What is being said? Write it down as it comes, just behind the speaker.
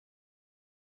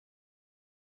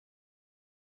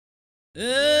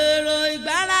èrò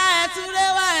ìgbára ẹtúré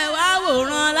wá ẹ wá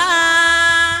wòran lá.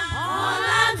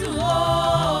 ọ̀làdùn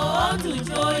ó tún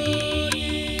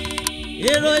joyin.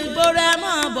 èrò ìgboro ẹ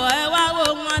mọ̀ bọ̀ ẹ wá wo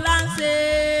wọn láǹṣe.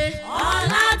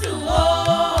 ọ̀làdùn ó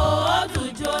tún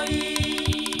joyin.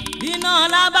 iná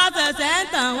ọlá bá fẹsẹ̀ ń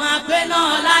tàn wọn pé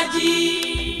náà lájí.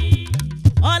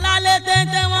 ọlá lé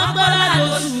téńté wọn gbọ́dọ̀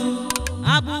lóṣù.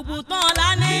 àbùkù tán ọlá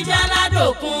ní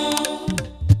jáládòkun.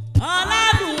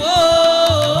 ọ̀làdùn ó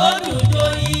dùn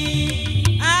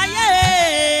joyin. ayé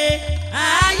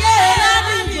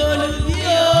Ladigbolu bí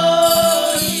o.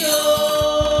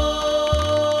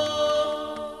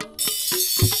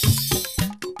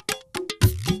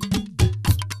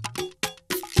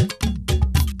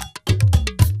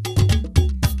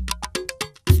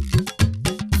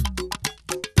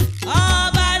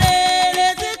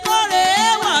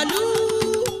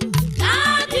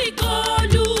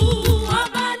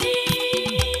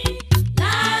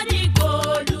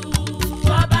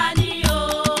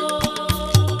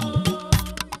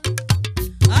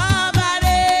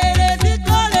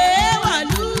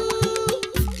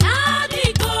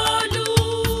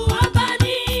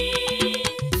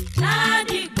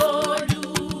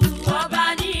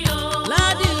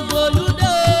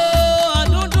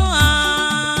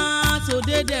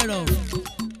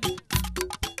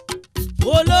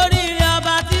 olóríire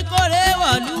ọba tí kórè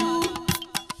wọ̀lú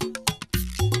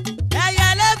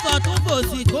ẹyẹlé fọ̀tún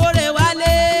fòsì kórè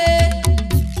wálé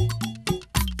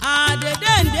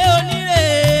àdèdèǹdè onírè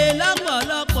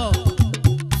lọ́pọ̀lọpọ̀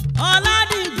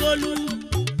Ladigbolu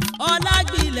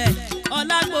ọlágbilẹ̀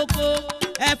ọlágboko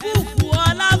ẹ̀fúùfù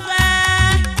ọláfẹ́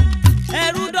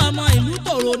ẹrú dọ̀mọ ìlú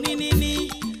tòrò níníní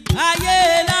ayé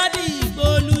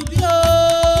Ladigbolu bí ó.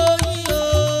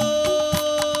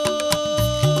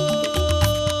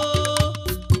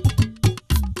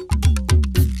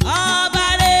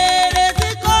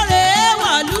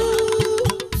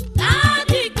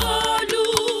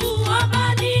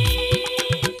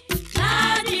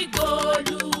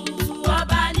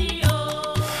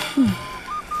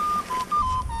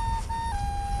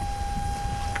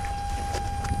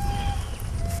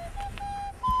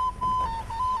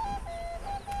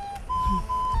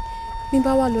 mi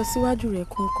bá wá lọ síwájú rẹ̀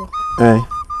kọ́ńkọ́.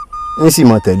 ń sì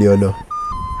mọ tẹ̀lé ọ lọ.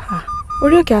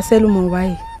 orí òkè àṣẹ ló mọ̀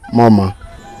wáyé. mọ̀.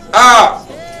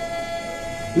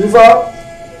 Ifá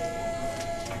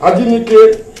Ajíníke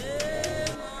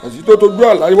àti tó tójú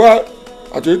àláwá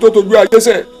àti tó tójú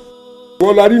àjẹsẹ̀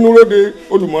wọ́n la rínú lóde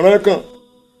olùmọ̀ràn kan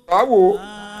àwò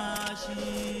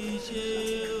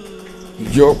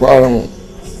ìjọ parun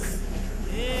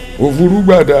òfurú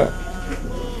gbàdá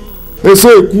èso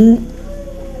èkú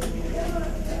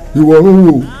ìwọ̀run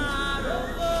wò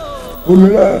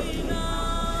omira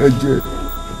ẹ̀jẹ̀.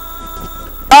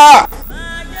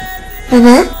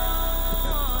 Bàbá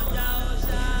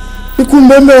ikú ń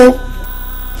bẹ́ẹ̀ o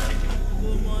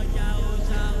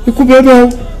ikú bẹ́ẹ̀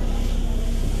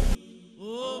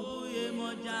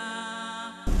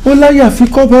o ó láyà fi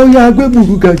kọ́ba ó yá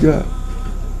agbébùrú gàjà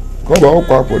kọ́ba ó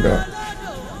papòdà.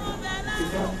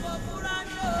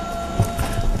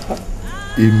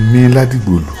 èmi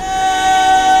Ladigbolu.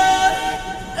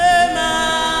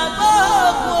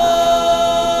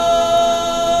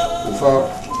 Ifá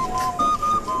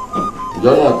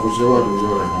ìjọ náà kò ṣe wà lórí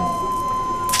ọ̀rẹ́ náà.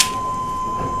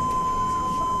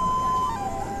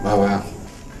 Bàbá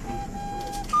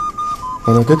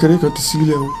ọ̀nà kékeré kan ti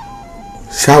sílẹ̀ o.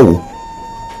 ṣáwo.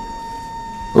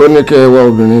 ó ní kẹ́ ẹ wá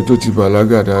obìnrin tó ti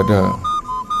bàlágà dáadáa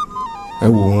ẹ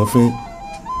wò wọ́n fín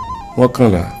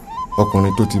mọ́kànlá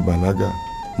ọkùnrin tó ti bàlágà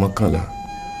mọ́kànlá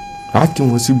á tí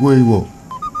wọ́n sí bó ìwọ̀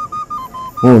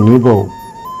wọn ò ní bọ̀ o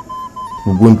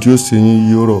gbogbo ohun tí ó ṣe yín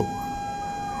yí ó rọ̀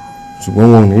ṣùgbọ́n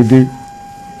wọn ò ní dé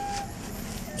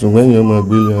ṣùgbọ́n èèyàn máa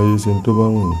gbélé ayé ṣe tó bá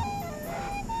wù ní.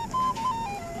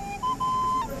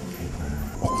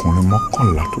 ọkùnrin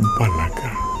mọ́kànlá tó bàlágà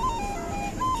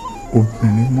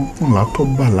obìnrin mọ́kànlá tó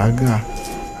bàlágà.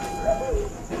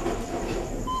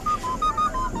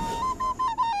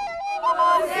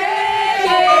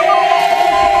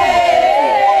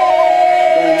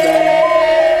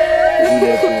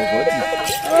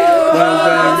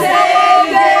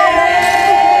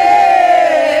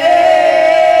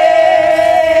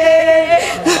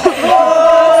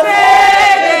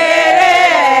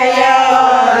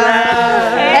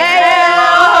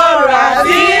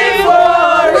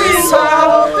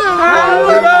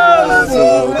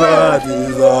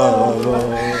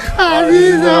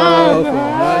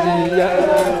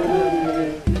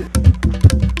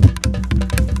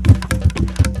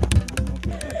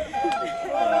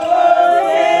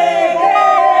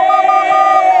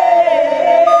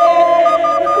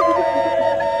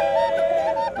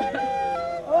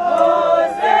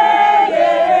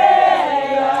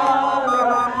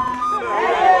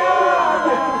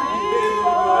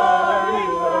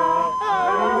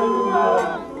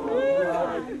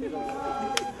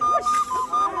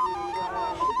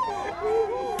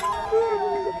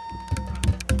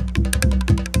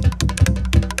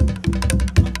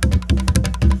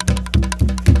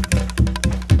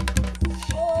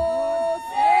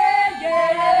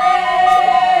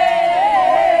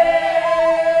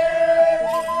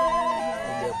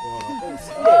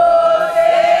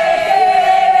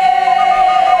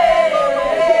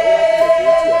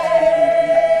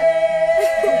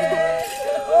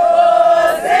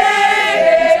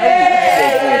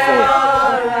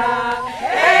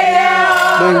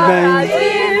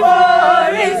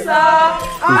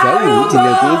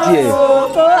 tilẹ̀kùn tiẹ̀.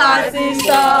 Sòkò àti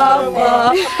ṣọ̀fọ̀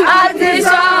àti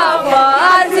ṣọ̀fọ̀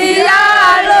àti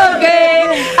àrògé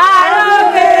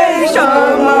àrògé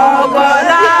ìṣọ̀mọ̀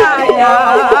ọ̀gọ́láyà.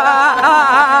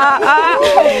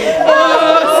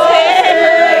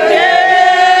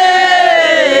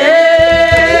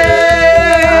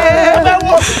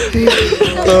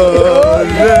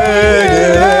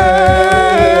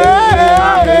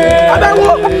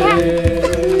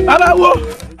 Abawo.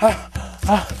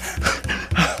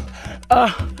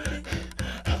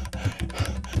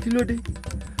 Kí ló dé?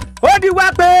 Ó di wá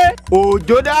pé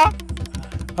òjò dá.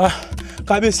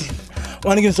 Kábíyèsí,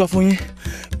 wọ́n ní kí n sọ fún yín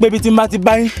pé ibi tí n bá ti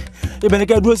bá yín ibẹ̀ ni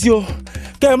kẹ́ ẹ dúró sí o.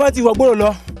 Kẹ́ ẹ má ti wọ gbòòrò lọ.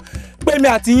 Pé mi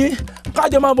àti yín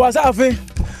kájọ máa bọ̀ sáàfin.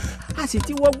 A sì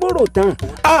ti wọ gbòòrò tán.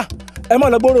 Ẹ má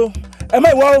lọ gbòòrò, ẹ má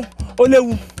ìwọ ó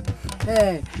léwu.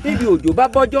 Níbi òjò bá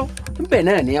bọ́jọ́ níbẹ̀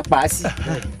náà ní pa á sí.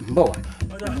 Ń bọ̀ wá.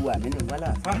 Olúwa mi ní wàhálà.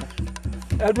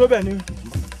 Ẹ dúró bẹ́ẹ̀ ni.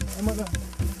 Ẹ má lọ.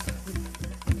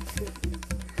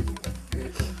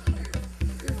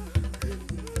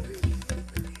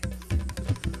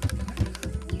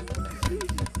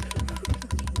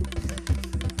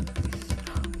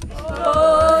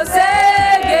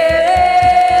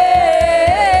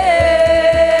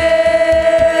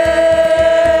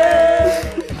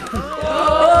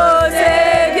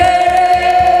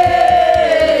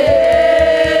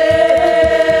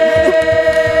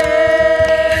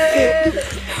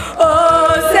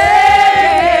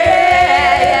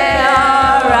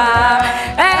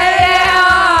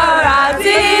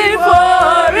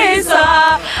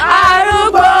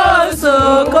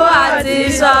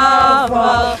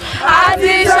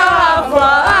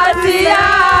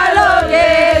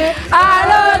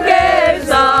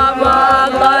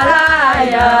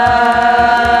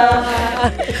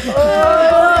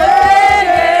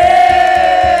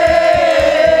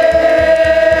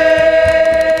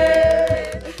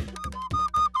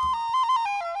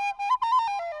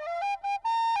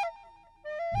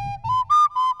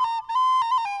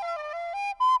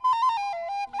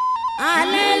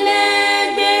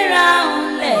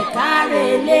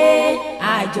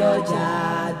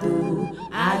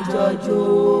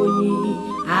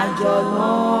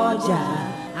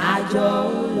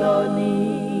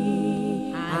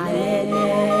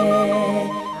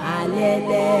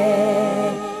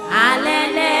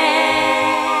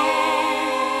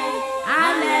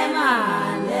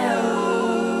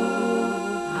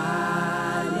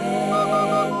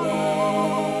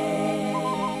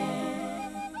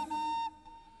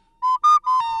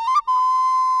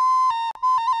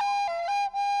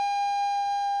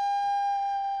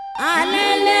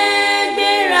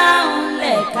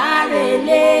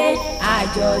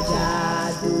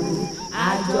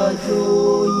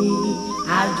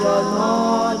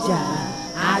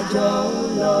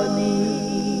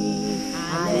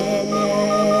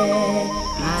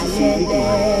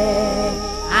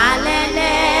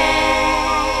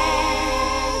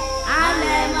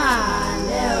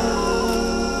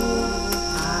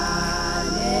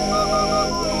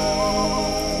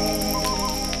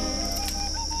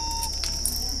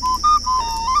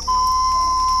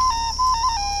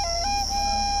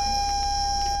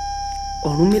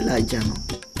 Ọ̀rúnmìlà àjànà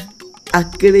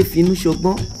akéré finú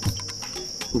ṣọgbọ́n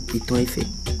òpìtàn Ifẹ̀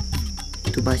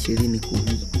tó bá ṣe rí ni kò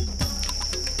wí.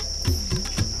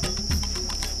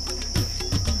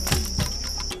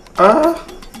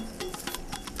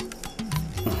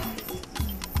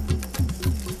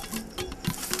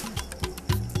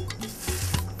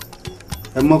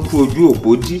 Ẹ mọ́ kú ojú òpó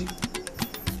dí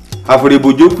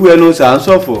àfòrèbòjò kú ẹnu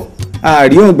sàǹsọ̀fọ̀.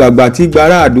 àárí ọ̀gbàgbà tí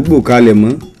gbàrà àdúgbò kalẹ̀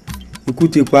mọ́ ikú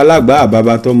ti pa alágbá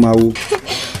àbábá tó máa wo.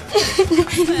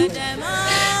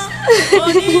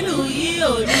 onílù yìí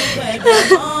ò ní pẹ̀lẹ́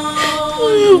mọ́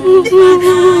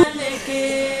olùpàdánlẹ̀kẹ́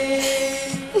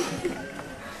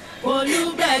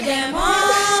olùgbẹ̀dẹ̀ mọ́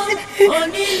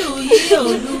onílù yìí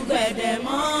olùgbẹ̀dẹ̀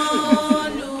mọ́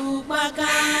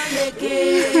olùpàkàlẹ̀kẹ́.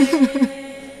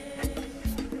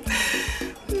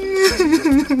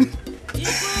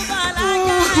 ikú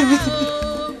balaja o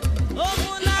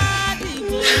ogun láti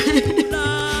gbòòrò lọ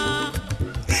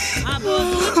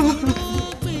àbòsí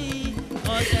burúkú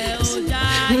ọ̀sẹ̀ ọjà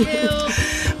ayé o.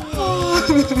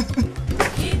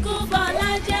 ikú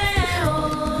balaja o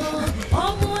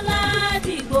ogun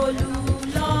láti gbòòrò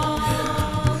lọ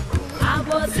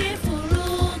àbòsí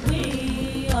burúkú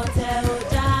ọ̀sẹ̀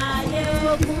ọjà ayé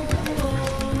o.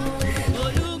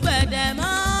 olùgbẹ̀dẹ̀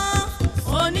mọ́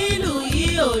onílù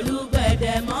yìí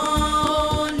olùgbẹ̀dẹ̀ mọ́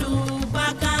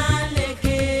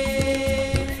olùpàkàlẹ̀kẹ́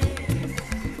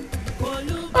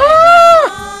olùgbẹ̀dẹ̀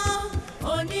mọ́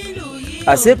onílù yìí.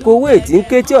 àṣekowó ètí ń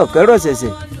ké tí ọ̀kẹ́ rọ̀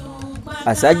ṣẹ̀ṣẹ̀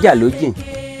àsájà ló jìn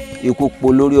ikú po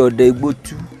lórí ọdẹ igbó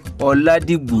tú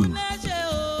Ladigbolu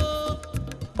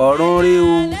ọ̀run rí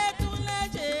o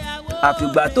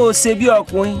àfìgbà tó ṣe bí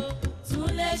ọkùnrin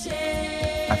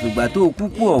àfìgbà tó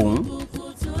kúkú ọ̀hún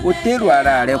ó tèrò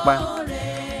ara rẹ pa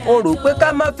ó rò pé ká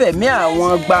má fẹ̀mí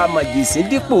àwọn gba màjèsín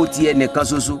dípò ti ẹnìkan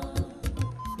ṣoṣo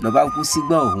lọ́ba kú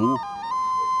sígbà ọ̀hún wò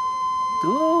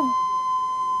tó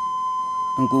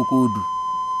nkókó odù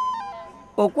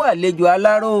òkú àlejò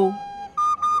aláró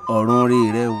ọ̀run rí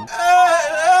rẹ o.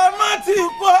 ẹ má ti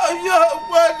pọ̀ yóò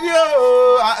pọ̀ ní o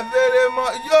àbẹ̀rẹ̀ mọ́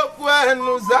yóò kú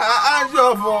ẹnu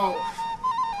ṣàṣọ̀fọ̀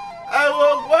ẹ wo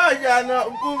kó àjànà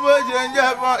kú bó ṣe ń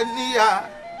jẹ́bọ̀ níyà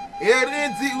erin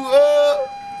ti wo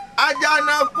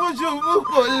àjànà kú ṣubú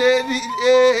kò lè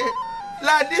dìde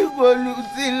Ladigbolu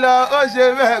ti lọ ó ṣe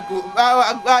bẹ́ẹ̀ kò bá wa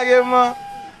gbáyé mọ́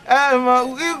ẹ mọ̀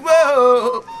wípé o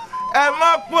ẹ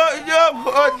mọ̀ pọ̀ yóò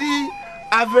pọ̀ di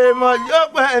àfẹ̀mọ̀ yóò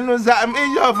pọ̀ ẹnu sàmì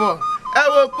yọ̀fọ̀ ẹ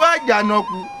wo kó àjànà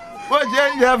kú bó ṣe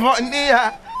ń jẹ́bọ̀ níyà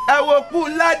ẹ wo kú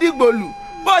Ladigbolu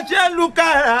bó ṣe ń lu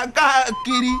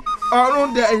káàkiri ọ̀run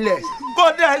dẹ̀lẹ̀ kó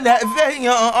dẹ̀lẹ̀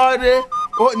fẹ̀yàn ọ̀rẹ́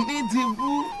òní ti bú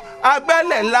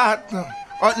agbẹ́lẹ̀ látàn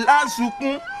ọ̀la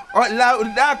sunkún ọ̀la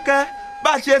òdákẹ́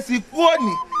bá ṣe sìnkú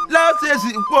òní láwọn ṣe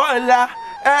sìnkú ọ̀la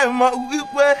ẹ mọ̀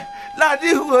wípé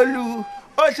Ladigbolu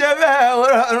ó ṣe bẹ́ẹ̀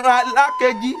ọ̀rọ̀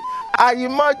alákejì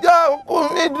àyìnmọ́jọ́ òkú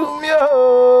mi dùn mí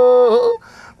o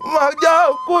mọ́jọ́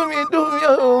òkú mi dùn mí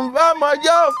o nbá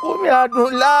mọ́jọ́ òkú mi àdùn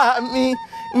láàmì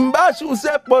nbá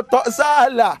ṣùṣẹ́pọ̀ tọ́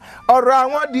sáàlà ọ̀rọ̀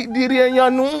àwọn dìdìrì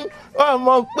èèyàn nù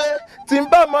ọmọ pé tí n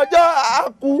bá mọ́jọ́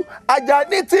àkú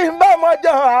Àjàní tí n bá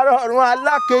mọ́jọ́ àrọ̀rùn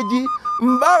alákejì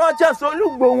nbá ránṣẹ́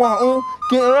sólùgbò wọn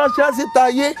kí n ránṣẹ́ síta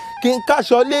yé kí n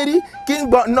káṣọ lérí kí n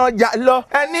gbọ̀nà jà lọ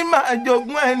ẹni máa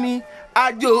jogún ẹni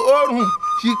àjò òrùn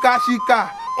ṣìkàṣìkà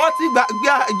wọ́n ti gbàgbé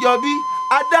àjọbí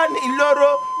adánilóró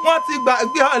wọ́n ti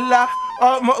gbàgbé ọ̀la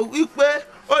ọmọ wípé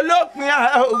olópin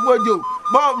ògbójò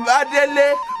bọ́ọ̀bá délé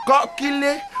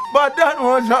kọ́kílé bọ́dọ̀rùn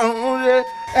ọ̀sọ̀rùn rẹ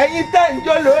ẹ̀yin tẹ́ ń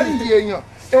jó lórí èèyàn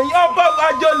èèyàn bọ́ wá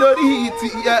jó lórí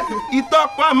ìtìyẹ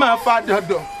ìtọ́pọ̀ máa fa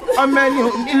dandan ọmọ ẹni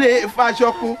ò nílé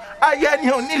ìfàṣọkù ayé ẹni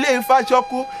ò nílé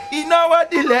ìfàṣọkù iná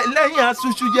wádìílẹ̀ lẹ́yìn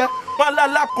àṣùṣù jẹ wọn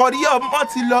lálákọ̀rí ọmọ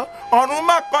ti lọ ọ̀run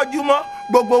má kọjú mọ́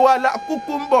gbogbo wa la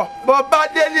kúkú ń bọ̀ bọ́ bá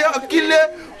délé ọkílé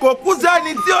kò kú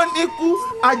sẹ́ni tí ò ní kú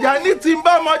Àjàní tí ń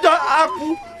bá mọ́jọ́ á kú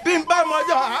bí ń bá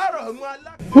mọ́jọ́ àárọ̀ mú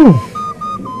alá.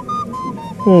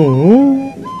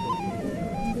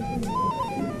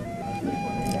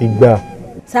 ìgbà.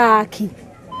 Sáàkì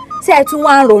ṣé ẹ tún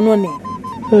wá ń ronú ni.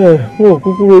 mo ò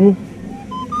kúkú ronú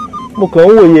mo kàn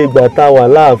ń wòye ìgbà tá a wà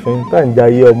láàfin tá à ń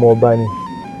jayé ọmọ ọba ni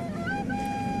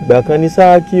ìgbà kan ní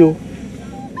Sáàkì o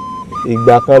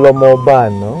ìgbà kan lọmọ ọba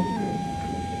àná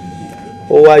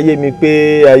ó wá yé mi pé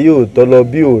ayé ò tọ́ lọ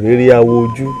bí òréré awo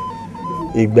ojú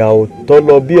ìgbà ò tọ́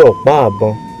lọ bí ọ̀pá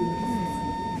àbọn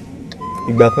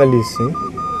ìgbà kan lè sìn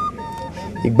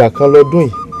ìgbà kan lọ́dún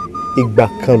yìí ìgbà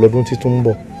kan lọ́dún títún ń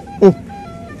bọ̀.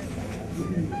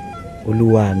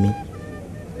 olúwa mi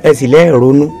ẹ sì lẹ́ẹ̀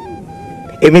ronú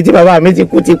èmi tí bàbá mi ti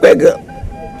kú ti pẹ́ gan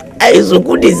àìsùn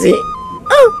kú dì sí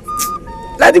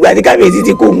látìgbà tí kábíyèsí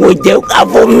ti kú mo jẹ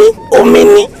àfọ mi omi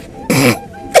ní.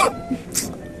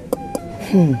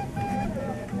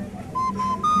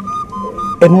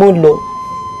 ẹ mọ́ lọ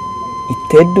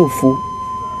ìtẹ́dòfo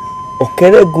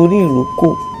ọ̀kẹ́rẹ́ gorí ìrókò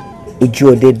ojú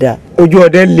ọdẹ dá ojú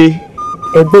ọdẹ le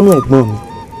ẹgbẹ́ náà ẹ̀gbọ́n mi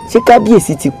ṣé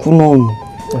kábíyèsí ti kú náà nù.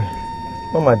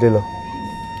 mọ́màdé lọ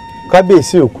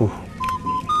kábíyèsí ò kú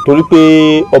torí pé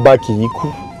ọba kì í kú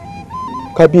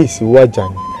kábíyèsí wàjà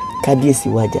ni. kábíyèsí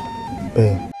wàjà.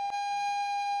 bẹ́ẹ̀.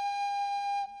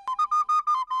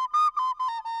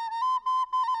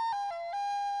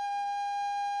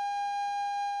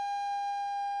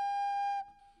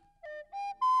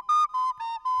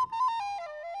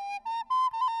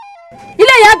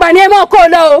 ilé ìyá àgbà ni ẹ mọ̀ kó o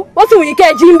lọ o ó sì wù yí kẹ́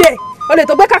ẹ jí ń bẹ̀ o lè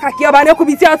tó gbé kàkà kí ọba ní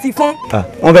okùnbi tí a ti fún.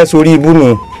 wọ́n fẹ́ sórí ibú nù.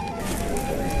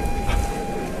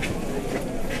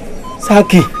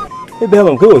 Sáàkì ẹ bẹ́ẹ̀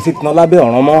mọ̀ pé ò sí tiná lábẹ́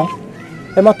ọ̀ràn mọ́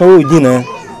ẹ má tọwọ́ ìjìnà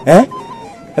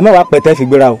ẹ má wàá pẹ̀tẹ́ fi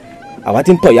gbéra o àwa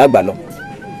ti ń tọ̀ ìyá àgbà lọ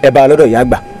ẹ bá a lọ́dọ̀ ìyá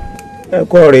àgbà. ẹ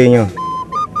kọ́ ọ̀rọ̀ èèyàn.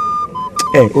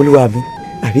 olúwa mi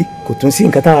àbí kò tún sí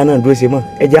nǹkan táwa náà dúró ṣe mọ́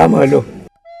ẹ jẹ́ á máa lọ.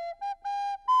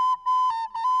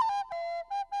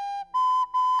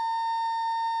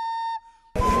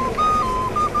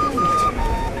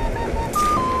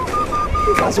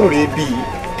 sọ̀rọ̀ ebi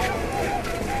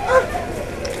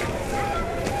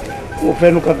mo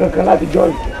fẹ́nu kankan láti jọ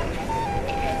yìí.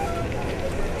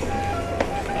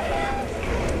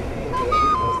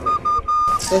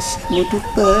 ẹ ṣé mo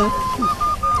dúpẹ́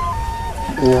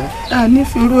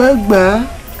ànífìrú ẹgbàá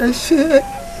ẹ ṣé.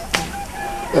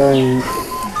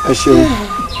 ẹ ṣeun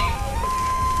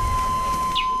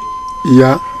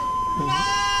ìyá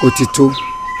ó ti tó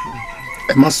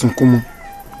ẹ má sunkún mọ́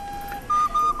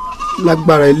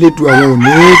lágbára elédùn àwọn ò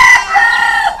ní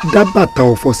dá bàtà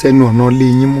ọ̀fọ̀ sẹ́nu ọ̀nà lé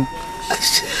yín mọ́.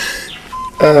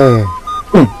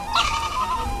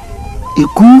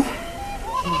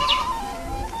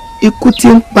 ikú tí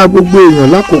ń pa gbogbo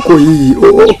èèyàn lákòókò yìí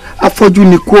afọ́jú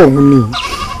ni kú ọ̀hún ni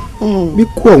bí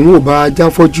kú ọ̀hún ò bá ajá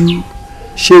fọ́jú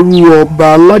ṣerú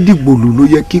ọba Ládìgbòlù ló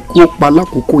yẹ kí kú ó pa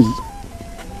lákòókò yìí.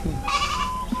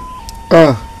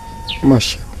 má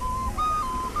ṣe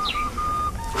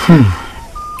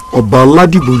ọba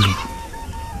Ládìgbòlù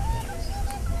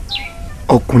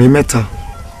ọkùnrin mẹ́ta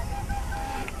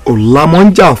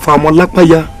ọ̀làmọ́njà fáwọn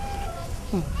lápáyà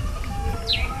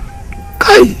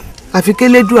káì. àfi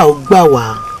kélédùà ó gbà wá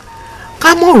ká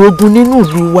mọ̀ rogun nínú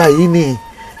ìlú wa yìí ni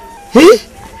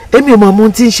èmi ò mọ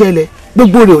ohun tí ń ṣẹlẹ̀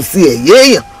gbogbo rẹ̀ ò sí ẹ̀yẹ́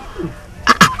èèyàn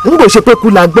n kò ṣe pé kú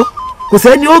la gbọ́ kò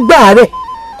sẹ́ni ó gbà rẹ̀.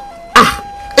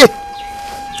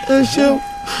 ẹ ṣeun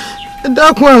ẹ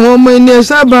dákun àwọn ọmọ ẹni ẹ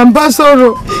sábà ń bá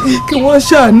sọ̀rọ̀ kí wọ́n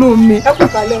ṣàánú mi.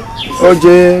 ó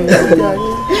jẹ́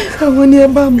àwọn ni ẹ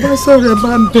bá ń bá sọ̀rọ̀ ẹ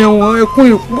bá ń bẹ̀ wọ́n ẹkún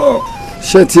ìpọ̀.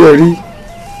 ṣé tí ẹ rí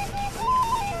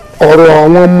ọ̀rọ̀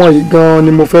àwọn ọmọ yìí gan-an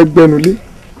ni mo fẹ́ gbẹ́nu lé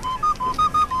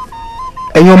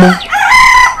ẹ̀yin ọmọ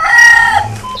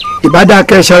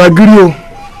ìbádàkẹ́ ṣaragírí o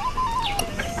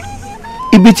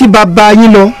ibi tí bàbá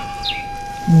yín lọ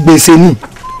gbèsè ni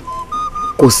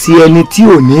kò sí ẹni tí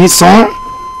ò ní san án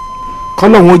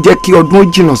kọ́lọ́hún ó jẹ́ kí ọdún ó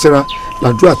jìnnà síra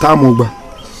làdúrà tá a mọ̀ gbà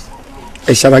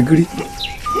ẹ̀ ṣaragírí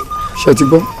ṣe ti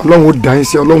gbọ́ ọlọ́run ó dá yín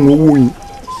sí ọlọ́run ó wò yín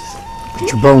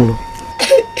jù báwọn lọ.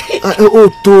 ó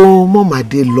tó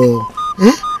mọ̀màdé lọ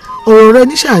ọ̀rọ̀ rẹ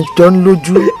ní ṣàǹjọ́ ń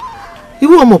lójú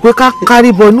ìwọ mọ̀ pé ká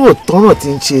kárí bọ ní òtọ́ràn tí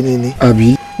ń ṣe ni ni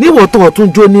níwọ̀n tó ọ̀tún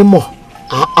jó nímọ̀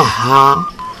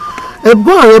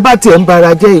ẹ̀gbọ́n rẹ bá tiẹ̀ ń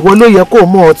bara jẹ́ ìwọ ló yẹ kó o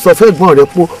mọ̀ ọ́ sọ fẹ́ ẹ̀gbọ́n rẹ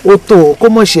pé ó tó o kó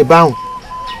mọ̀ ṣe báwọn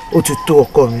ó ti tó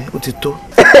ọkọ mi ó ti tó.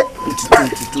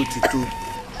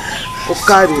 ó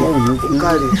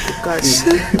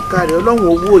káre ọlọ́run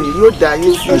owó yìí yóò dá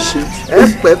yín sí ẹ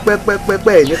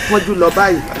pẹ́pẹ́pẹ́pẹ́ ẹ̀ ní pọ́njú lọ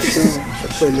báyìí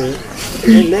pẹ̀lẹ́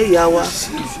ilẹ̀ ìyá wa.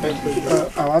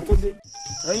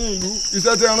 ẹ̀yin ìlú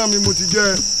iṣẹ́ tí ẹ rán mi mo ti jẹ́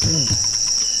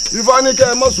Ifá ní kẹ́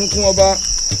ẹ má sunkún ọba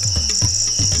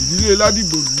ìdílé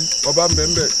Ládìgbòlù ọba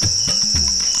mbẹ́mbẹ́.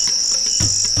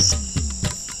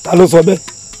 ta ló sọ bẹ́ẹ̀.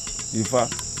 Ifá.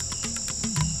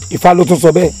 Ifá ló tún sọ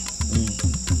bẹ́ẹ̀.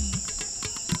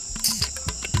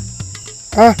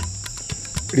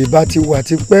 rìbá ti wà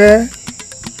ti pẹ́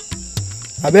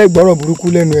abẹ́ ìgbọ́rọ̀ burúkú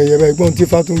lẹ́nu ẹ̀yẹ bá ẹgbọ́n tí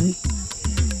Ifá tún wí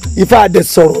Ifá àdẹ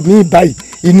sọ̀rọ̀ míì báyìí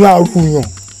inú àrùyàn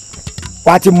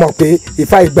wàá ti mọ̀ pé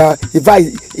Ifá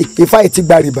yìí ti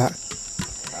gba rìbá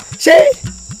ṣé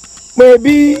pé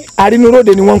bí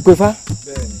àrínúróde ni wọ́n ń pe Fá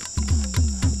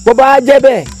bó bá jẹ́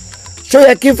bẹ́ẹ̀ ṣó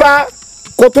yẹ kí Fá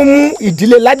kó tún mú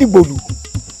ìdílé Ládìgbòlù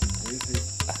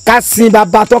ká sin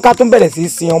bàbá tán ká tún bẹ̀rẹ̀ sí í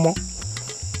sin ọmọ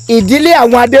ìdílé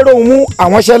àwọn adéròhùnmú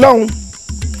àwọn ṣẹlọ́hún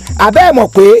àbẹ́ ẹ̀ mọ̀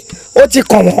pé ó ti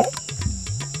kàn wọ́n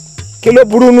kí ló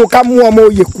burú nu ká mú ọmọ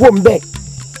oyè kúrò ńbẹ̀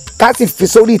ká sì fi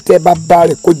sórí ìtẹ́ bàbá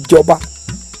rẹ̀ kó jọba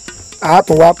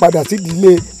àátún wá padà sí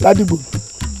ìdílé Ládìgbòlù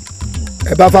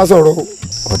ẹ bá Fá sọ̀rọ̀ o.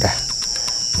 ọ̀dà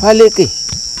Fálékè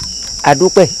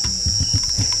àdúpẹ́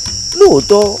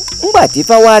lóòótọ́ ńgbà tí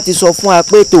Fáwá ti sọ fún wa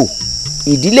pé tó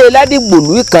ìdílé Ládìgbòlù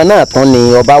ìkan náà tán ni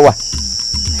ọba wà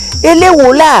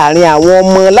eléwo láàrin àwọn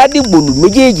ọmọ Ládìgbòlù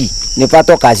méjèèjì ní Fá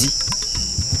tọ́ka sí.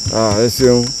 ẹ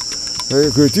ṣeun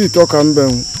kò tí ì tọ́ka ń bẹ̀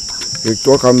wọn kò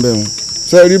tọ́ka ń bẹ̀ wọn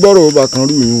ṣe rí bọ́rọ̀ ọba kan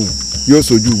rú yìí yóò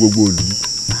sojú gbogbo ìlú.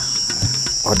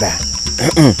 ọ̀dà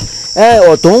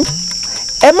ọ̀tún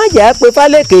ẹ má jà pé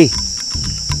Fálékè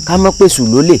ká má pè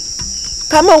sùn lólè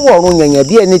ká má wọ̀run yànyàn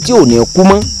bí ẹni tí ò ní kú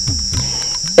mọ́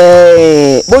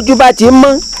bójú bá ti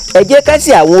mọ́ ẹ jẹ́ ká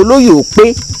sí àwọn olóyè ò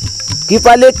pé kí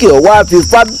Fálékè ó wá fi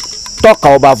Fá tọ́ka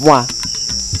ọba fún wa.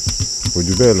 kò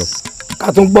jù bẹ́ẹ̀ lọ. ká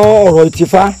tún gbọ́ ọ̀rọ̀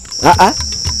ìtìfá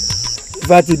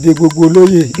Ifá ti de gbogbo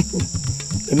olóyè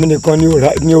èmi nìkan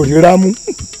ni òrìrá mú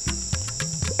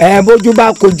bójú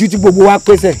bá kojú tí gbogbo wa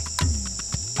pèsè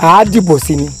àá dìbò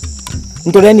sí ni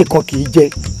nítorí ẹnìkan kì í jẹ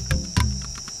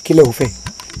kílẹ̀ ò fẹ́.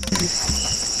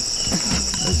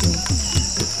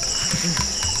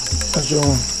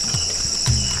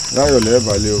 láyọ̀ lẹ́ẹ̀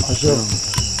balẹ̀ o.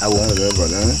 àwọn láyọ̀ lẹ́ẹ̀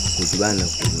balẹ̀ kò sí báyìí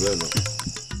kò sí bẹ́ẹ̀ lọ.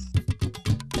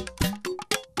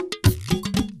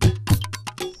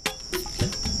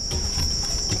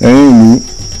 ẹ̀yin ìlú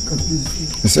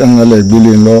iṣẹ́ ńlá lẹ̀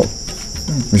gbélé ńlọ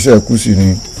iṣẹ́ kù sí ni.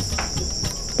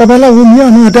 babaláwo ní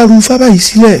àná dàrú fábà yìí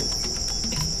sílẹ̀.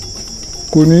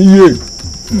 kò ní yé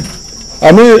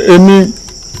àmì èmi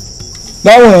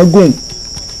láwọn ẹ̀gùn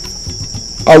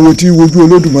àwò tí wojú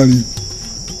olódùmarè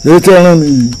èyí tẹ́ rán mi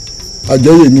yìí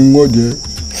àjẹyè ni wọ́n jẹ́.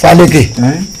 Fálékè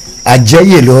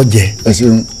àjẹyè ló jẹ. ẹ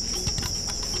ṣeun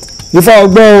ifá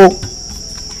ọgbẹ́ o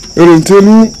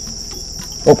èrèǹtẹ́lú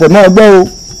ọ̀pọ̀ náà gbọ́ o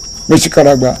méjì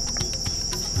karagba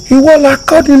ìwọ la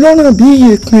kọ́ni lọ́nà bí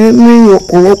ìyèpin ní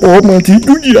ọ̀pọ̀lọpọ̀ ọmọ tí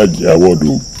dújìyàjì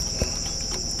àwọ̀dù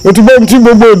o ti bọ́ tí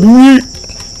gbogbo ìlú yìí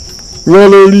rọ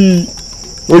lórí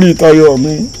orí ìtayọ̀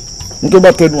mi ní tó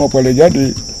bá tẹnu ọ̀pẹ̀lẹ̀ jáde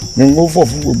ni mo fọ̀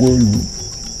fún gbogbo ìlú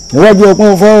níwájú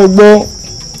ọpọ́n fọ́ ọgbọ́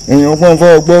èèyàn ọpọ́n fọ́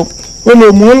ọgbọ́ ó lè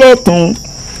mú lọ́tún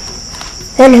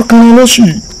ọlọ́kùnrin lọ́sì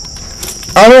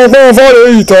àwọn ọpọ́n fọ́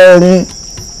rẹ̀ ìta ọ̀run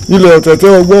ilẹ̀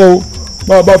ọ̀tẹ̀tẹ̀ ọgbọ́ o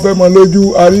bá a bá fẹ́ mọ lójú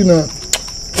àrínà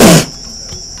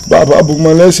bàbá bùmọ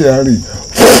lẹ́sẹ̀ àárì.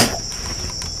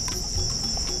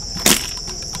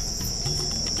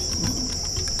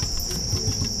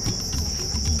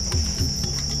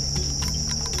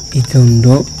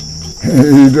 ìdàndán.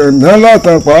 ìdàndán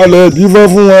látàpá alẹ́ dífọ́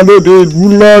fún wọn lóde ìlú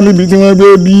ńlá níbi tí wọ́n gbé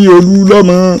bí olú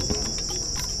lọ́mọ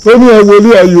ó ní ẹ wọlé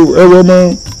ayò ẹ wọ mọ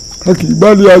a kì í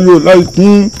gbálé ayò láì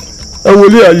kún ẹ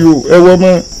wọlé ayò ẹ wọ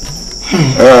mọ.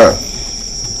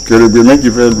 kèrègbè méjì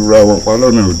fẹ́ lura wọn pa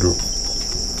lọ́nà odò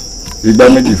igbá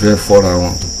méjì fẹ́ fọ́ra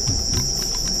wọn.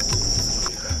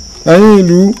 ẹ̀yin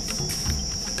ìlú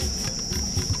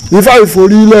ifá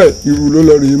ìforílẹ̀ ìrù ló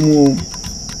lọ rèé mú o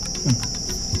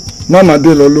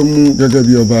mámadé lọ ló mú gẹ́gẹ́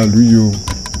bí ọba ìlú yìí o.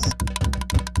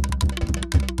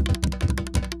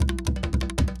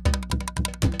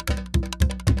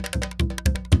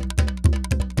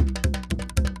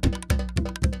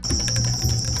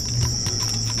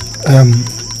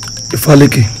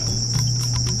 Fálékè.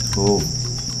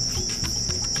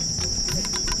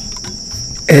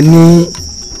 ẹni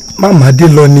mámadé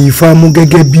lọ ni ifá mú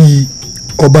gẹ́gẹ́ bí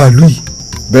ọba ìlú yìí.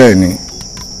 bẹ́ẹ̀ ni.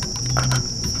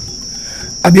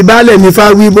 àbí baálẹ̀ ní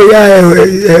ifá wí bóyá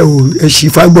ẹ ṣì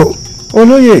fá gbọ́.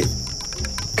 olóyè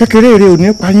kékeré èrè ò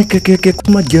ní payín kékeré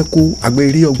kó má jẹ́ kó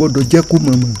àgbèrè ọgbọ́dọ̀ jẹ́ kó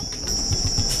mọ̀mọ́.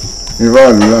 ifá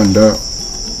ìlú là ń dá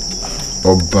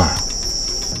ọba.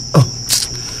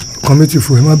 kan mi ti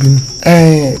fò ẹ má bínú.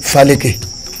 Fálékè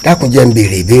dákun jẹ́ ń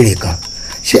béèrè ìbéèrè kan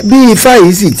ṣé bí ifá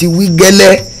yìí sì ti wí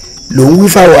gẹ́lẹ́ ló ń wí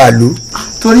fáwọn àlú.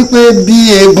 torí pé bí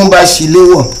eégún bá ṣì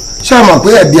léwọ̀ ṣé àmọ̀ pé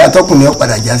ẹ̀bí atọ́kùnrin ó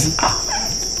padà já sí.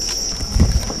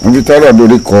 níbi tọ́rọ̀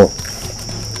lórí kọ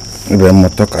ibẹ̀ mo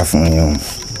tọ́ka fún yín o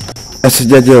ẹ sì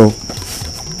jẹ́jẹ́ o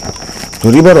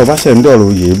torí bọ́rọ̀ bá ṣẹ̀ ń dọ̀rọ̀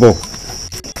òye bọ̀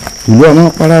ìlú ọ̀nà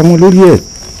para mú lórí ẹ̀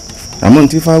àmọ́ ní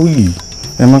tí fáwí yìí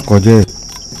ẹ má kọjá ẹ̀.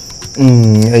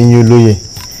 ẹ̀yin olóye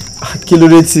kí ló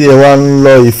dé tí ẹ wá ń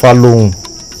lọ ifá lóhùn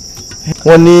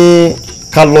wọ́n ní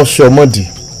ká lọ́ṣọ mọ́dì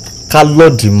ká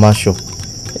lọ́ọ̀dì máṣọ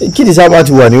kí ni sábà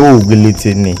ti wà ní òògbélé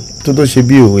tèmi tó ṣe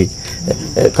bí òwe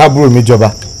kábúrò mi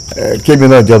jọba kémi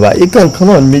náà jọba ikán kan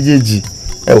náà ní méjèèjì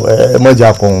ẹ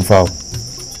mọ́jà kọ̀ọ̀hún fa o.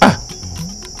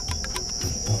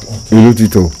 ìlú ti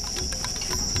tò.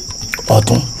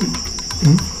 ọ̀tún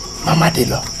mámadé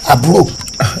lọ àbúrò.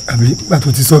 àbí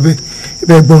pàtó ti sọ bẹ́ẹ̀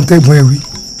ibẹ̀ gbọ́n tẹ́gbọ́n ẹ̀ wí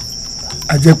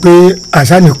a jẹ́ pé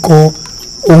àṣà nìkan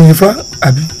ohun ifá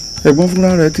àbí. ẹ̀gbọ́n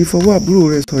fúnra rẹ̀ ti fọwọ́ àbúrò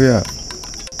rẹ̀ sọ̀yà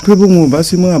pé bóun ò bá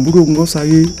sí mọ́ àbúrò ń gọ́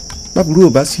sáyé bábúrò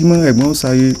ò bá sí mọ́ ẹ̀gbọ́n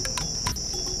sáyé.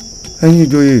 ẹ̀yin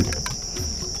ìjòyè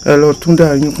ẹ lọ tún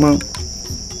dá yín pọ́n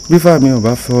bí fàmì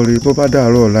ọba fọre bó bá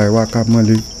dàárọ̀ ọ̀la ìwà ká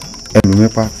mọ́lé ẹlù mi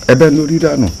pa ẹbẹ́ lórí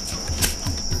dànù.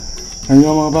 ẹ̀yin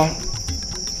ọmọ ọba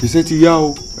ìṣe ti yá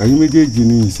o ẹ̀yin méjèèjì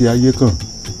ni ìṣe ayé kan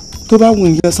tó bá wù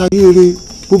yẹn sáyé eré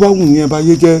bó bá wù yẹn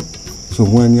báyé jẹ́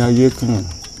ṣùgbọ́n ẹni ayé kan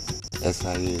ẹ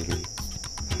sáyé eré.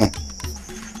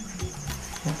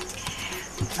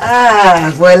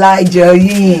 Bọ́lájọ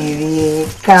yìí rí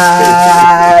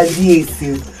kábíyèsí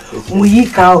o mo yí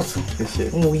ká ọ̀tún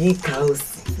mo yí ká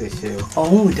òsì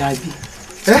ọ̀hún ò dàbí.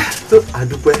 tó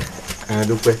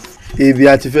àdúpẹ́ ibi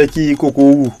a ti fẹ́ kí kókó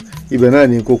wù ibẹ̀ náà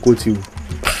ni kókó ti wù.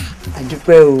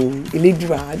 àdúpẹ́ o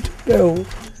elédùà àdúpẹ́ o.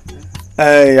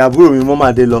 àbúrò mi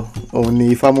mọ́màdé lọ òun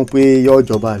ni ifá mú pé yọ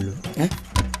ìjọba lò.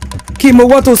 kí mo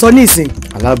wọ́n tó sọ ní ìsìn.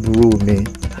 aláàbúrò mi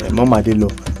mọ́màdé lọ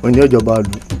òun ni yọ ìjọba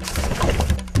lò.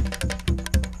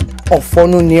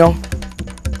 ọ̀fọ́nú ni ọ́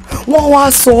wọ́n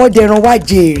wá sọ ọ́ dẹran wá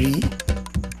jẹ èrí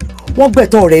wọ́n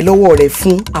gbẹ̀tọ́ rẹ lọ́wọ́ rẹ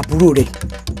fún àbúrò rẹ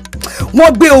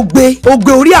wọ́n gbé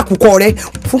ogbe orí àkùkọ rẹ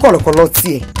fún kọ̀lọ̀kọ̀lọ̀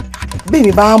tiẹ̀ bẹ́ẹ̀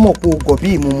mi bá mọ̀ pé o gọ̀ bí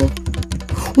ìmúmu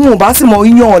n ò bá sì mọ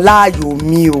yíyan láàyò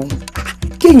mi o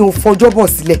kéèyàn ò fọjọ́ bọ̀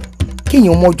sílẹ̀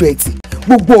kéèyàn mọ́jọ́ ẹtì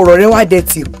gbogbo ọ̀rọ̀ rẹ wá dẹ̀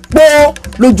tì pọ́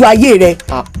lójú ayé rẹ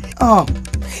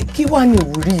kí wàá ní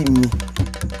ìwúrí mi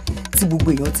tí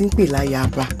gbogbo èèyàn ti ń pè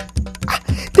láyàbá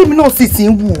tèmi náà sì ti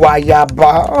ń hùwà àyàbá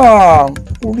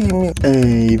orí mi.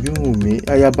 ìbí wù mí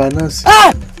àyàbá náà sí.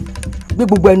 gbé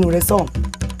gbogbo ẹnu rẹ sọ̀hún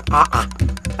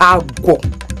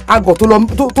àgọ̀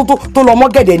tó lọ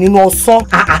mọ́gẹ̀dẹ̀ nínú ọ̀sán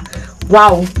wá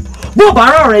o bó o bá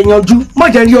rán rẹ̀ yanjú má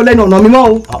jẹ́ rí ọ lẹ́nu ọ̀nà mi mọ́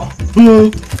o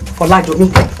Ọlájọmí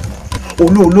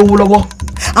olówó lọ́wọ́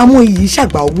àwọn èyí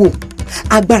ṣàgbà owó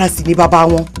agbára sì ní bàbá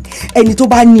wọn ẹni tó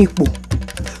bá ní ipò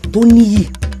tó níyì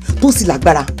tó sì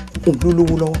lágbára òun ló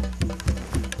lówó lọ́wọ́.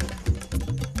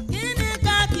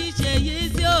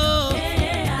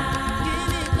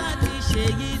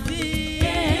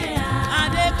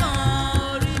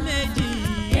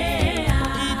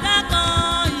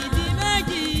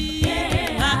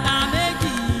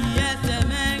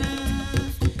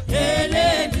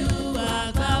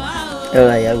 ẹ̀rọ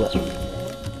àyàgbà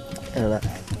ẹ̀rọ.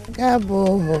 káàbọ̀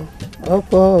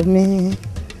ọkọ mi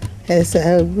ẹ̀sà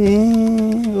gbin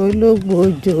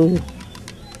ológbòjò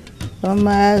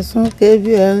ọmọ asúnkẹ́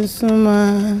bí ẹ ń súnmọ́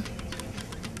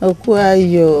ọkọ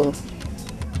ayọ̀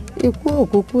ikú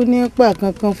òkúkú nípa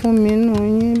kankan fún mi nù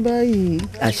yín báyìí.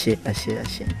 àṣẹ àṣẹ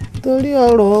àṣẹ. torí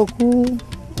ọ̀rọ̀ ọkú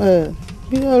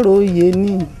bí ọ̀rọ̀ oyè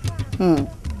ni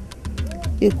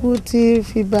ikú tí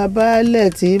fi bàbá lẹ̀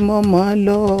tí mọ́mọ́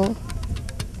lọ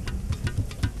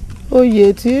oyè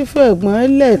tí fẹ̀gbọ́n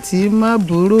lẹ̀ tí má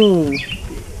burú.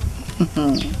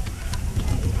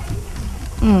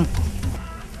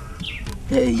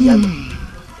 ìyá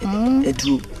ẹ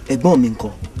dúró ẹ̀gbọ́n mi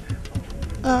ńkọ́.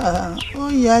 ó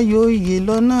yá yóò yè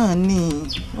lọ́nà ni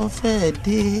ó fẹ́ẹ̀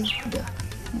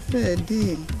dé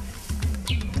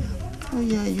ó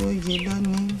yá yóò yè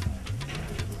lọ́nà.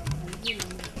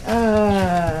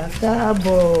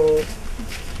 káàbọ̀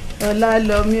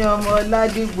Ọlálọmí ọmọ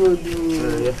Ládìgbòlù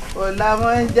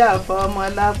Ọlámọ́jà fọmọ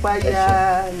lápáyà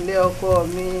ilé ọkọ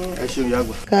mi. ẹ ṣeun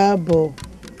yàgbà. káàbọ̀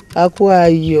a kú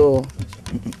ayọ̀.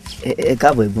 ẹ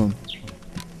káàbọ̀ ẹ̀gbọ́n mi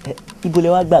ibo lẹ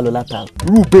wá gbà lọ látàrí.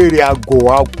 irú béèrè àgọ́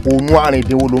àpònú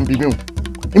àrìndínwó ló ń bí mi hùn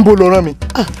níbo ló rán mi.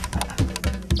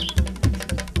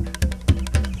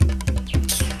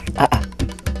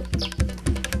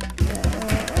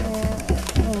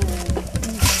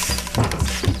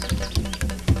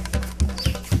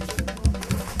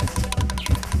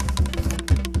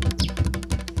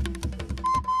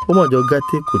 ó mọ̀ jọ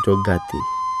gàtè kò jọ gàtè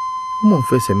ó mọ̀ ń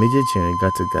fẹsẹ̀ méjèèjì rìn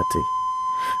gàtègàtè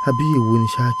àbí èwo ni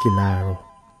ṣáàkì láàárọ̀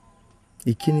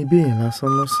ìkíni béèyàn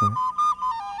lásán lọ́sàn-án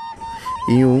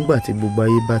ìyẹn òun gbà tí gbogbo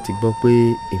ayé bá ti gbọ́ pé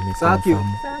èmi kan fa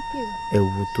mọ́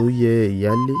ẹ̀wù tó yẹ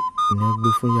ìyálé ni wọ́n gbé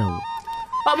fún ìyàwó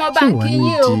tí wọ́n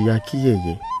ní di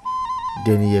akíyẹ̀yẹ́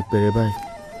dẹni yẹpẹrẹ báyìí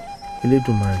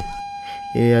Elédùmarè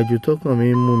ìrìn àjò tọkàn mi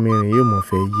mú mi rìn yóò mọ̀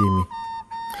fẹ́ yé mi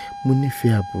mo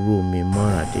nífẹ̀ẹ́ àbúrò mi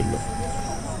mọ́ràdé lọ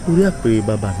orí àpèrè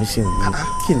bàbá mi sì ń wú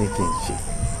kí ni kí n ṣe.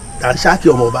 Dànsákì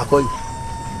ọmọ ọba kọ́ yìí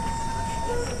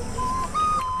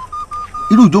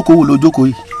irú ìjókòó wo ló jókòó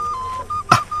yìí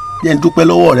jẹ́ ń dúpẹ́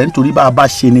lọ́wọ́ rẹ̀ nítorí bá a bá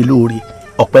ṣe ni lóore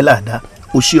ọ̀pẹ́ làdá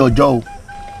o ṣe ọjọ́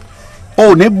o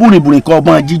ò ní bùrìbùrì kan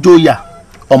ọmọ jíjó yà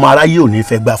ọmọ aráyé ò ní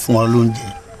fẹ́ gbà fún ọ lóúnjẹ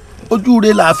ojú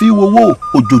rẹ̀ là á fi wowó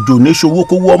òjòjò ní ṣòwò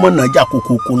kówó ọmọ náà jà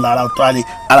kókó lára tó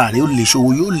ara rẹ̀ yóò lè ṣòwò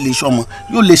yóò lè ṣọmọ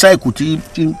yóò lè ṣàìkù tí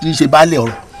í ṣe baálé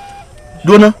ọ̀rọ̀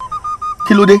dóná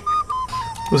kí ló dé.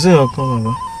 kò sí nǹkan kan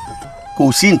bàbá.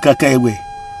 kò sí nǹkan kan ẹ̀wẹ̀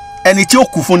ẹni tí ó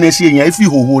kú fún ni sí èèyàn fi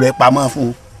ìhòòhò rẹ̀ pamọ́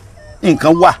fún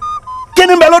nǹkan wà kí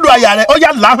ni bẹ lọ́dọ̀ àyà rẹ̀ ó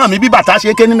yà láhàn mi bí bàtà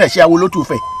ṣe kí ni mẹ̀ ṣe àwo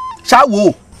lótùfẹ̀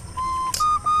ṣáwo.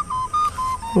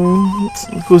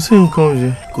 kò sí nǹkan òye.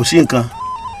 kò sí nǹkan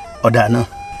ọ̀dà náà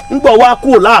ńgbọ̀ wá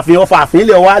kúrò láàfin ọfà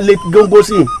àfínlẹ̀ wá lé góńgó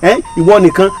sí ìwọ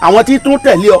nìkan àwọn tí tún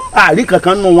tẹ̀lé ọ àárí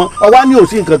kankan nù wọn ọwá ní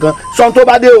òsì nǹkan kan sọ tó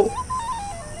bá dé o.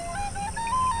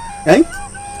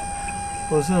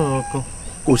 kò sí nǹkan kan.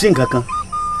 kò sí nǹkan kan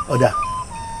ọ̀dà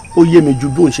ó yé mi ju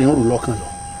bó ń ṣe ń rò lọ́kàn lọ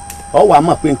ọ wàá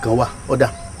mọ̀ pé nǹkan wà ọ̀dà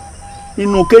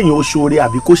inú kéèyàn ó ṣoore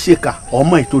àbí kó ṣèkà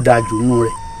ọmọ ètò dáa jù nù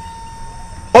rẹ̀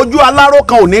ojú aláró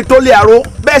kan ò ní tó lé aró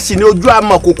bẹ́ẹ̀ sì ni ojú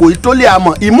amọ̀ kòkò yìí tó lé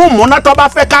amọ̀ ìmúmúná tó bá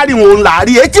fẹ́ kárí wọn là á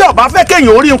rí etí ọ̀bá fẹ́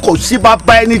kéèyàn orí kò sí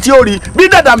bàbá ẹni tí ó rí bí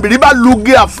dàdàmbìrì bá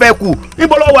lugi àfẹ́kù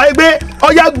níbo lọ wà gbé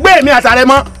ọya gbé mi àtàrẹ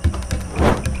mọ́.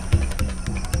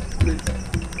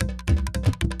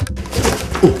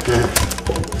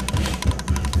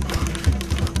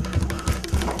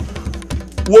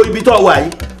 wo ibi tó wà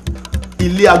yìí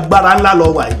ilé agbára ńlá lọ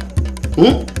wà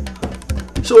yìí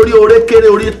sórí oore kéré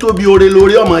orí tóbi oore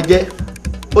lórí ọmọ jẹ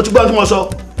ó ti gbọ́n tí mo sọ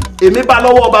èmi bá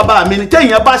lọ́wọ́ bàbá mi ni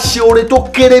téèyàn bá ṣe oore tó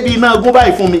kéré bíi iná gún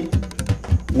báyìí fún mi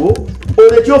wo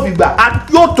oore tí yóò fi gbà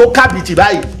yóò tó kábìtì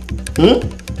báyìí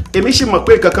èmi sì mọ̀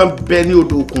pé kankan bẹ ní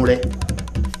odò òkun rẹ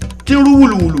tí ń rú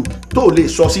wùlùwùlù tó lè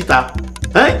sọ síta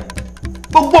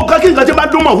gbogbo nǹkan kí nǹkan tí bá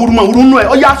dún mọ̀húrú nù ẹ̀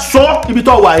ọ yá sọ ibi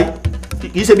tó wà yìí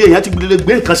kì í ṣe bí èèyàn ti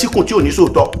gbé nǹkan síkùn tí ò ní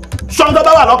sòótọ́ sọ́ńtọ́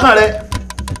bá wà lọ́kàn rẹ.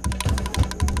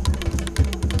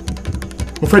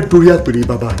 mo fẹ́ dorí àpèrè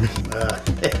bàbá mi.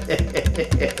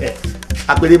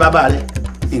 àpèrè bàbá rẹ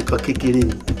nǹkan kékeré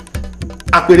ni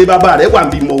àpèrè bàbá rẹ wà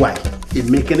bí mo wà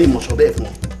èmi kéré mo sọ bẹ́ẹ̀ fún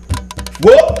ọ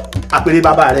wo àpèrè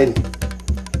bàbá rẹ ni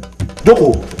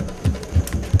jókòó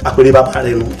àpèrè bàbá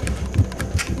rẹ nu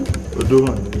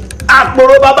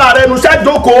àpòrò bàbá rẹ nu ṣe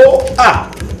jókòó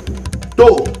tó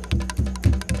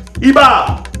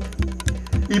ìbà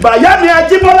ìyá mi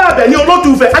Ajíbọ́lá Àbẹ̀ní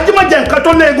Olótùfẹ́ ajímọ̀jẹ̀ nǹkan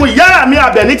tó léegun ìyá mi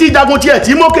Àbẹ̀ní tí jagun tiẹ̀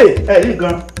tí mókè ẹ̀rí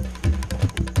gan.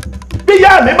 bí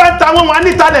ìyá mi bá ń ta wọn wọn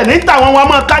nítalẹ̀ ní ta wọn wọn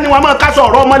máa ká ní wọn máa ká sọ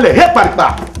ọ̀rọ̀ ọmọlẹ̀ hẹ́ pàrìpà.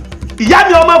 ìyá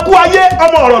mi ọmọ kú ayé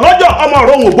ọmọ ọ̀rọ̀ lọ́jọ́ ọmọ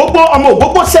ọ̀rọ̀ òun ògbógbó ọmọ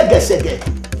ògbógbó ṣẹ̀gẹ̀ṣẹ̀gẹ̀.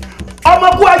 ọmọ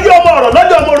kú ayé ọmọ ọ̀rọ̀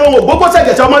lọ́jọ́ ọmọ ọ̀rọ̀ òun ògbógbó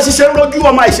ṣẹ̀gẹ̀ṣẹ̀ ọmọ ṣiṣẹ́ rojú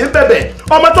ọmọ àìṣe bẹ̀bẹ̀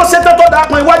ọmọ tó ṣe tẹ́tọ́ da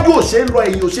pọn iwájú òṣè lọ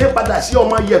èyí òṣè padà sí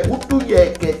ọmọ yẹ̀kútú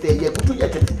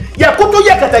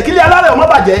yẹ̀kẹ̀tẹ̀ kílẹ̀ alárẹ̀ ọmọ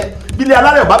bàjẹ́ bílẹ̀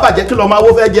alárẹ̀ ọba bàjẹ́ kí lọ́mọ awó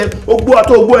fẹ́ jẹ ogbó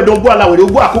ọtọ́ ogbó ẹ̀dùn ogbó aláwèrè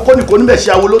ogbó àkókò nìkó níbẹ̀ ṣe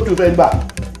awo Olótùfẹ́ gbà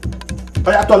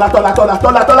ọ̀yà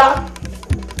tọ́lá.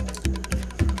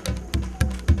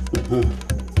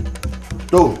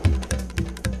 tó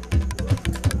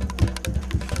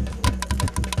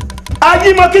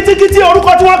ajímọ kítíkítí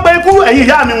orúkọ tí wọ́n pe ikú ẹ̀yin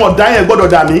ìyá mi wọ̀n dá yẹn gbọ́dọ̀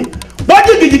dà mí wọ́n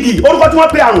jìgìjìgì orúkọ tí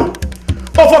wọ́n pe àrùn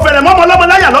òfòfẹ̀rẹ̀ mọ́mọ́ lọ́mọ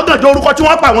láyà lọ́gànjọ́ orúkọ tí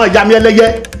wọ́n pa àwọn ìyá mi ẹlẹ́yẹ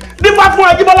nípa fún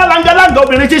Ajíbọ́lá langalanga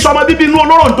obìnrin tí sọmọ bíbí inú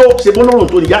olóronto ṣèbó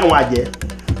olóronto nìyá àwọn àjẹ́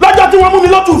lọ́jọ́ tí wọ́n mú mi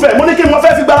Lótùfẹ́ mo ní kí n mọ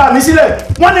fẹ́ fi gbára mi sílẹ̀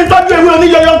wọ́n ní tọ́jú ewé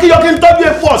oníyọyọ kíyọ kí n tọ́jú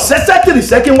epo ọ̀sẹ̀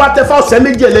sẹ́tìrìsẹ́ kí n wá tẹ́fà ọ̀sẹ̀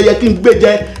méjì ẹlẹ́yẹ kí n gbé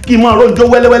jẹ kí n mọ ronjó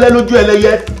wẹ́lẹ́wẹ́lẹ́ lójú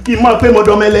ẹlẹ́yẹ kí n mọ pé mo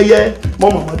dọ́mọ ẹlẹ́yẹ mo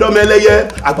mọ̀ mọ́ dọ́mọ ẹlẹ́yẹ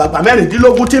àgbààgbà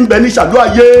mẹ́rìndínlógún tí ń bẹ ní ṣàlú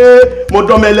ayé mo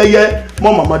dọ́mọ ẹlẹ́yẹ mo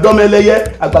mọ̀ mọ́ dọ́mọ ẹlẹ́yẹ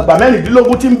àgbààgbà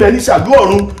mẹ́rìndínlógún tí ń bẹ ní ṣàlú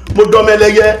ọ̀run mo dọ́mọ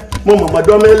ẹlẹ́yẹ mo mọ̀ mọ́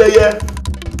dọ́mọ ẹlẹ́yẹ.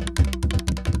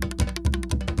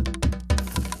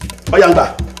 ọ̀yà ń gbà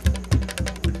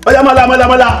ọ̀yà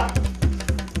mọ́lá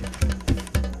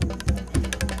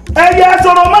ẹyẹ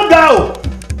sọ̀rọ̀ mọ́gà o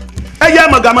ẹyẹ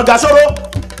mọ̀gàmọ̀gà sọ̀rọ̀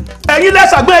ẹ̀yin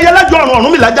lẹ́sàgbọ́n ẹyẹ lẹ́jọ́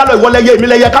ọ̀run mi lájà lọ ìwọlẹ́yẹ mi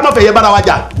lẹ́yẹ kámọ́fẹ́ yẹ bára wa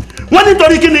jà wọ́n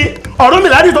nítorí kíni ọ̀run mi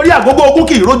láti torí àgógó ogun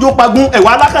kì í rójú pagún ẹ̀wà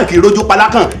alákàn kì í rójú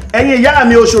palákàn ẹ̀yin ìyá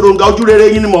mi òṣòròǹgà ojú rere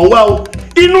yín ni mò ń wá o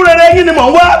inú rere yín ni mò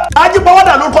ń wá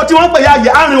Ajíbọ́wọ́dà lórúkọ tí wọ́n ń pè ya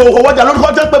àjẹ́ àrùn òwòwọ́jà lórúkọ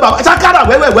tí wọ́n ń pè bàbá sákàrà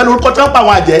wẹ́wẹ́wẹ́ lórúkọ tí wọ́n ń pa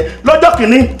àwọn àjẹ́ lọ́jọ́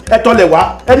kìíní ẹ̀tọ́lẹ̀ wá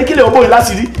ẹni kílẹ̀ òbóyin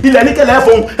láṣìírí ilẹ̀ ní kílẹ̀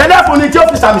ẹ̀fọ́n ẹlẹ́fọ́n ni tí ó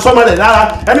fi sàmì sọ́mọ rẹ̀ lára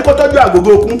ẹni kó tọ́jú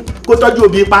àgógó okun kó tọ́jú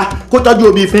obì ipa kó tọ́jú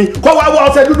obì ìfín kó wá wọ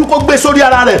ọṣẹ dúdú kó gbé sórí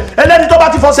ara rẹ̀ ẹlẹ́ni tó bá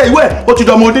ti fọṣẹ ìwẹ̀ ó ti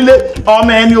dọ̀mọ onílé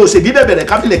ọmọ ẹni òṣèdí bẹ̀bẹ̀rẹ̀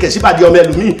káfílẹ̀ kẹ̀síbàdí ọmọ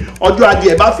ẹlòmíì ọjọ́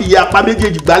adìẹ bá fi iye apá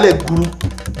méjèèjì gbálẹ̀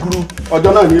guru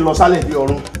ọjọ́ náà ní lọ sálẹ̀ bí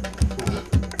ọ̀run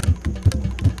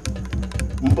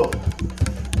ń bọ̀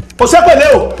kò sẹ́pẹ̀lẹ́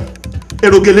o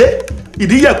èrògèlé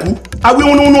ìdíyẹ̀kú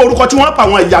awíwúnúwúnú orúkọ tí wọ́n pa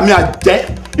àwọn ìyá mi àjẹ́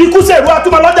ikú sèrú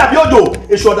atúmọ̀ lọ́jà bí òjò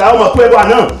èso ọ̀dà ọmọ pé ẹrù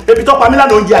àná ebi tọ́pa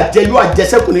mílànà oúnjẹ àjẹ yóò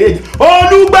àjẹsẹ́kù ní èjì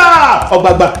olùgbà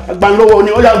ọ̀gbàgbà agbanlọ́wọ́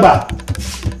ni ó yà gbà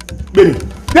gbèmí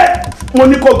bẹ́ẹ̀ mo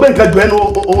ní kó gbé nǹkan jù ẹnu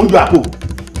oúnjẹ àpò.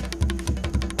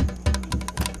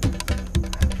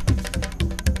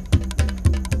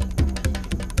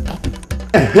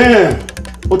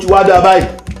 ó ti wá dá báyìí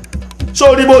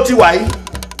sórí bó ti wà yìí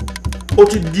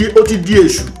ó ti di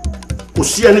èṣù kò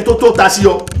sí ẹni tó ta sí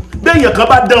ọ béèyàn kan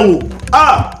bá dán wò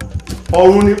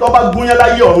ọ̀run ni tó bá gúnyán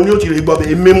láyé ọ̀run ni ó ti rè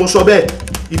gbọ́bẹ̀ èmi mo sọ bẹ́ẹ̀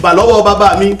ìbàlọ́wọ́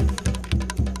bàbá mi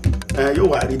yóò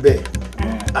wá rí bẹ́ẹ̀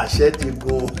àṣẹ ti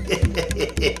gun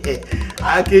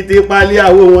akété pálí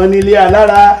àwo wọn nílé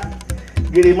alára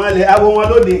gèrèmọ́lẹ̀ àwo wọn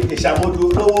lóde ìṣàmójú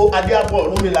olówó adéàpọ̀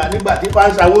Ọ̀rúnmìlà nígbà tí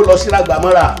fáńsáwó lọ sí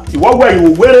lágbàmọ́ra ìwọ́wọ́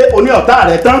ìwòwéré oní ọ̀tá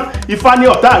rẹ̀ tán ifá ní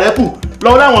ọ̀tá rẹ̀ kù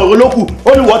lọ́wọ́ láwọn olókù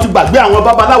ó ní wọ́n ti gbàgbé àwọn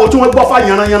babaláwo tí wọ́n gbọ́ fà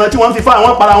yanranyanran tí wọ́n fi fá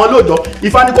àwọn para wọn lóòjọ́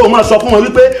ifá ní kó máa sọ fún wọn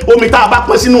wípé omi tá a bá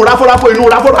pọn sínú ráfóráfó inú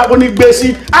ráfóráfó ní gbé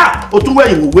sí ó tún wẹ̀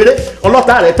ìwò wéré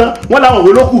ọlọ́ta rẹ̀ tán wọ́n láwọn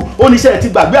olókù oníṣẹ́ ti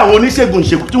gbàgbé àwọn oníṣègùn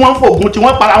ìṣègùn tí wọ́n ń fògùn tí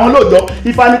wọ́n para wọn lóòjọ́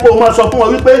ifá ní kó máa sọ fún wọn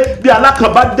wípé bí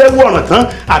alákàn bá dẹ́wù ọ̀ràn tán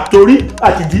àtòrí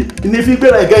àtìdí ní fi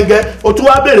gbéra ẹ̀ gẹ́gẹ́ ó tún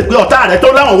wá béèrè pé ọ̀tá rẹ̀ tó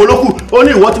láwọn olókù ó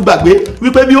ní ìwọ ti gbàgbé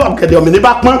wípé bí ọ̀gẹ̀dẹ̀ òmìnir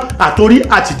bá pọ́n àtòrí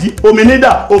àtìdí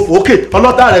òmìnidà òfò òkè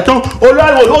ọlọ́ta rẹ̀ tán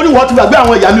ó ní ìwọ ti gbàgbé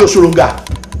àwọn ìyá mi òṣòròǹgà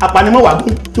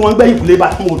apanimọ̀wàgún tí wọ́n gbẹ́yìn kúlé bá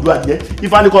fún odò àjẹ́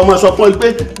ìfanikọ́ ọmọ sọ fún ẹ pé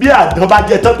bí àdán bá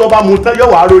jẹ tán tó bá mu tán yóò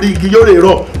wá lórí igi yóò rè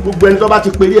rọ gbogbo ẹni tó bá ti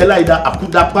perí ẹ láìda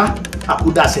àkúdapá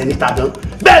àkúdasẹ̀ níta dán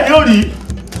bẹ́ẹ̀ ni ó rí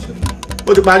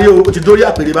ó ti parí o ti dórí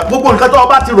àpèrè bá gbogbo nǹkan tó o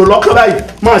bá ti rò lọ́kàn báyìí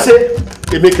máa ṣe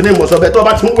èmi kìíní mọ̀ sọ bẹ́ẹ̀ tó o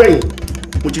bá ti ń wẹ̀yìn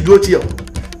mo ti dúró tì ọ́.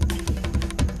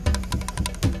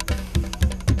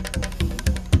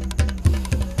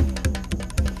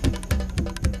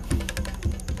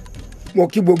 mo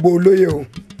kí gbogbo olóyè o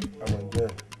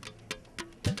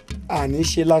àní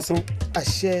ṣe lásán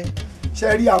àṣẹ ṣe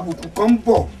rí àbùkù kan ń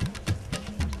bọ̀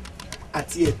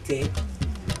àti ẹ̀tẹ́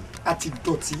àti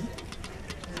dọ̀tí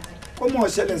kó mọ̀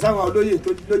ṣẹlẹ̀ sáwọn olóyè tó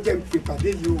ló jẹ́ ìpàdé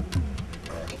yìí o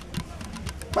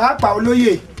pàápàá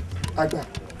olóyè àgbà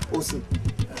òsì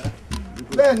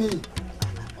bẹ́ẹ̀ ni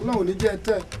ọlọ́run ní jẹ́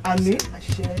tẹ́. àmì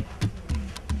àṣẹ.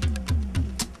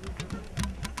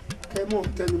 kẹ́ mọ̀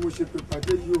tẹ́ ni mo ṣe pè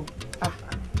pàdé yìí o.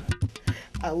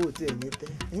 àwọn ò tiẹ̀ ní tẹ́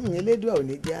elédùà ò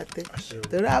ní jẹ́ àtẹ́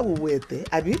torí àwòwò ẹ̀tẹ́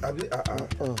àbí.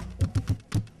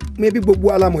 mẹ́bí gbogbo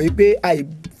alamọ̀ yìí pé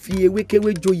àìfi ewékewé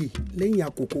joyè lẹ́yìn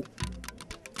àkókò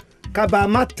kábà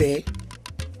má tẹ́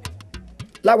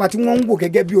láwa tí wọ́n ń wò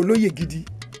gẹ́gẹ́ bí olóyè gidi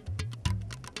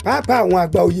pàápàá àwọn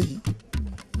àgbà oyè yìí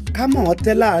ká mọ̀ ọ́n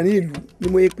tẹ́ láàrin ìlú ni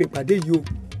mo yẹ pé pàdé yìí o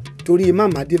torí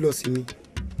mámàdé lọ sí mi.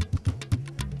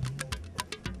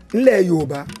 nílẹ̀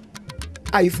Yorùbá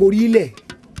àìforí ilẹ̀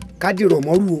kádìrọ̀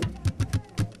mọ́rù o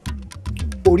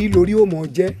orí lórí ó mọ̀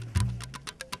jẹ́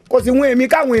kò sí wọn èmi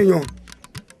káwọn èèyàn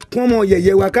kí wọ́n mọ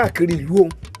yẹ̀yẹ́ wa káàkiri ìlú o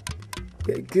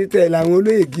kí tẹ̀ làwọn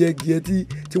olóyè gíẹ́gíẹ́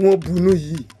tí wọ́n bunú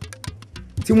yìí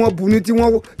tí wọ́n bunú tí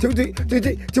wọ́n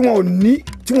ò ní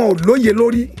tí wọ́n ò lóye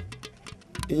lórí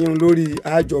ìyẹn lórí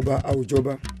àjọba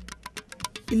àwùjọba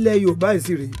ilẹ̀ Yorùbá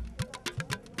ìsì rèé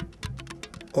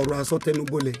ọ̀rọ̀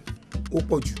àsọtẹnubọlẹ̀ ó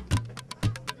pọ̀ jù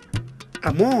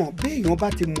àmọ́ béèyàn bá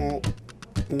ti mọ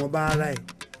ìwọ̀nba ara ẹ̀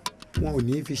wọn ò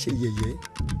ní fi ṣe yẹ̀yẹ́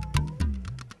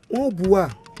wọn ò buwà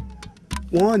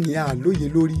wọn ò ní àlóye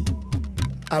lórí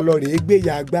alọ́rẹ̀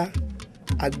gbéya agbá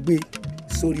agbé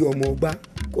sórí ọmọ ọgbá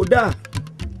kódà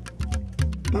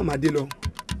mámàdé lọ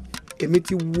èmi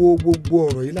ti wo gbogbo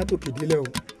ọ̀rọ̀ yìí látòkè délẹ̀ o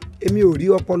èmi ò rí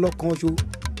ọpọlọ kan ṣo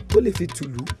tó lè fi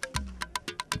tùlú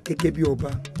gẹ́gẹ́ bí ọba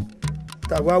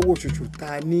tàwa wò ṣoṣo ta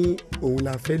ní òun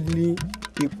la fẹ́ ní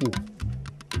ipò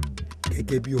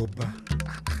gẹ́gẹ́ bí ọba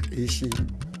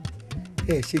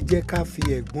ẹ ṣe jẹ́ ká fi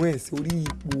ẹ̀gbọ́n ẹ̀ sórí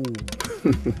ipò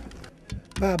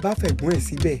bá a bá fẹ̀gbọ́n ẹ̀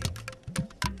síbẹ̀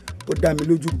ó dá mi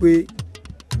lójú pé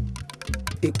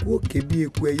eku ò ké bí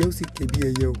eku ẹyẹ ó sì ké bí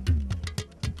ẹyẹ o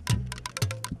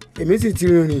èmi sì ti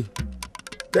rìnrìn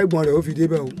bẹ́gbọ́n rẹ̀ ó fi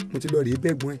débẹ̀ o mo ti lọ rèé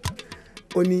bẹ́gbọ́n ẹ̀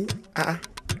ó ní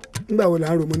nígbà wo là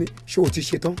ń ro mo ní ṣé o ti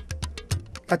ṣetán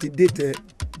láti dètè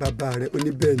bàbá rẹ̀ ó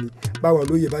ní bẹ́ẹ̀ ni báwo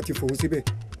lóye bá ti fòun síbẹ̀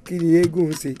kí ni eégún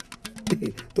ń ṣe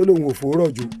tó lóun ò fòórọ̀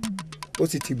jù ó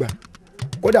sì ti gbà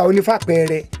kódà ó ní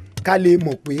fàpẹẹrẹ ká lè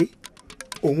mọ̀ pé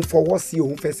òun fọwọ́ sí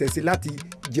òun fẹsẹ̀ sí láti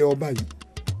jẹ ọba yìí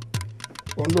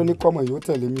òun ló ní kọ́mọ yìí ó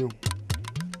tẹ̀lé mi o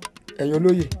ẹ̀yin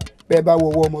olóyè bẹ́ẹ̀ bá wo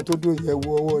ọwọ́ ọmọ tó dùn yẹ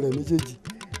wo ọwọ́ rẹ̀ méjèèjì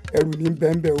ẹrù ní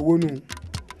bẹ́ẹ̀nbẹ́ẹ̀ owó nù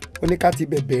ó ní ká ti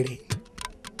bẹ̀rẹ̀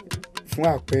fún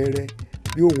àpẹẹrẹ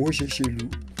bí òun ó ṣe ṣèlú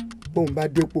bóun bá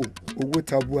dépò owó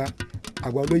tabua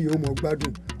àgbà olóyè ó mọ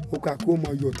gbádùn ó kà kó mọ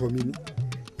yọ̀tọ̀ mi ní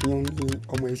ìyẹn ní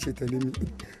ọmọ ẹ̀ ṣe tẹ̀lé mi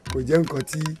kò jẹ́ nǹkan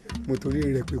tí mo torí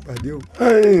rẹ̀ pè pàdé o.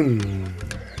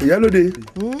 ìyálóde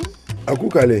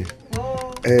àkúkalẹ̀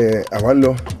àwa ń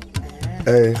lọ.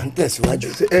 à ń tẹ̀síwájú.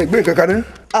 gbé nǹkan kan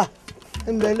náà.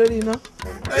 ń bẹ lórí iná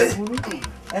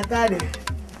ẹ káàdì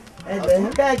ẹ̀bẹ̀ ń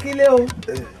kẹ́ kílé o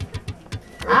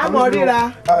àmọ́ ríra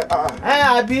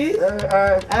àbí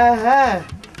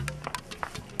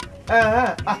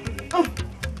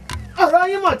ọ̀rọ̀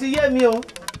yín mọ̀ ti yé mi o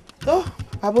tó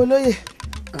babolóye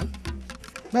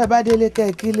bẹ́ẹ̀ bá délé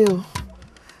kẹ́ kílé o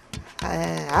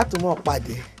àtúmọ̀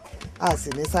pàdé a sì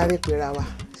ní sáré pera wa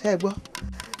ṣé ẹ gbọ́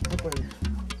ẹ pẹ̀lẹ́.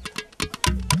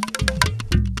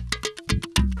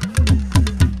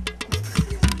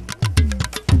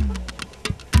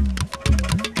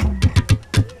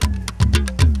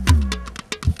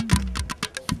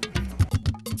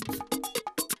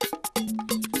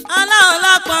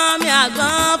 mi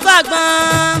àgbọn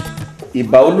fàgbọn.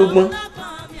 ìbà olúgbọ́n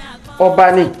ọba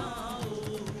ní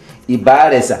ìbà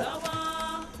àrẹ̀sà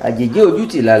àjèjì ojú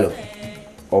tì lálọ́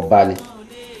ọba ní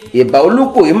ìbà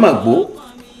olúkò ìmọ̀gbó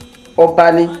ọba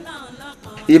ní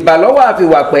ìbà lọ́wọ́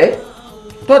àfìwàpẹ́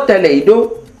tó tẹ̀lé ìdó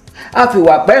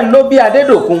àfìwàpẹ́ ńlọ bí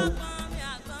adédòkun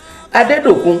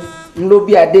adédòkun ńlọ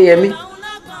bí adéyẹmí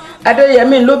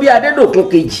adéyẹmí ńlọ bí adédòkun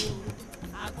kejì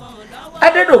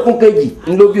adédòkun kejì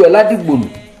ńlọ bí ọládìgbòlù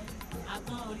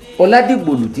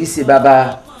ọládìgbòlù tí í ṣe bàbá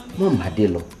mọ̀mádé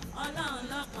lọ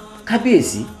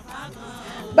kábíyèsí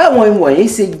báwọn ìwọ̀nyí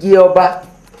ṣe jẹ ọba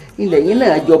ilẹ̀ yìí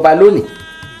náà jọba lónìí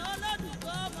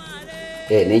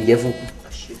ẹ̀ ní jẹ́ fúnkú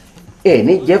ẹ̀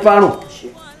ní jẹ́ fárùn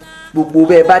gbogbo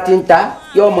bẹ́ẹ̀ bá ti ń ta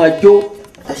yóò máa jó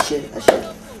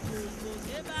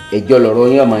ẹjọ́ lọ̀rọ̀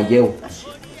yóò máa jẹ́ o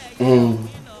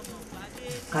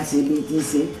ká ṣe bí ti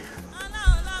ṣe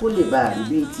kó lè bá a rí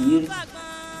bí ti rí.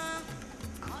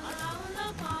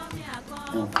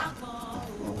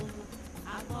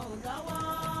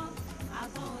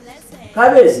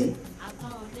 kábíyèsí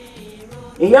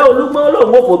ìyá olúgbọ́n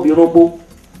lòun ò fobìnrin po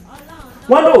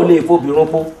wọ́n lòun lè fobìnrin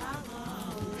po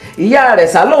ìyá rẹ̀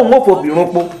sá lòun ò fobìnrin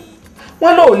po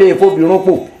wọ́n lóò lè fobìrún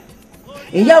po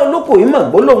ìyá olóko yìí mọ̀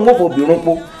gbólóhùn ó fobìrún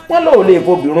po wọ́n lóò lè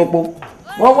fobìrún po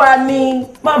wọ́n wá ní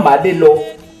màmádé lọ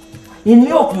ìní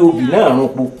òkè òbí náà rún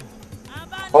po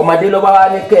ọmọdé ló bá wá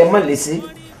ní kẹ́ ẹ mọ̀ lé sí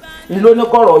ní ló ní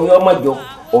kọ́rọ̀ yín ọmọ jọ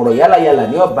ọ̀rọ̀ yálàyàlà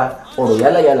ní ọba ọ̀rọ̀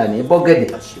yálàyàlà ní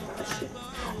bọ́gẹ̀dẹ̀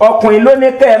ọkùnrin ló ní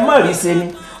kẹ́ ẹ mọ̀ rí ṣe ni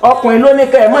ọkùnrin ló ní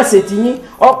kẹ́ ẹ mọ̀ ṣe ti yín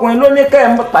ọkùnrin ló ní kẹ́ ẹ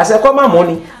pàṣẹ kọ́ mọ̀ mọ́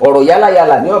ni ọ̀rọ̀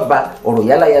yálàyàlà ní ọba ọ̀rọ̀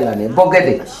yálàyàlà ní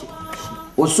bọ́gẹ̀dẹ̀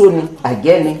oṣó ni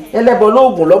àjẹ́ ni ẹlẹ́bọ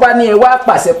lóògùn ló bá ní ẹ wá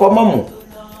pàṣẹ kọ́ mọ̀ mọ́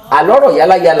àlọ́rọ̀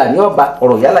yálàyàlà ní ọba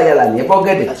ọ̀rọ̀ yálàyàlà ní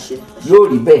bọ́gẹ̀dẹ̀ yóò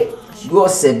rí bẹ́ẹ̀ yóò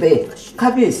ṣẹ bẹ́ẹ̀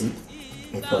kábíyèsí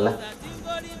ẹ̀tọ́lá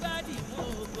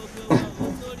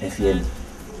ẹ fi ẹnu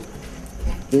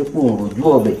epo òròjú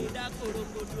ọbẹ̀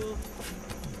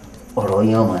ọ̀rọ̀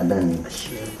yẹn ọmọ àdán ni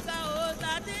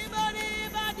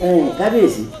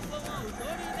kábíyèsí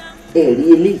ẹ̀rí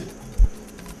eléyìí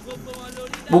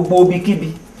gbogbo ibikíbi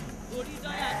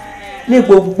ní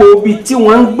gbogbo ibi tí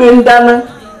wọ́n ń gbé ń dáná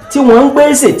tí wọ́n ń gbé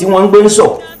ń sè tí wọ́n ń gbé ń sọ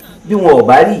bí wọn ò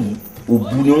bá rí yìí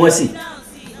òbu ni wọ́n sè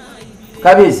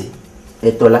kábíyèsí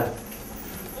ẹ̀tọ́lá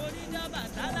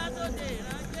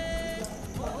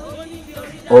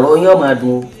ọ̀rọ̀ yẹn máa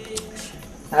dùn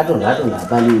ládùn ládùn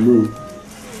làbálẹ̀ olóyún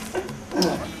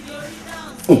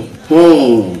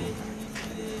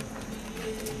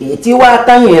èyí tí wàá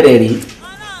táyìn rẹ̀ rí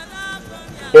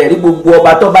ẹ̀rí gbogbo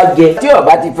ọba tó bá jẹ tí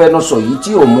ọba ti fẹnu sọ yìí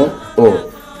tí ò mú ọ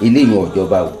eléyìí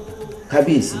ọjọba o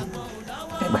kábíyèsí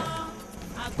ẹgbà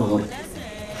ọ̀rọ̀ rẹ̀.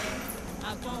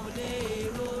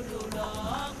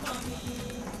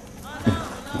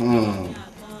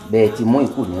 bẹ́ẹ̀ ti mú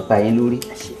ikú nípa yín lórí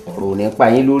ọ̀rọ̀ ò nípa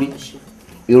yín lórí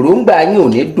èròǹgbà yín ò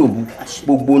ní dòbu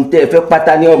gbogbo ń tẹ́ ẹ fẹ́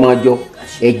pátá ní ọmọ ọjọ́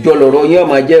ẹjọ́ lọ́rọ̀ yín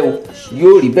ọmọ jẹ́ o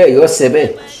yóò rí bẹ́ẹ̀ yọ ṣẹ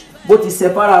bẹ́ẹ̀ bó ti ṣe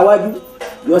fara wájú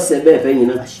yọ ṣẹ bẹ́ẹ̀ fẹ́yìn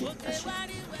náà.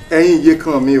 ẹ̀yin iye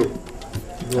kan mi o.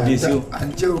 kábíyèsí o. à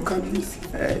ń jẹ́ o kábíyèsí.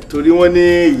 torí wọ́n ní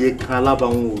iye kan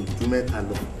alábàáwọn ò ju mẹ́ta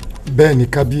lọ. bẹ́ẹ̀ ni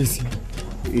kábíyèsí.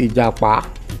 ìjàpá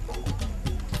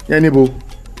yẹn níbo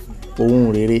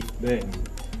òun rere.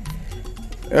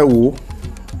 ẹ wò ó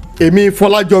èmi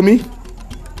Fọlájọmí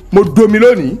mo domi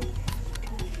lónìí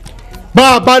bá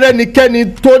a bá rẹ́nikẹ́ni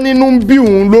tó nínú ń bí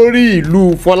òun lórí ìlú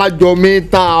Fọlájọmí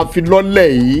tá a fi lọ́lẹ̀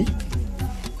yìí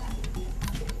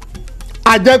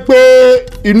a jẹ́ pé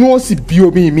inú ó sì bí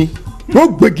omi mi yóò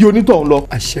gbégi onítọ̀hún lọ.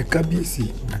 àṣẹ kábíyèsí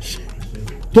àṣẹ.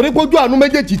 torí pójú àánú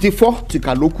méjèèjì ti fọ́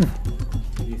tìkà ló kù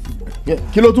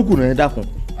kí ló tún kù náà ẹ dákun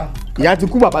ìyá ti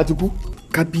kú bàbá ti kú.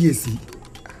 kábíyèsí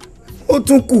ó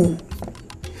tún kù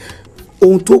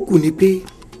ohun tó kù ni pé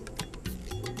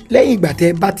lẹ́yìn ìgbà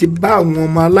tẹ́ bá ti bá àwọn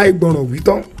ọmọ aláìgbọràn wí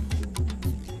tán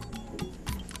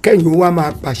kẹ́yìn ó wá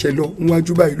máa pàṣẹ lọ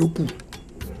níwájú báyìí ló kù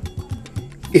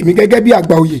èmi gẹ́gẹ́ bí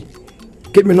àgbà oyè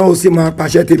kémi náà ó sì máa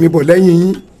pàṣẹ tèmi bọ̀ lẹ́yìn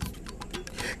yín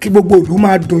kí gbogbo ìlú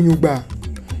máa dunyun gbà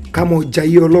ká mọ̀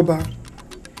jayé ọlọ́ba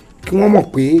kí wọ́n mọ̀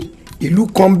pé ìlú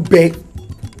kan ń bẹ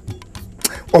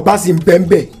ọba sì ń bẹ ń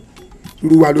bẹ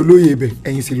irú wa ló lóye ibẹ̀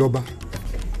ẹ̀yin sì lọ́ba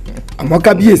àmọ́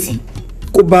kábíyèsí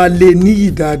kó bá lè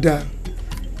níyì dáadáa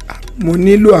mo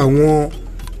nílò àwọn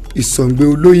ìsọ̀ǹgbẹ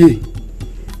olóyè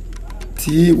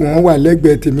tí wọ́n wà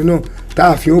lẹ́gbẹ̀ẹ́ tèmi náà tá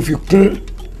a fi ń fi kún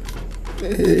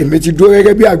èmi ti dúró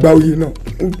gẹ́gẹ́ bí àgbà oyè náà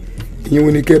ìyẹn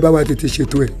wọn ni kẹ́ ẹ bá wa tètè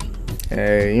ṣètò ẹ̀.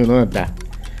 ìyẹn náà dá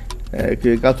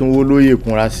kí ká tún wó lóyè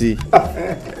kunra sí i.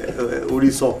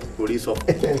 orí sọ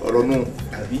ọ̀rọ̀ nù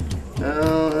àbí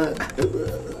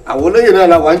àwọn olóyè náà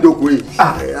la wà ń jókòó yìí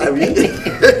àbí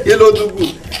kí ló tún kù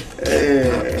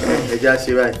ẹja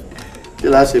ṣe báyìí kí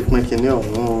la ṣe pín kinní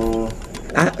ọ̀hún.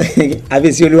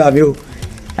 àbèsí olúwa mi o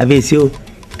àbèsí o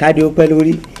káde ó pẹ́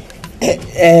lórí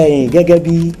gẹ́gẹ́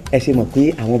bí ẹ ṣe mọ̀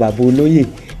pé àwọn bàbá olóyè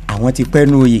àwọn ti pẹ́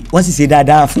nu oyè wọ́n sì ṣe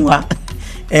dáadáa fún wa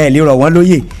ẹ lè rọ̀ wọ́n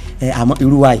lóyè àmọ́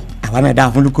irú wa yìí àwa náà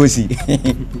dáa fún lukosi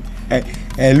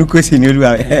lukosi ni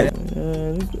olúwa.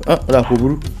 ọ̀rọ̀ kò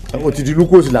burú o ti di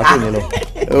lukosi látò ní lọ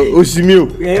o sì mí o.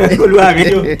 olúwa mi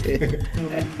o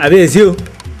àbèsí o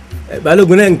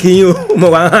balógun náà ń kí yín o mo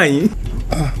wá hàn yín.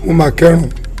 mo máa kẹrùn.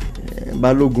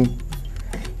 balógun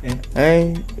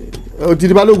o ti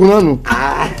di balógun náà nù.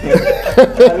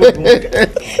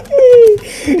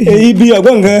 èyí bí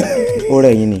ọgbọ́n nǹkan. ó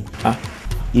rẹ̀ yín ni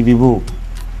ibi bò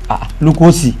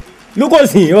lukosi.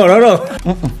 lukosi ọ̀rọ̀ rọ̀.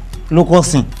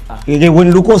 lukosi èdè wo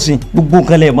ni lukosi gbogbo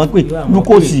nǹkan lẹ̀ mọ́ pé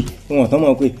lukosi. wọn tán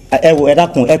mọ̀ pé. ẹ wo ẹ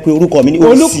dákun ẹ pé orúkọ mi ní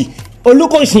òsì.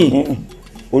 olùkọ́sì.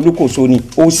 olùkọ́sọ ni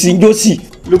òsì jọ́sì.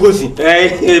 lukosi.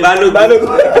 balógun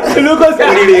lukosi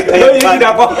oríire lóyún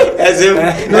ìdàpọ̀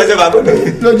ẹsẹ̀ bàbá.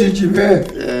 lójijì bẹ́ẹ̀.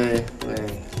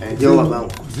 jẹ́ wà báwọn.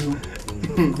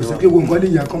 kò sí kí gbogbo nǹkan lè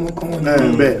yà kọ́mọkọ́mọ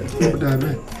ní bẹ́ẹ̀ ọ̀dà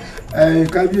bẹ́ẹ̀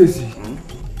kábíyèsí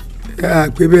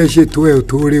pé bẹ́ẹ̀ ṣe tó ẹ̀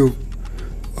tó rí o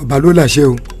ọba ló làṣẹ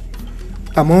o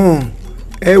àmọ́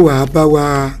ẹ wàá bá wa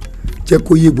jẹ́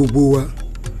kó yé gbogbo wa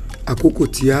àkókò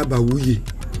tí a bá wúyè.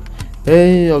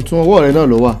 ọ̀tún ọwọ́ rẹ náà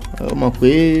ló wà ó mọ̀ pé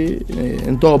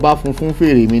ntọ́ ọba funfun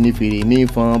fèrè mi ni fèrè ní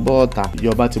ìfọn bọ́ọ̀tà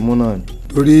ìjọba ti mú náà.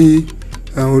 torí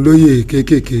àwọn olóyè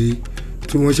kéékèèké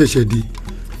tí wọ́n ṣẹ̀ṣẹ̀ di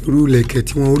irú ilẹ̀kẹ̀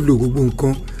tí wọ́n ń lò gbogbo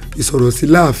nǹkan ìsọ̀rọ̀ sí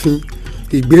láàfin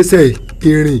ìgbésẹ̀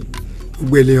ìrìn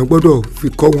gbogbo ènìyàn gbọ́dọ̀ fi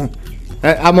kọ́ wọn.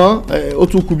 àmọ́ ó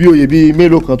tún kù bí oyè bíi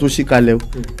mélòó kan tó ṣí kalẹ̀ o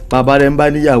bàbá rẹ̀ ń bá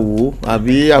níyàwó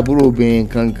àbí àbúrò obìnrin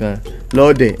kankan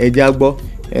lọ́ọ̀dẹ̀ ẹja gbọ́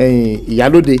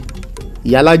ìyálóde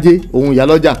ìyálájé òun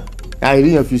ìyálọ́jà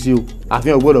àìríyàn fi sí o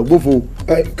àfihàn gbọ́dọ̀ gbófo.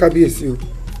 kábíyèsí o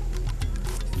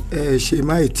ṣe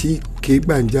máì tí ké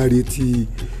gbàǹjarè ti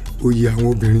oyè àwọn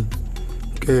obìnrin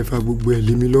kẹfà gbogbo ẹ̀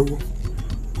lé mi lọ́wọ́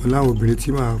wọn láwọn obìnrin tí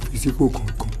màá fi sípò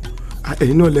kọ̀ọ̀kan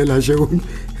ẹ̀yin náà lẹ́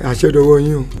àṣẹ dọwọ́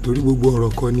yín o torí gbogbo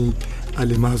ọ̀rọ̀ kan ni a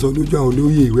lè máa sọ lójú àwọn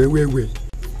olóyè wẹ́wẹ́wẹ́.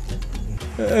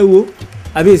 ẹ wo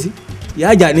àbíyèsí ìyá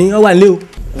àjà ni ọ wà nílé o.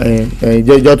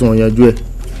 jẹ́ ìjọ́ tó wọ́n yanjú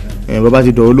ẹ̀ bàbá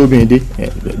ti dọ̀wọ́ lóbìnrin dé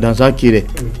dansaki rẹ̀.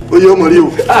 ó yẹ ọmọ rí o.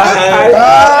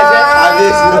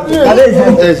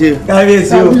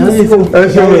 kábíyèsí o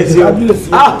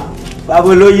bàbá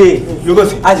olóyè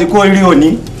àsìkò orí òní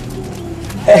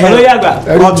olóyè àgbà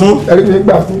ọ̀tún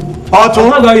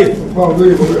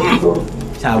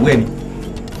ṣàwẹ́ ni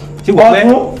ṣé wọ́n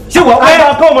pẹ́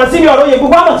àgbà kọ́ ọmọ síbi ọ̀rọ̀ yẹ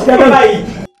gbogbo àmọ̀ sí kẹ́kẹ́ báyìí.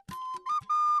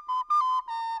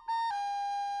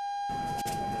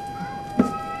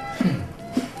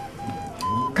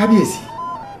 kábíyèsí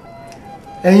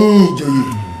ẹ̀yin ìjòyè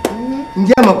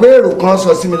ǹjẹ́ ẹ mọ̀ pé èrò kan sọ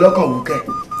sí mi lọ́kàn wùkẹ́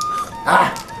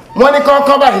wọ́n ní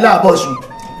kọ́kọ́ báyìí láàbọ̀ sùn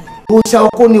òòṣà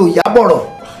oko ni òyà bọ̀rọ̀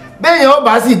béèyàn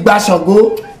ọba sì gba Ṣàngó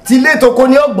tí ilé toko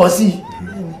ni ó gbọ́ sí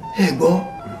i ẹ gbọ́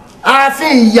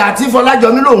ààfin ìyá tí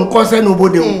Fọlájọmí lòun kọ́ sẹ́nu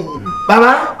bodè o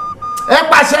bàbá ẹ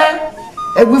pàṣẹ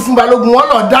ẹ wí fún balógun wọn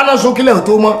lọ dáná sókílẹ̀ ò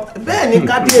tó mọ́. bẹ́ẹ̀ ni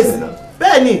kábíyèsí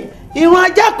bẹ́ẹ̀ ni ìran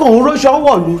ajá kan ń róṣọ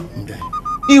wọ̀lú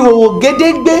ìhòòhò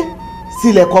gédégbé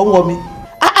sílẹ̀ kọ́ wọ mi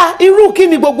irú kí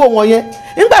ni gbogbo wọn yẹn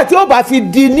nígbà tí ó bá fi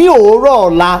di ní òórọ̀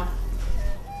ọ̀la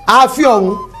ààfin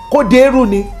ọ̀hún kó dérú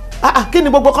ni kí ni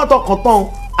gbogbo kọ́tọ̀kọ́tọ̀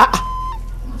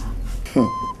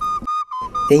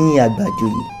ẹ̀yin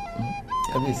àgbàjòyè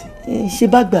ṣé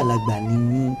bá gbàlagbà ni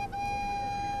yín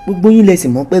gbogbo yín lẹ sì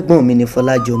mọ̀ pé gbọ́n mi ni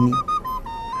Fọlájọmí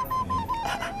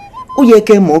ó yẹ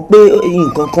kẹ́ mọ̀ pé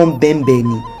nǹkan kan bẹ́ẹ̀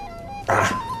ni.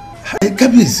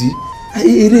 kábíyèsí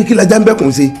eré kí lajá ń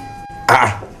bẹ́kùn ṣe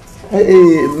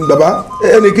bàbá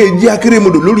ẹnìkan jí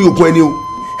akérèmọdò lórí òkun ẹni o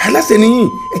aláṣẹ nìyí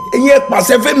ẹ̀yin ẹ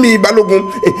pàṣẹ fẹ́mi balógun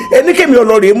ẹnikẹ́mi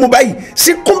ọlọ́rẹ̀ mú báyìí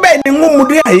síkún bẹ́ẹ̀ ni ń mú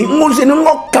dé àyè ń ṣe ni ń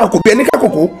ká kò bí ẹni ká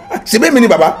kòkó síbẹ̀ mi ni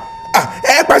bàbá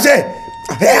ẹ pàṣẹ.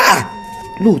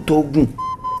 lóòótọ́ gùn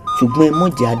ṣùgbọ́n ẹ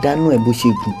mọ̀jẹ̀ àdánù ẹ̀ bó ṣe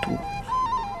gùn tó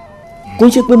kó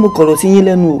ń ṣe pé mo kọ̀rọ̀ sí yín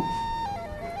lẹ́nu o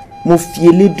mo fi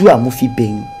elédùà mo fi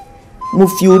bẹ̀yìn mo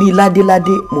fi orí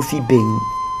ládéládé mo fi bẹ̀yìn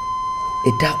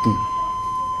ẹ dákun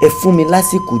ẹ fún mi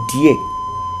lásìkò díẹ̀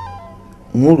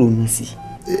n ó ronú sí i.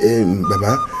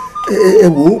 bàbá ẹ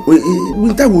wo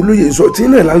ní táwọn olóyè sọ tí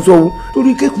náà là ń sọ o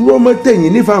torí kékeré ọmọ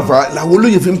tẹ̀yìn ní fàǹfà làwọn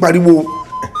olóyè fi ń pariwo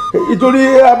ìtorí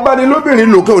abánilóbìnrin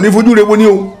lòkè òní fojú rewo ni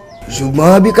o.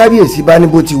 ṣùgbọ́n bí kábíyèsí bá ní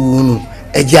bó ti wù ú nù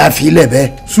ẹ jẹ́ àfilẹ̀ bẹ́ẹ̀.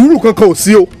 sùúrù kankan ò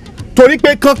sí o torí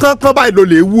pé kánkán báyìí ló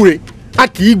lè wúre a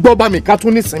kì í gbọ́ bá mi ká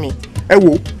tún nísìnyí ẹ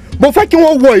wò mo fẹ́ kí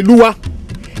wọ́n wọ ìlú wa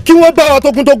kí wọ́n bá wa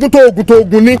tógúntógún tó ogun tó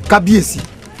ogun ní. kábíyèsí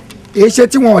èéṣe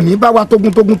tí wọn ò ní bá wa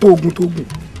tógúntógún tó ogun tó ogun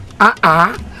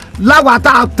láwa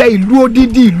tá a tẹ ìlú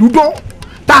odidi ìlú dó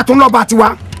tá a tún lọ́ba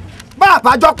tiwa bá a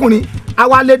bá jọkùnrin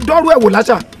àwa lè dọ́rú ẹ̀ wò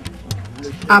láṣà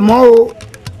àmọ́ o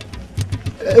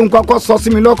nǹkan kan sọ sí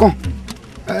mi lọ́kàn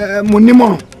mo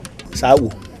nímọ̀ràn. sáwò.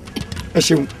 ẹ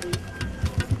ṣeun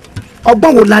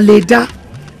ọgbọ́n wo la lè dá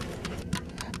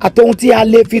àtòhun tí a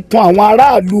lè fi tan àwọn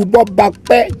aráàlú bọ́ba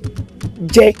pẹ́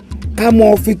jẹ ká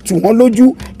mọ̀ fi tù wọ́n lójú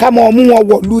ká mọ̀ mú wọn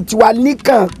wọ̀lú tiwa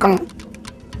níkànkan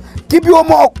kí bí ó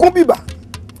mọ̀ kún bìbà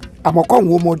àmọ́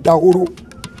kọ́hún ó mọ̀ dahoro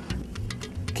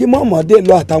kí mọ̀mọ́dé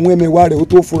lọ àtàwọn ẹ̀mẹ̀wá rẹ̀ ó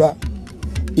tó fura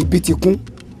ibi ti kún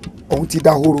òun ti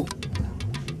dahoro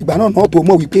ìgbà náà tó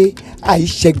mọ̀ wípé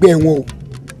àìṣẹ́gbẹ́ wọn o.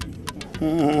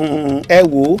 ẹ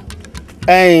wò ó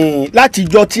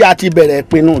látijọ́ tí a ti bẹ̀rẹ̀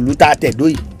ìpinnu ìlú tá a tẹ̀dó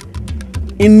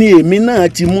yìí ni èmi náà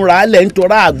ti múra lẹ̀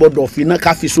nítorí àgbọ̀dọ̀ finá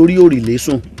ká fi sórí òrìlé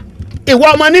sùn ìwọ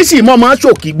ọmọ nísìnyí mọ́ máa ń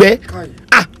ṣòkígbẹ́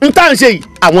n tá à ń ṣe yìí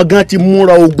àwọn gan ti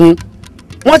múra ogun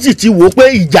wọ́n sì ti wò ó pé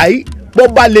ìjà yìí bó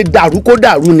bá lè dàrú kó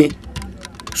dàrú ni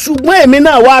ṣùgbọ́n èmi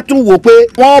náà wá tún wò pé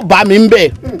wọ́n bá mi ń bẹ̀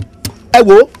ẹ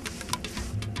wò ó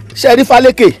ṣẹ́rí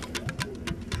Fálékè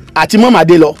àti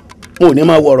mọ́màdé lọ wọn ò ní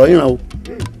máa wọ̀rọ̀ ìran o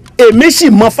èmi sì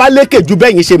mọ Fálékè ju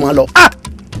bẹ́yìn ṣe mọ́ lọ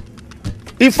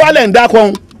Ifá lẹ̀ ń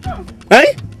dákọ̀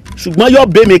ṣùgbọ́n yóò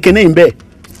bẹ́ mi kíní ń bẹ̀.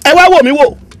 ẹ wá wò mí wò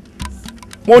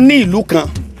mo ní ìlú kan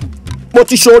mo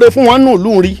ti ṣoore fún wọn nù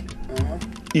ìlú rí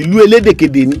ìlú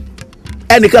elédèkedè ni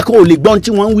ẹnìkan kan ò lè gbọ́n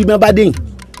tí wọ́n ń wí mọ́ bá dé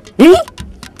yìí.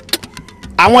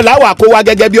 àwọn làwọn àkó wa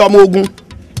gẹ́gẹ́ bí ọmọ ogun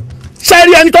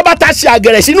sẹ́rí ẹni tó bá ta ṣe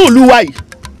àgẹ̀rẹ̀ sínú ìlú wa yìí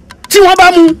tí wọ́n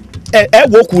bá mú ẹ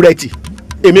wò kú rẹ̀ tì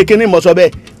èmi kíní mọ̀ sọ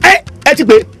bẹ́ẹ̀ ẹ ti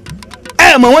pé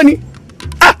ẹ mọ̀ wọ́n ni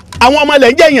àwọn ọmọ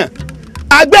ilẹ̀ ń jẹ̀yàn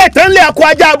àgbẹ̀ ìtẹ́nlẹ̀ akọ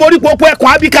ajá aborí popo ẹ̀kọ́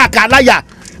abíkàkà láyà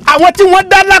àwọn tí wọ́n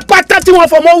dá lápátá tí wọ́n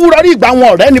fọmọ wúrọ̀ rí ìgbà wọn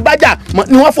ọ̀rẹ́ ní bájà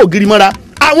ni wọ́n fògiri mọ́ra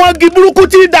àwọn igi burúkú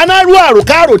tí dáná rú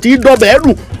àròkárò tí dọbẹ̀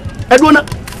ẹ̀rù ẹ̀dùn náà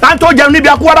táńtó jẹun níbi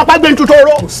akúwárápá gbé ntutó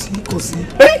ró. kò sí.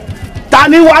 ta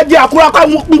ni wájú akúrápá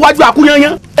níwájú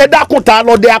akúyanyan ẹ dákun ta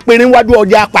lọ́dẹ apẹ̀rẹ̀ níwájú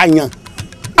ọdẹ apààyàn.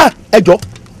 ẹ jọ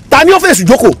ta ni ó fèsì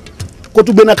jókòó kó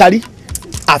tún gbéná kárí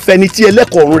àfẹnití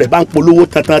ẹlẹ́kọ̀ọ́ ọ̀run rẹ̀ bá ń polówó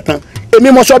tantantan èmi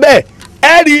mọ̀ sọ bẹ́ẹ̀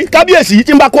ẹ rí kábíyèsí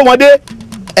tí ń bá kó wọn dé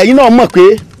ẹ̀yin náà mọ̀ pé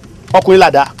ọkùnrin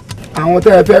làdá. àwọn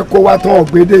tẹ́ ẹ fẹ́ kó wá tán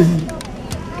ọ̀gbẹ́dẹ yìí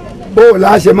bó o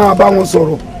láṣẹ máa bá wọn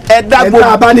sọ̀rọ̀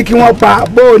ẹ̀dá bá ní kí wọ́n pa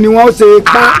bó o ní wọ́n ṣe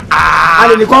pa a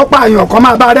lè ní kọ́ pààyàn kan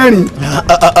máa bá rẹ́rìn.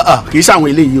 kì í ṣàwọn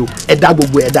eléyìí o ẹ dá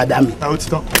gbogbo ẹ dáadáa mi.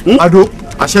 Adó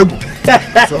aṣẹ́gun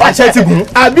aṣẹ́ ti gùn.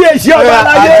 àbíyèsí ọba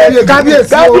aláyé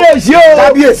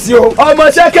kábíyèsí o ọmọ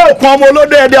sẹ́kẹ̀ òkan ọmọ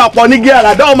olódó ẹ̀dẹ̀ ọ̀pọ̀ ní gíga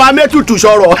àràdá ọmọ amẹ́tùtù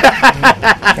sọ̀rọ̀.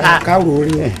 káàró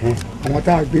orí àwọn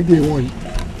tá a gbédè wọn yìí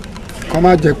kọ́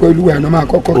máa jẹ́ pé olúwa ẹ̀ náà máa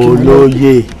kọ́kọ́ kí wọ́n lọ.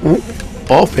 olóye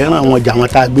ọ fẹ́ràn àwọn ọjà àwọn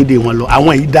tá a gbédè wọn lọ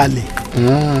àwọn yìí dalẹ̀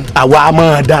àwa a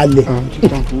máa dalẹ̀.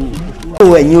 ó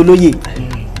ẹ̀yin olóye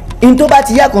n tó bá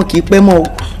ti yá kan kì í pẹ́ mọ́ o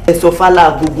ẹ sọ fálá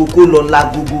gbogbo kó lọ la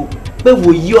gbogbo pé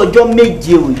wòyí ọjọ́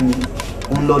méje òní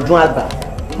òun lọ́dún àgbà.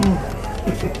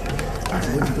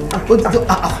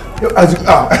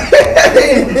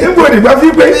 níbo nìgbà fi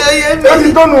pé ó ti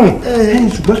tọ́nu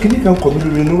ṣùgbọ́n kìnnì kan kọ̀ mí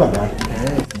lórí inú bàbá.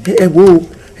 ẹ wo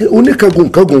oníkangun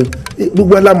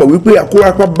gbogbo alámọ̀ wípé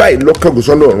àkórápá báyìí lọ́kàngùn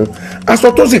sọ́nà ọ̀run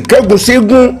aṣọ tó sì kẹ́gùn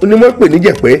ségun ni wọ́n pè ní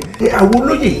jẹ̀pẹ́. àwọn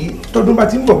olóyè yìí tọdún bá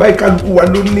ti ń bọ̀ báyìí kálukú wa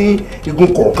ló ní igun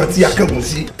kọ̀ọ̀kan tí a kẹ́gùn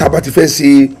sí. tá a bá ti fẹ́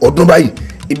ṣe ọdún báyìí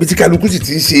ibi tí kálukú sì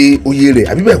ti ṣe oyè rẹ̀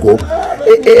àbí bẹ́ẹ̀ kọ́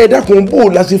ẹ dákun bó o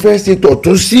la ṣe fẹ́ ṣe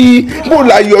tọ̀tún sí bó o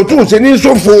la yọ tó o ṣe ní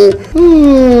ṣòfò.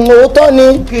 òótọ́ ni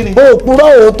òpùrọ̀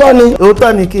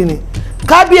òótọ́ ni kí ni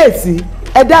kábíyèsí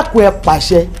ẹ dákun ẹ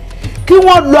pàṣẹ kí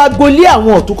wọ́n lọ agboolé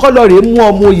àwọn ọ̀tún kọ́ lọ́ọ́ rèé mú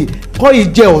ọmọ òye kọ́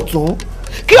ìjẹ ọ̀tún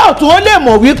kí ọ̀tún ó lè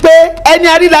mọ̀ wípé ẹni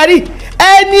arílarí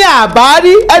ẹni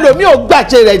àbárí ẹlòmíì ò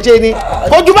gbàṣẹ rẹ̀ ṣe ni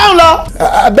ojú báwọn lọ.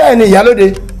 bẹ́ẹ̀ ni ìyálóde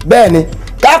bẹ́ẹ̀ ni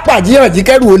ká pàjíyàn jí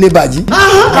kẹ́rù ó lè bàjí.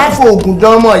 ká fo oògùn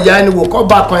dán ọmọ ìyá ẹni wò kọ́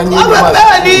bá kan ẹni wò wá.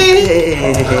 bẹ́ẹ̀ ni.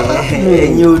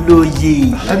 ẹ̀yin olóye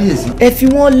ẹ fi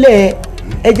wọ́n lẹ̀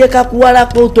ẹ jẹ́ ká kú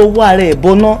wárápá ó tó wá rẹ̀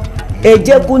bọ́ná ẹ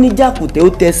jẹ́ kó ní jàkùtẹ́ ó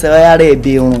tẹ̀sán ara ẹ̀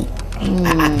bẹ̀rùn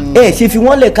ẹ ṣe fi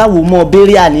wọ́n lẹ̀ káwọ́ mọ́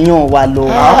béèrè àníyàn wa lọ.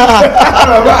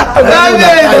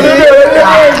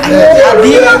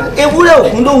 àbí ewúrẹ́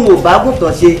òkun lòun ò bá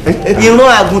àgùntàn ṣe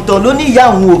ìran àgùntàn ló ní ìyá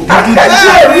òun òbí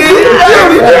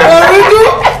dúdú.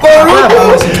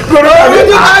 kòròdú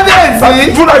kábíyèsí.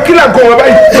 fúnra kílà kọ́ wọn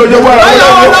báyìí lọ́jọ́ wa.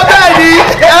 ọlọ́wọ́ lọ bẹ́ẹ̀ ni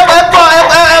ẹ kọ́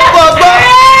ọgbọ́n.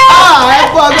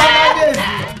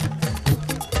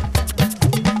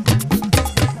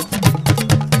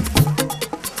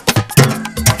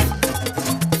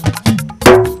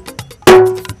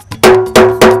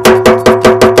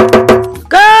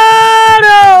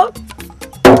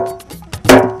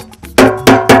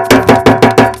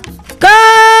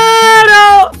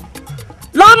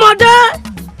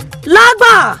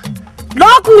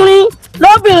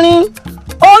 lóbìnrin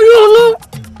oyún inú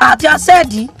àti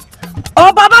àṣẹ́ẹ̀dì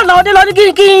ọba bá lọ dé lọ ní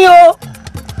kínkín o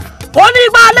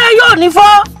onígbà alẹ́ yóò ní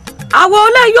fọ́ àwọn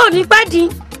olè yóò ní pẹ́ dín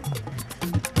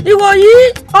ìwòyí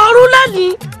ọrún lẹ́ni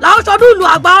làwọn sọdún ìlú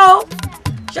àgbà o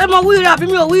ṣé mo wíire àbí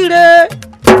mi ò wíire.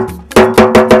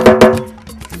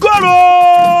 kóró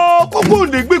kókó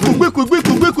ní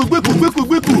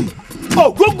gbẹkùgbẹkùgbẹkùgbẹkùgbẹkùgbẹkù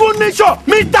ògúngún nation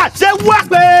mítà ṣe wá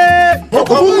pé.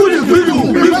 ògúngún ní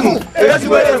gbẹkùgbẹkù èyí ti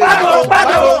wẹ̀rẹ̀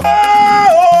pátó.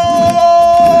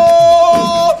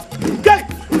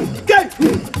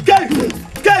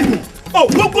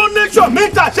 ògúngún nation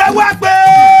mítà ṣe wá pé.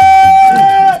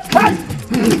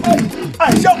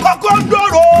 àìṣe kọ́kọ́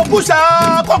dọ̀rọ̀ kùsà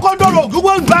kọ́kọ́ dọ̀rọ̀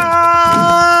ògúngbọ̀n gbà.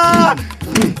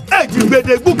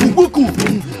 èjìgbèdè gbùkùgbùkù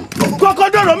kọ́kọ́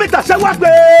dọ̀rọ̀ mítà ṣe wá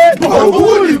pé.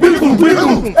 ògúngún ní gbẹkùgbẹkù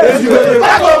èjìgbèdè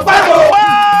pátó.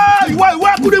 ìwọ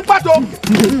akúndín pátó.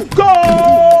 go.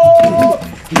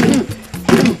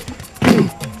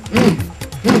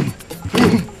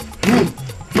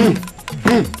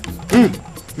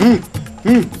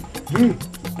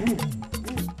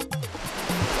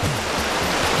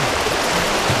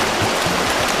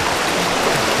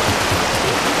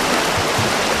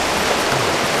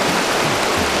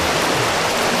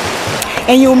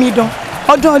 ẹ̀yin omidan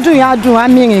ọdún yìí á dùn á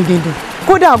mìíràn gèdè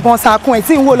kódà gan sàkún ẹ̀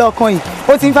tí ń wò lọ́kàn yìí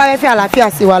ó ti ń fárẹ́fẹ́ àlàáfíà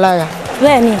sí wa lára.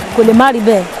 bẹ́ẹ̀ni kò lè má rí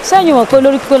bẹ́ẹ̀ sẹ́yìn wọ̀ pé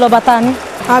olórí pípé lọ́ba ta ní.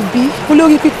 àbí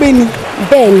olórí pípé ni.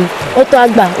 bẹ́ẹ̀ni ó tó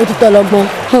àgbà ó ti tọ́ lọ́gbọ́n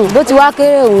bó ti wá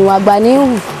kéré òun àgbà ní hù.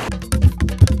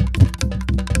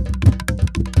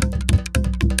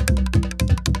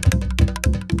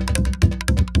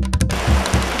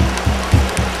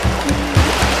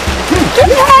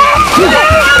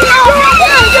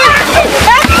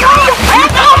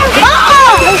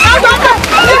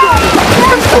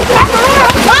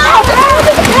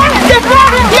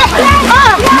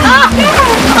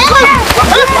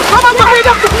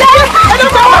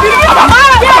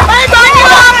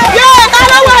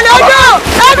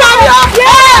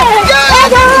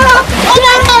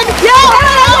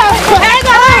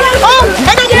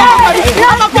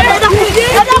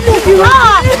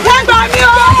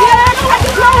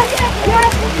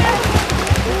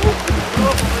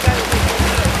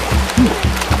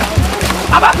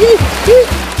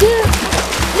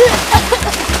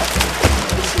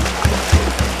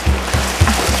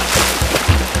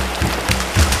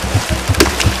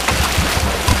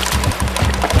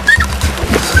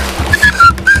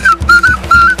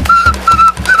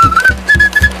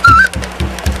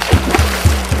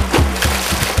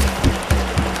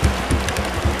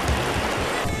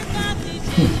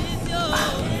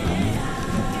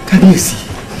 kábíyèsí.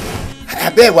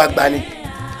 abẹ́ ìwà gbà ni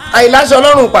àìláṣọ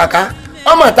ọlọ́run pàká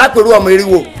ọmọ tápẹ̀rù ọmọ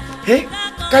eriwo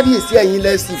kábíyèsí ẹ̀yin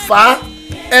lẹ sì fà á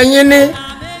ẹ̀yin ni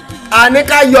àní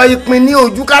ká yọ ìpín ní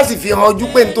ojú ká sì fi hàn ojú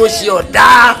pé n tó ṣe ọ̀dá.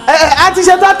 a ti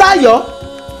ṣe tọ́tà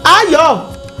ayọ̀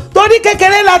torí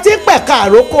kékeré la ti pẹ̀ka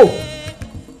àrókò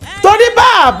torí bá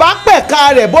a bá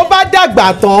pẹ̀ka rẹ̀ bó bá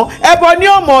dàgbà tán ẹbọ ní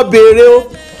ọmọ béèrè o.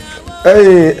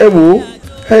 ẹ wò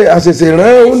ó àṣẹ̀ṣẹ̀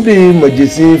rán òǹdè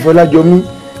mọ̀jẹ̀sí fọlájọmí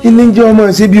ilé ń jẹ́ ọmọ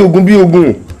ṣe bí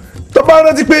ogun tó bá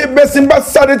rántí pé bẹ́sìn bá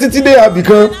sáré títí dé àbì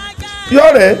kan yọ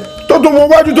rẹ̀ tó tó wọ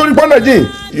wájú torí pọ́nà jìn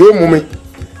yóò mú mi.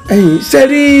 ṣe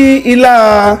rí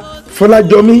ilá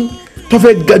fọlájọmí tó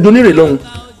fẹ́ gajọ nírè lọ́hùn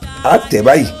á tẹ̀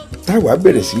báyìí táwa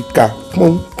bẹ̀rẹ̀ sí ka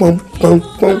pọ́n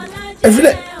ẹ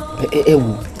filẹ̀. ẹ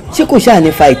wò ṣé kò ṣáà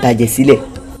ní fa ìtàjẹ̀ sílẹ̀.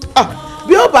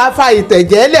 bí ó bá fa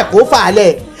ìtẹ̀jẹ̀ lẹ̀ kó fà á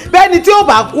lẹ̀ bẹ́ẹ̀ ni tí ó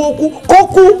bá kú kó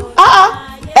kú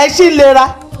ẹṣin lera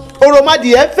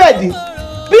òròmọdìyẹ fẹ̀dí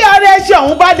bí ara ẹṣin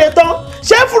ọ̀hún bá le tán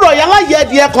ṣé fúrọ̀ yàrá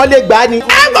yẹ̀dí ẹ̀ kan lè gbà á ni.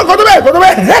 kò tó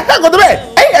bẹ́ẹ̀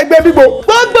ẹgbẹ́ bíbo.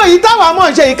 gbogbo yìí táwọn àmọ́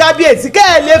ń ṣe yìí kábíyèsí kẹ́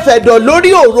ẹ lè fẹ̀dọ̀ lórí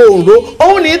òróǹro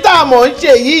òun ní táwọn àmọ́ ń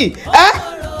ṣe yìí.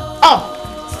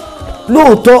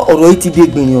 lóòótọ́ ọ̀rọ̀ yìí ti di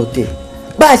gbìyànjú ọ̀tẹ̀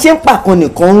bá a ṣe ń pàkan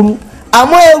nìkan rú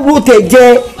àmọ́ ẹrú tẹ̀ jẹ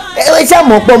ẹ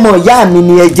ṣàmọ̀ pọ̀ mọ́ ìyá mi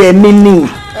ni ẹ̀jẹ̀ mi ni.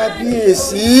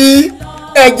 kábíyèsí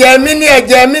ẹ̀jẹ̀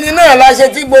mi ni náà la ṣe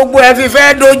tí gbogbo ẹ fi fẹ́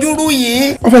dojúrú yìí.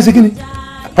 wọ́n fẹ́ ṣe kí ni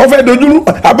wọ́n fẹ́ dojúrú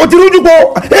àbótí rújú pọ̀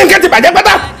nǹkan ti bàjẹ́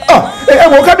pátá ẹ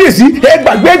wọ kábíyèsí ẹ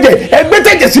gbàgbé ẹ̀jẹ̀ ẹ gbé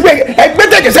tẹ̀jẹ̀ sígbẹ́ ẹ gbé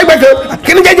tẹ̀jẹ̀ sẹ́gbẹ́ kan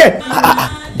kí ni jẹ́jẹ́.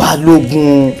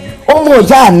 balógun ọmọ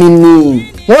ìyá mi ni.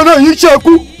 wọn náà yìí ṣe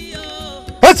ẹkú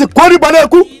ẹ sì kórí bọlé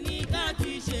ẹkú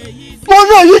wọn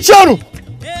náà yìí ṣe àrùn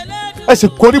ẹ sì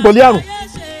kórí bọlé àrùn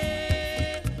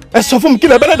ẹ sọ fún mi kí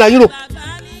lè bẹ́rẹ̀ dà yín rò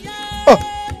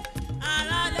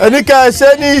ẹni ká ẹ ṣe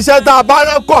ní iṣẹ́ tá a bá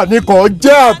rẹ́kọ̀ ni kò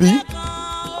jẹ́ àbí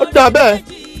ó dà bẹ́ẹ̀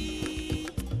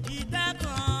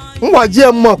ń wá jí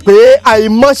ẹ mọ̀ pé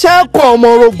àìmọṣẹ́ kọ̀ ọmọ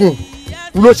orogun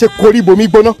ló ṣe korí bomi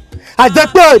gbóná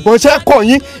àjẹpẹ́ ìbọnṣẹ́ kọ̀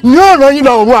yín ní ọ̀ràn yín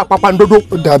lọ ọ̀run àpàpàǹdodo.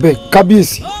 ó dà bẹ́ẹ̀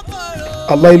kábíyèsí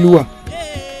aláìlúwà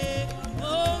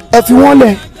ẹ fi wọ́n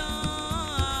lẹ̀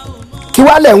kí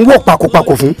wàá lẹ̀ ń wò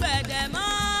pàkópàkó fún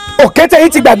òkété yìí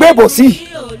ti gbàgbé ìbò sí i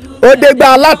ó dé gba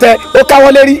alátẹ ó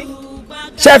káwọ́ lérí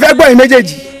ṣe fẹ́ gbọ́ yín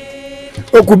méjèèjì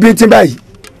ó kú bí tí báyìí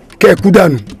kẹ́ ẹ kú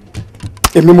dànù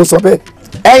èmi mo sọ bẹ́ẹ̀.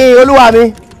 ẹ̀yin olúwa mi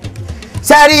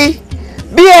sẹ́rí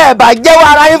bí ẹ bá jẹ́wọ́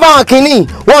ara yín fáwọn kínní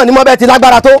wọn ò ní mọ bẹ́ẹ̀ ti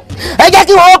lágbára tó ẹ jẹ́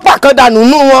kí wọ́n pàkan dànù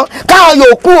nù wọn káwọn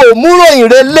yòókù ò múrò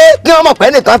ìrẹ́lé kí wọ́n mọ̀ pé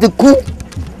nìkan ti kú.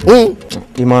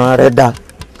 ìmọ̀ràn rẹ̀ dáa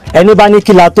ẹni bá ní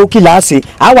kìlà tó kìlà ṣe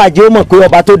àwàjẹ́ ó mọ̀ pé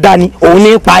ọba tó dá ni òun ní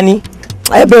í pa ni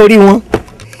ẹ bẹ́ orí wọn.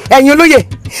 ẹ̀yin olóye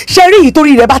ṣe rí yìí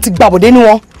torí rẹ̀ bá ti gbàbọ̀dé ní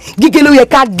wọn gígé ló yẹ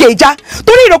ká gé e já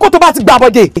torí ìrókò tó bá ti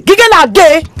gbàbọ̀dé gígé là gé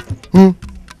e.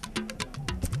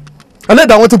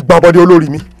 ẹlẹ́dàá wọn ti gbàbọ̀dé olórí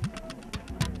mi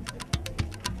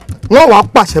wọ́n wàá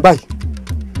pàṣẹ báyìí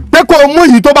pé kó o mú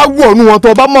èyí tó bá wù ọ́nú wọn tó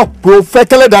o bá mọ̀ pé o fẹ́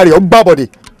kẹ́lẹ́dàá rẹ̀ ó gbàbọ̀dé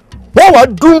wọ́n wàá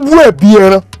dúnbú ẹ̀ bí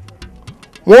ẹran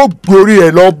wọ́n gbé orí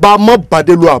ẹ̀ lọ bá mọ́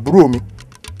bàdé lu àbúrò mi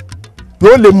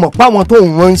yóò lè mọ̀ páwọn tó ń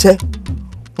ránṣẹ́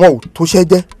wọn ò tó ṣẹ́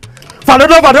jẹ́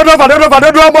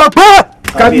fàdọ́dọ́ ọmọ pé.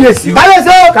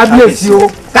 kábíyèsí o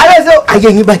ayé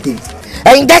yín bàjẹ́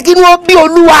ẹ̀yin jẹ́ kí ni ó bí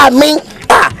olúwa mi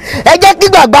ẹ jẹ́ kí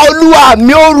gbàgbà olúwa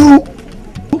mi ó ru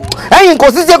ẹ̀yin kò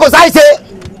sí ṣe kò sáì ṣe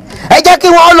ẹ jẹ́ kí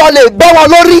wọ́n lọ lè bẹ́ wọn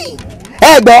lórí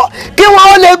ẹ gbọ́ kí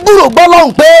wọ́n lè gbúrò gbọ́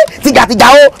lọ́hùn pé tìjàtìjà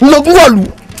ó ń logún wọ̀lú.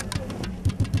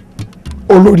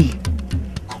 olórí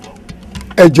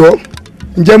ẹjọ́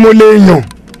ǹjẹ́ mo lè yàn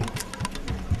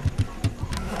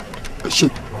ṣe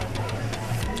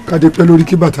kádé pẹ́ lórí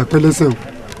kí bàtà pẹ́ lẹ́sẹ̀ o.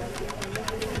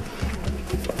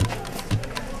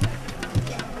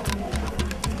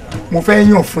 mo fẹ́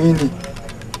yàn fún yín ni.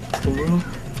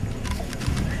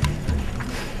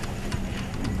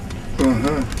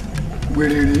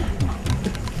 wérere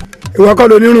ìwọ kọ́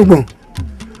ló nírùngbọ̀n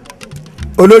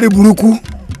olórí burúkú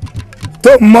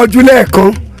tó mọ́jú lẹ́ẹ̀kan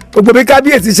gbogbo bí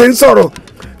kábíyèsí ṣe ń sọ̀rọ̀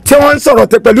tí wọ́n ń sọ̀rọ̀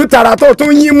tẹ pẹ̀lú tara tó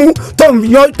tún yín mú tó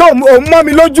mọ́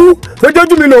mi lójú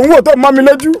lójójú mi lòún wò tó mọ́ mi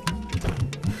lójú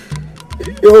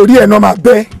orí ẹ̀ náà máa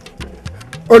bẹ́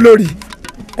olórí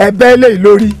ẹ̀bẹ́ eléyìí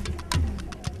lórí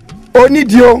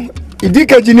onídìí o ìdí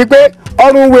kejì ni pé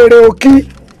ọrùn wèrè òkì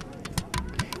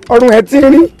ọrùn ẹ̀ ti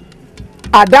rí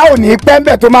àdá òní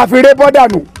pẹ́ńbẹ̀ tó máa fi ré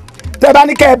bọ́dànù tẹ́ bá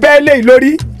ní kẹ́ ẹ bẹ́ eléyìí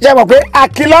lórí ṣe mọ̀ pé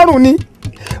àkìlọ́rùn ni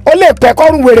ó lè pẹ́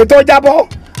kọ́rùn wèrè tó jábọ́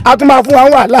a tún máa fún wa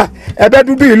wàhálà ẹ̀bẹ́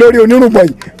dúdú yìí lórí onírùngbọ̀n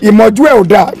yìí ìmọ̀jú ẹ̀ ò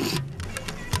dáa.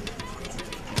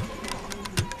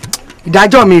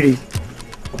 ìdájọ́ mi rèé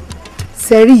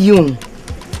sẹ́rí yíyún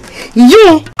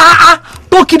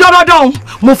tó kí dọ́dọ́dọ́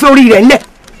mo fi orí rẹ̀ ńlẹ̀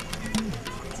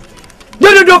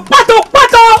dododo pátó.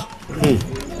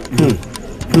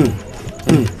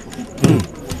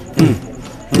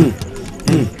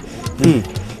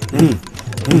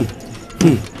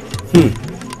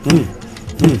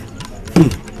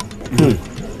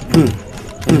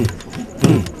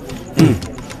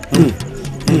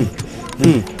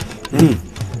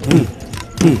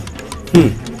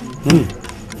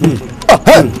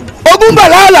 ogun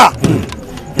bàlàlà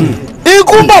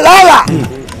ikú bàlàlà.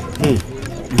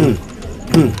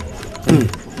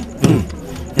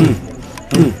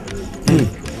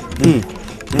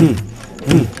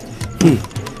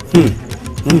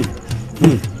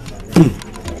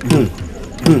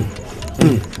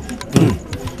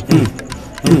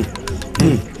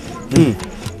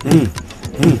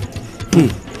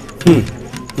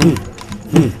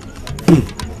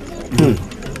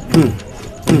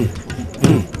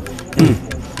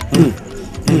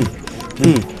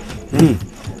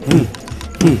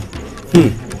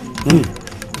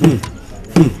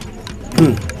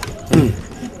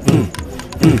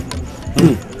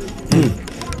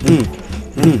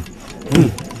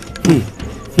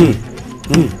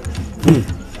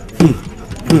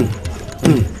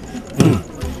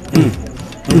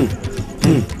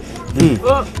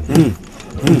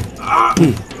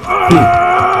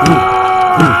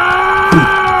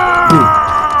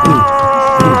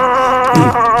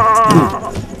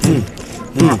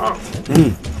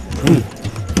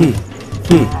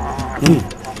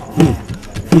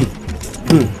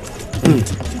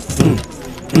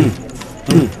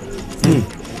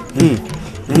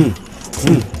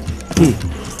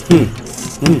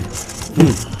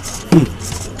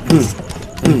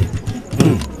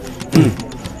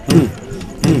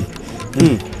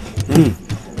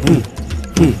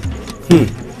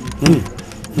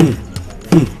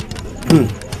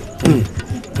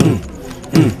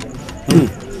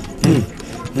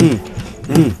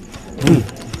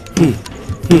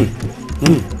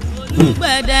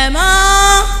 olùgbẹ̀dẹ̀mọ́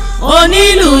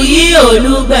onílù yìí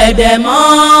olùgbẹ̀dẹ̀mọ́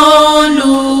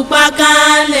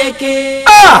olùpákáleke.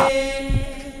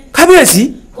 kábíyèsí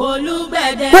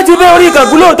wọ́n ti bẹ́ orí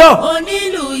ìkàngún lóòótọ́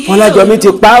Fọlájọmí ti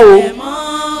pa á o.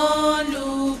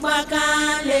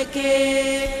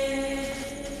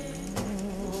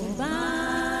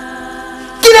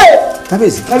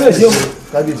 kábíyèsí kábíyèsí o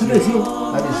kábíyèsí o kábíyèsí o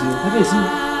kábíyèsí o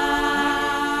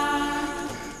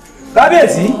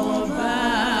kábíyèsí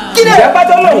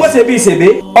ìjàpátọ́ lòun ó ṣe bí ìṣèbé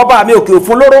ọba mi òkè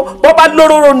òfun lóró bọ́ bá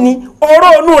lóróró ni oró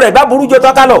inú rẹ̀ bá burú jọ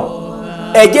tọ́ka lọ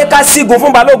ẹ jẹ́ ká sígun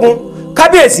fún balógun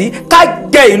kábíyèsí ká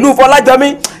jẹ ìlú Fọlájọmí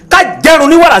ká jẹrun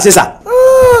ní wàrà ṣèṣà.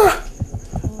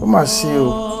 ó mà ṣe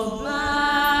o.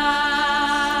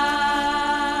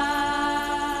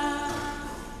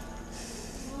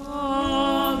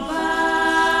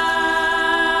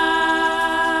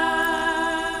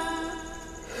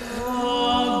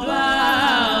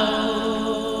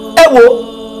 wo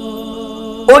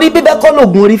orí bíbẹ́ kọ́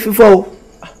lògùn orí fífọ́ o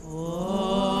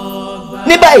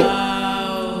ní báyìí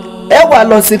ẹ wà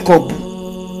lọ sí kànbù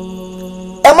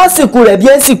ẹ mọ́ sìnkú rẹ̀ bí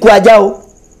ẹ ń sìnkú ajá o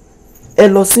ẹ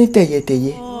lọ sí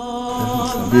tẹ̀yẹ̀tẹ̀yẹ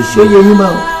ṣé yẹ yín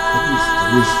máa o.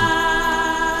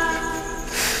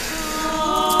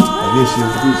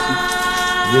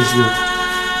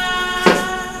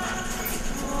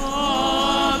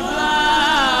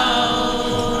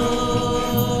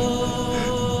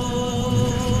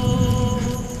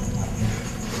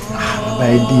 bàbá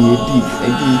ẹ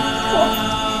dì.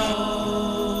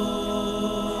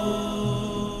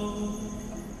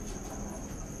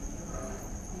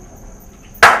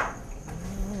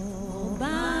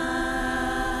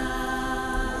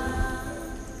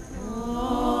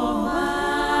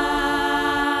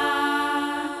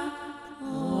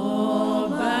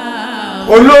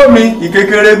 olómi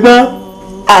ìkékeré gbọ́n.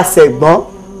 àṣẹ̀gbọ́n.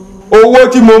 owó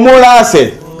tí mo múra àṣẹ.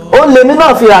 ó lèmi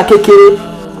náà fi ra kékeré.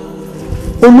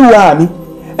 olúwa mi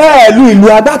lu ìlú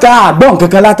agbáka àgbọ̀n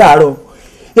kankan látàárọ̀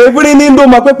ebiri ní ló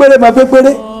mọ pépéré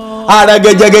ara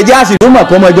gẹ̀jẹ̀gẹ̀jẹ̀ a sì ló mọ̀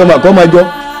kọ́mọjọ́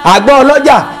àgbọ̀n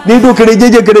ọlọ́jà ní dún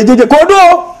kerejeje kò dún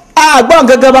o àgbọ̀n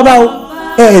kankan bàbá o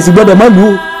sì gbọ́dọ̀ mọ́ lù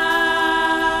ú.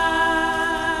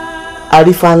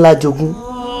 àrífà ńlá jogún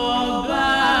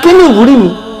kí ni ìwúrí mi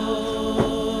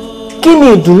kí ni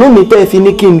ìdùnnú mi tẹ́ ẹ fi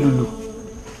ní kí n lùlù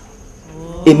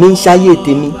èmi ń ṣayé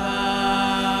tèmi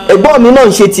ẹ̀gbọ́n mi náà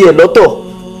ń ṣe tiẹ̀ lọ́tọ̀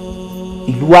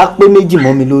ìlú wa pé méjì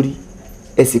mọ́ mi lórí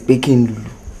ẹ sì pé kí n lùlù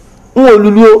n ò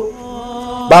lùlù o.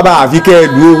 bàbá àfi kẹ́ ẹ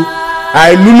lù o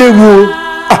àìlú léwu o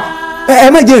ẹ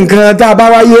má jẹ́ nǹkan tá a bá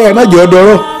wáyé ẹ má jẹ́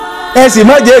ọdọọrọ ẹ sì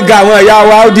má jẹ́ ga àwọn ìyá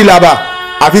wa ó di làbà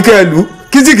àfi kẹ́ ẹ lù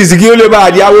kìsìkìsì kí ó lè bá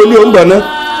àdìyàwó ilé òǹgbọ̀n náà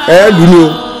ẹ lù ni o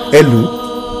ẹ lù.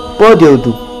 bọ́ọ̀dì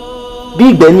odò bí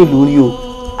ìgbẹ́ nílùú rí o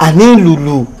àní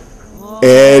lùlù.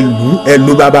 ẹ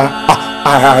lù bàbá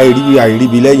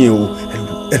àìríbi lẹ́yìn o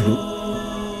ẹ lù.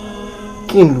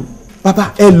 kí n lù. bàbá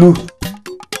ẹ lù.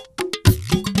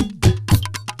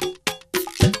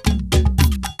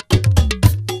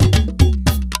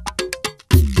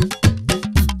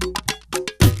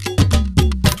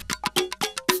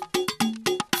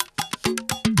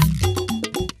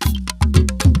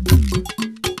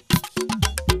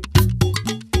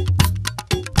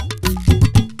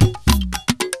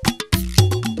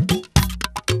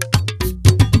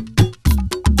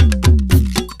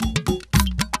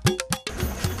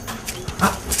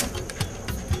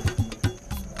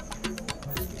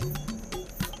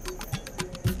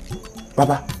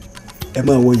 bàbá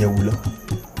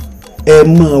ẹ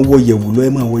máa wọ yẹ̀wù lọ ẹ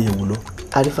máa wọ yẹ̀wù lọ.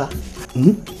 àrífà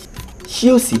ṣé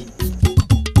ò sí.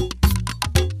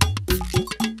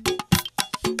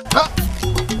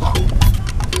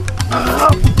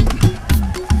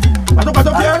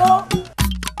 pàtó fíẹ́.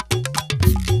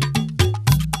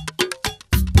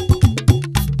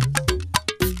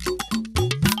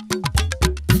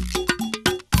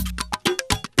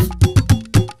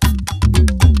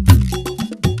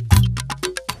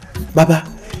 bàbá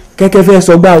kẹ́kẹ́ fẹ́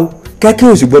sọgbà o kẹ́kẹ́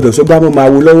ò sì gbọ́dọ̀ sọgbà mọ́ máa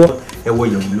wo lọ́wọ́. ẹ wọ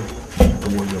yẹ̀wù lọ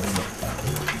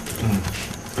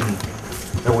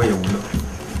ẹ wọ yẹ̀wù lọ.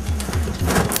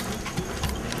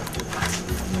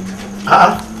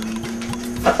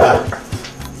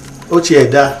 ó tiẹ̀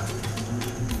dá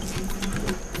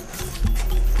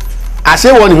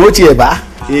àṣewọ ni ó tiẹ̀ bá.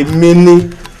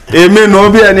 èmi nù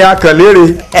bí ẹni akànlére.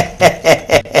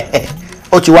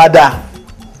 ó ti wá dáa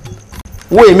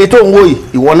wo èmi tó ń wò yìí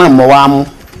ìwọ náà mọ wá mú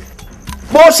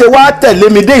bó ṣe wá tẹ̀lé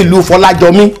mi dé ìlú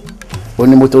Fọlájọmí ó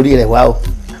ní mo torí rẹ̀ wá o.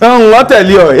 wọ́n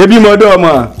tẹ̀lé ọ ebi mọ́dọ́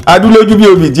ọmọ adúlójú bíi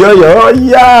obìdí ọ̀yọ́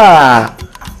ọ̀yá.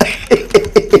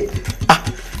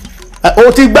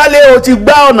 o ti gbálé o ti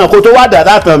gbá ọ̀nà kó tó wá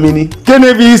dàda tán mi ni. kí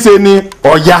ni bí í ṣe ni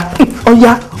ọ̀yá.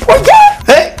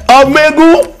 ọmọ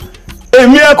egun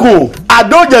èmi ẹkùn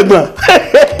àdójẹgbọn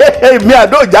èmi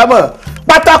àdójàmọ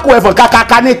pátákó ẹ̀fọ̀n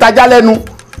kàkàkà ní ìtajà lẹ́nu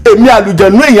èmi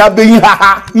àlùjẹ̀nú èèyàn abẹ́yìn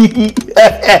haha.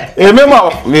 èmi mọ̀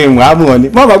mi ìwọ̀n á mú ọ ní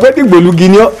mọ̀ mọ̀ pé Dìgbòlugi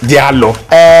ni ó di àlọ́.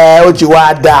 ó ti wá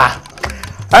dáa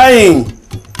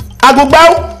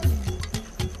agbègbáwó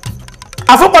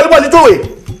àfọ́pọ̀lípọ̀lí tó wè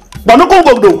gbọ̀nùkún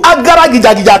gbòdò agara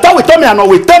gìjàgìjà táwé tọ́mì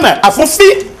ànáwé tẹ́mẹ̀ àfúnfí.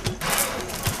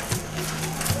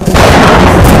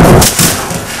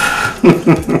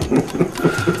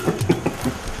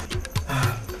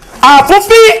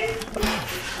 àfúnfí.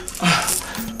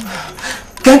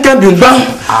 kẹ́kẹ́ bí n gbá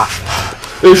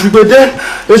èṣùgbèdé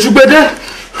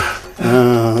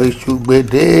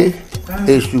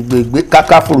èṣùgbègbè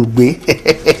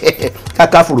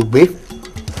kákáfùrùgbé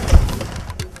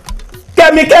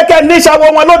kẹ́mi kẹ́kẹ́ níṣàwọ̀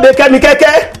wọn lóde kẹ́mi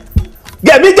kẹ́kẹ́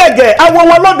gẹ̀mí gẹ̀gẹ̀ awọ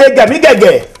wọn lóde gẹ̀mí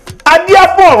gẹ̀gẹ̀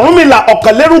adíáfọ̀ Ọ̀rúnmìlà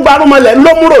ọ̀kànlérúgbarúmọlẹ̀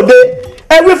ńlọmúròde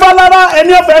ẹwí fálára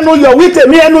ẹni ọ̀fẹ́ ẹnu yọ̀ wí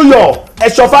tèmi ẹnu yọ̀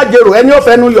ẹ̀ṣọ́fà jèrò ẹni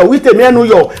ọ̀fẹ́ ẹnu yọ̀ wí tèmi ẹnu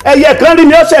yọ̀ ẹyẹ kan rí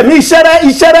mi ọ̀sẹ̀ mi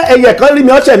ìṣẹ́rẹ́ ẹyẹ kan rí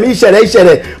mi ọ̀sẹ̀ mi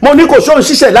ìṣẹ̀rẹ́ mo ní kò sóhun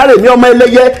ṣiṣẹ́ láre mi ọmọ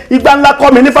ẹlẹ́yẹ igba ńlá kọ́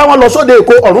mi ní fáwọn lọ sóde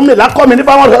Èkó Ọ̀rúnmìlà kọ́ mi ní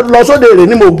fáwọn lọ sóde Èrè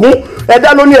ní Mògún ẹ̀dá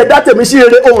ló ní ẹ̀dá tèmi sí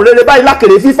rere ohun rere báyìí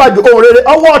lákèrè fífàjò ohun rere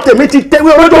ọwọ́ tèmi ti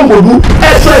tẹ́wé oródòǹgbòdú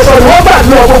ẹ̀sọ́ ni wọ́n gbà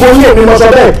ní ọgbogbo yín èmi lọ sọ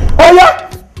bẹ́ẹ̀ ọwọ́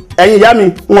ẹ̀yin ìyá mi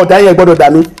ń ọ̀dà yẹn gbọ́dọ̀ dà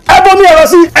mí ẹ bomi ẹ̀rọ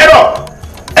sí ẹ̀rọ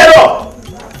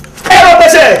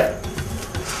tẹ̀sẹ̀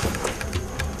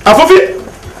àfúnfín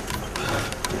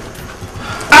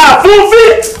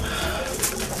àfúnfín.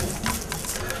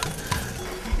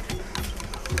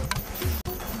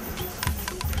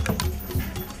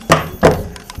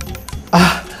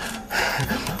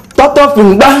 tọ́tọ́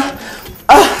fìgbá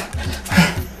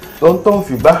tọ́ntọ́n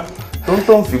fìgbá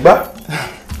tọ́ntọ́n fìgbá.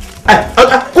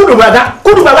 kúdù bàbá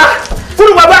kúdù bàbá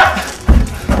kúdù bàbá.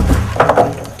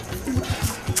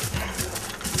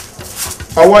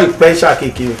 ọwọ́ ìpẹ́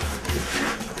ṣàkèké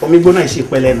omi gbóná ìṣe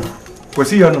pẹ́ lẹ́nu. kò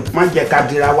sí yọnu. má jẹ́ ká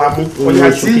dira wa mú.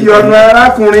 kò sí yọnu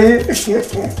arákùnrin.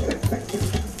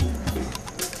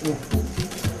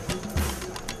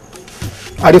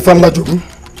 àrífàmìlájogún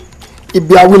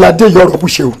ibi awilade yọrọ bó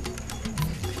ṣe o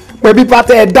pẹ̀bí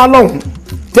pátá ẹ dá lọ́hùn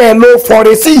tẹ́ ẹ ló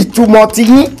fọre sí ìtumọ̀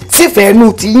tiyín sífẹ̀ẹ́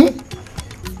nù tiyín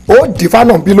ó dìfá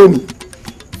náà bí lónìí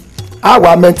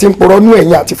àwa mẹ́tí ń porọ́ nú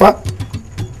ẹ̀yìn àtifá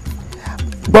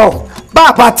gbọ́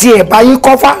bàbá tiẹ̀ bá yín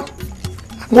kọ́fá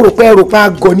mo rò pé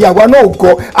àgọ́ ni àwa náà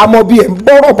gọ́ àmọ́ bí ẹ̀ ń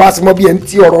bọ́rọ̀ bá sì mọ́ bí ẹ̀ ń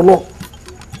ti ọ̀rọ̀ lọ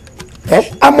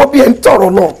àmọ́ bí ẹ̀ ń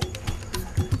tọ̀rọ̀ lọ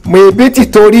mo ebi ti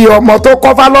torí ọmọ tó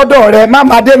kọ́fá lọ́dọ̀ rẹ má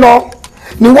má dé lọ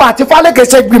níwọ̀n àti Fálékè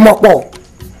ṣe gbìmọ̀ pọ̀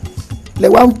lẹ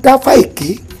wá ń dáfà èké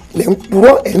lẹ ń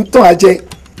purọ́ ẹ̀ ń tàn àjẹ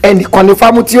ẹnìkan ní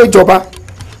fámú tí ó jọba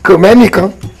kò mẹ́nìkan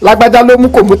lágbájá ló mú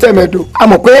kò mú tẹ̀mẹ́dò a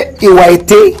mọ̀ pé ìwà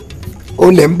ète o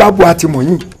lẹ̀ ń bá bu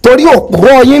àtìmọ̀yìn torí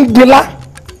òpùrọ́ yín ń gbinlá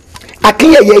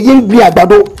akínyẹ̀yẹ̀ yín ń gbin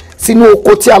àgbàdo sínú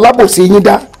oko tí alábòsí yín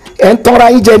dá ẹ̀ ń tọ́ra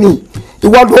yín jẹ nìyí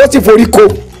ìwọ ló ti forí ko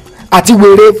àti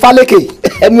wèrè Fálékè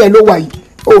ẹnu ẹ̀ ló wà yìí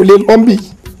o lè lọ́mbì.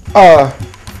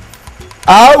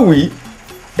 àwì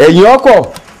ẹ̀yìn ọkọ̀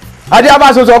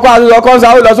adéábàṣọṣọ kọ́ aṣọṣọ kọ́ ń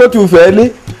sáwó lọ sótù fẹ́ lé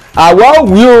àwọ̀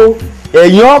wí o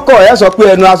ẹ̀yìn ọkọ̀ ẹ̀ sọ pé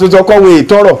ẹnu aṣọṣọ kọ́ wo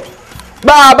ìtọ́rọ̀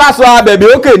bá a bá sọ abẹ̀bẹ̀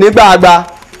òkè ní gbàgbà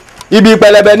ibi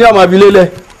pẹlẹbẹ ní ọmọ ìbílẹ̀ lẹ̀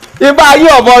ibà yí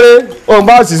ọ̀bọ̀re òun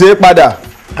bá òṣìṣẹ́ padà.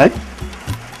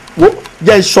 wo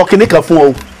jẹ́ ìṣọ́ kínní kan fún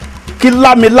ọ kí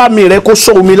lámilámi rẹ kó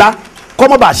sọ omi lá kọ́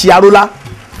mọ́ bá ṣe aró lá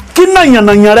kí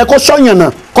nàyànnàyàn rẹ kó sọ yànnà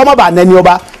kọ́ mọ́ bá nẹni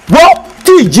ọba wọ́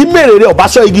tí ìjì mèrè rẹ ọba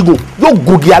sọ igi gùn yóò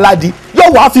gògì aládìí yóò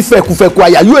wá fi fẹ̀kùfẹ̀kù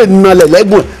àyà yóò nalẹ̀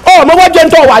lẹ́gùn ẹ̀ ọmọ wọ́n jẹ́ ń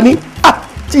tọ́ wà ní.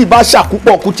 tí ìbá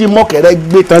ṣàkúpọ̀ kú tí mọ́kẹ̀rẹ́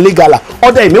gbé tán lé gàlà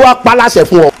ọdẹ ìmí wá pa láṣẹ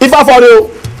fún ọ. ifá fọre o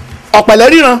ọ̀pẹ̀lẹ̀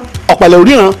ríran ọ̀pẹ̀lẹ̀ ò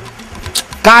ríran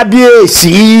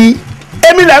kábíyèsí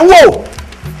èmi lẹ̀ ń wò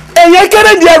èyàn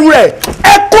kéré di ẹrù rẹ̀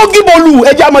ẹ kó gíbolù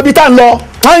ẹjẹ́ àmọ́ ibi tá ń lọ.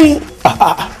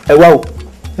 ẹ wá o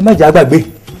ẹ má jẹ́ àgbàgbé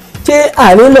ṣé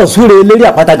àní lọ súre lérí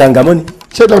àpáta gàǹgàmọ́ ni.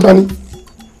 ṣé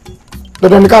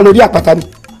dandan ni ká lórí àpáta ni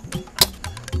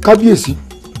kábíyèsí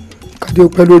kàdé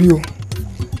ọpẹ́ lórí o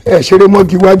ẹ ṣeré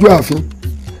mọ́gi iwájú ààfin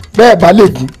bẹ́ẹ̀ bá lè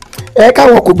gùn ẹ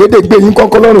káwọn kò gbédè gbé yín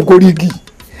kọ́kọ́ lọ́rùn gorí igi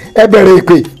ẹ bẹ̀rẹ̀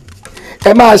èpè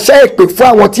ẹ máa ṣẹ́ èpè fún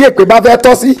àwọn tí èpè bá fẹ́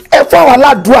tọ́ sí ẹ fún àwọn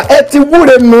aládùúrà ẹ ti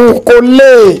wúre nù kó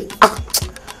lè.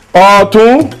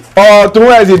 ọ̀tún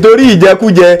ẹ sì torí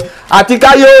ìjẹkújẹ àti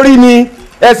káyé orí ni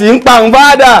ẹ sì ń pa òun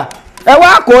bá dà ẹ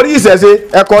wá kọrí ìṣẹ̀ṣe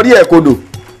ẹ kọrí ẹ̀ kodò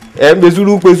ẹ ń gbé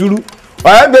sùúrù pé sùúrù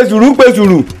ẹ ń gbé sùúrù pé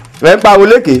sùúrù ẹ ń pa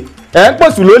olékè ẹ ń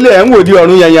pòsù lólè ẹ ń wòdi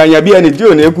ọ̀run yanyanyan bí ẹni tí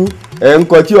ò ní kú ẹ ń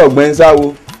kọ tí ọ̀gbẹ́ ń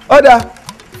sáwo ọ̀dà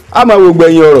á máa wo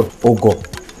gbẹ̀yìn ọ̀rọ̀. ògọ̀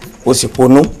o sì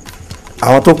ponú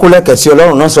àwọn tó kó lẹ́kẹ̀ẹ́ sí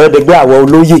ọlọ́run náà sọ ẹ́ dẹgbẹ́ àwọ̀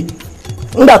olóyè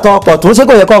ńgbà tó ọkọ̀ tó ń ṣe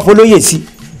kò yẹ kó fọlóyè sí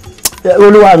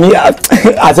olúwa mi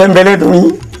àtẹ̀ǹbẹ̀lẹ̀ tó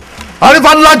yín.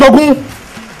 Arífánílájogún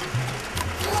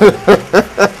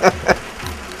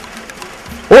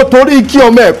ó torí kí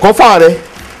ọmọ ẹ̀kọ́ fà rẹ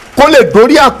kó lè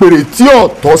dórí àpèrè tí ò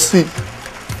tọ́ sí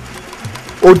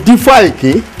òdífà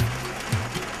èké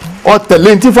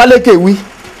ọ̀tẹ̀lé tí Fálékè wí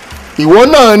ìwọ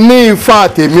náà ní ifá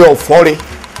tèmi ọ̀fọ́re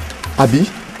àbí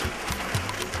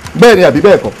bẹ́ẹ̀ ni àbí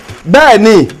bẹ́ẹ̀ kọ́. bẹ́ẹ̀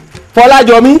ni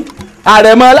Fọlájọmí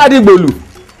àrẹ̀mọ Ládìgbòlù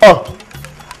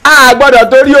a gbọ́dọ̀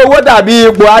torí owó tàbí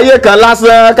ipò ayé kan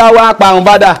lásán káwá parun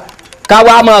bádà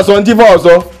káwá máa sọ tí fọ́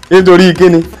sọ nítorí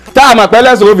kíni tá a mọ̀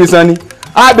pẹ́lẹ́sùn ó fi san ni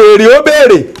a béèrè ó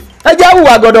béèrè ẹ jẹ́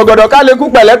hùwà gọ̀dọ̀gọ̀dọ̀ ká lè kú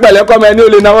pẹ̀lẹ́pẹ̀lẹ́ kọ́mọ ẹni ó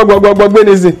lè náwó gbọgbọgbọ gbé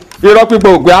nísìn irọ́ pípọ̀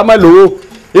òpè àmọ́ lówó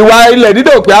ìwà ilẹ̀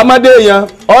dídò òpè àmọ́dé èèyàn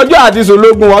ọjọ́ àti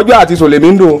sòlógún ọjọ́ àti sòlèmí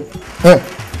ń dùn.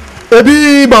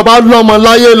 ebi bàbá lọmọ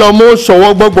láyé lọmọ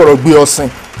ṣọwọ́ gbọ́gbọ̀rọ̀ gbé ọ̀sìn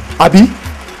àbí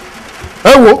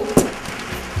ẹ wo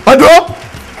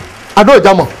adó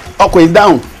ìjàmọ̀ ọkọ̀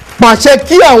ìdáhùn pàṣẹ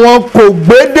kí àwọn kò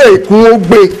gbédè kún ó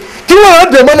gbé kí wọ́n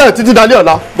dè mọ́lẹ̀ títí dalẹ́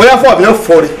ọ̀la bóyá fún àbí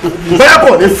fọ́ọ̀rẹ́ bóyá kò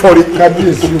ní fọ́ọ̀rẹ́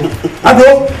kábíyèsí o adó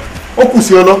ó kù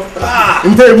sí ọ lọ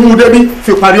ntẹ ìmú débi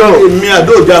fi parí ọ̀rọ̀. èmi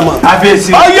àdó ìjàmọ̀.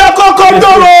 kábíyèsí. ọyọ kọkọ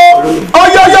dọrọ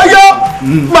ọyọyọyọ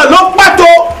màlọ pàtó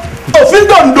òfin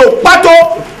dòǹdò pàtó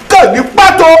kàní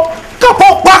pàtó kàpọ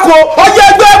pàkó ọyọ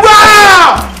ẹgbẹ wá.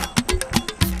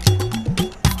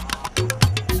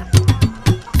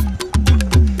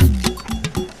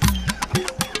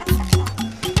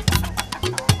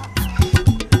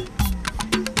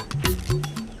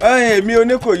 èmi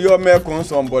oníkòyí ọmọ ẹkùn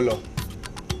sọ̀nbọ̀lọ̀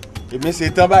èmi ṣe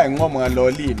tán báyìí wọ́n mọ̀ lọ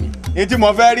ilé mi ní tí mo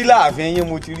fẹ́ rí láàfin yín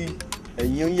mo ti rí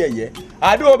ẹ̀yin ń yẹ̀yẹ́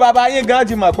àdúgbò bàbá yín gan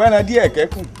ti mọ̀ pẹ́ran díẹ̀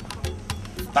kẹ́kùn.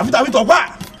 tàbí tọ́pá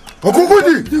òkúnkún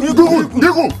dì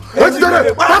dínkù ó ti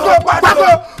dẹ́rẹ́ pákó.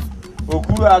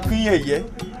 òkúrò akínyẹ̀yẹ́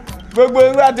gbogbo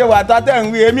irú àti wàtá tẹ̀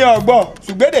ń wí èmi ọ̀gbọ́n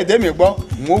ṣùgbọ́n èdè mi gbọ́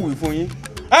n ó wí fún yín.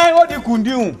 ó di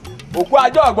kùndíhùn òkú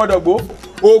ajọ́ ọ̀gbọ́dọ̀ gbó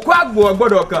òkú àgbò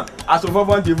ọ̀gbọ́dọ̀ kan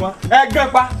àsòfọ́fọ́ ti fọ́n ẹgẹ́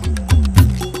pa.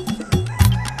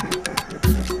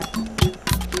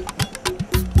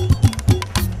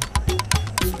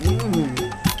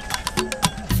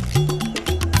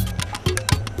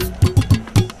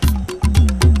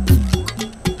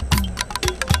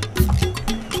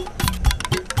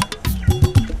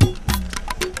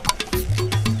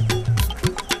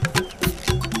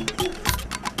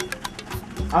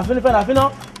 àfinifẹ́ nàfinà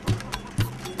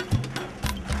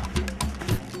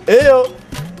èyí o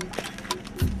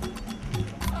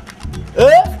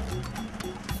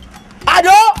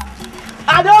àdó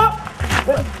àdó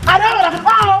àdó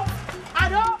nàfinà o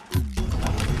àdó.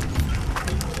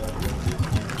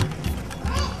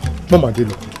 mọ́màdé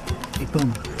lọ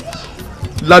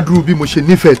ládùúrú bí mo ṣe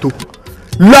nífẹ̀ẹ́ tó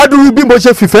ládùúrú bí mo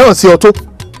ṣe fìfẹ́ hàn sí ọ tó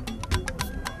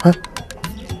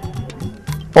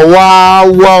ọwọ́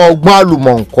wá ọgbọ́n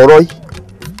àlùmọ̀ǹkọ́rọ́ yìí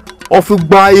ọ fi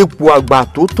gba ipò àgbà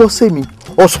tó tọ́ sẹ́mi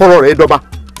ọ sọ̀rọ̀ rẹ̀ dọ́ba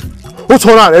ó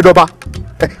sọ̀rọ̀ rẹ̀ dọ́ba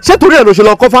ṣé torí ẹ̀ ló ṣe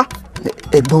lọ kọ́fá.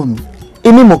 ẹ̀gbọ́n mi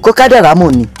èmi mọ̀ kọ́ kádàrá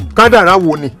mọ̀ ni. kádàrá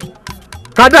wo ni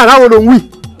kádàrá wo ló ń wí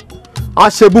a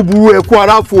ṣe búburú ẹkú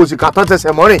ara fo òsìkà tán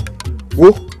tẹsẹ̀ mọ́rìn wo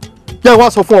yẹ wá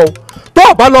sọ fún ọ tó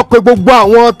o bá lọ pe gbogbo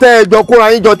àwọn tẹ́ ẹ jọ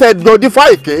kóra yín jọ tẹ́ ẹ jọ dífá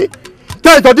èké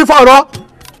tẹ́ ẹ jọ dífá ọ̀rọ̀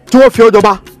tí wọ́n fi ọ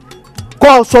jọba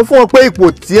kọ́ ọ sọ fún ọ pé ipò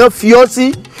tí wọ́n fi ọ sí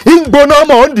ń gbóná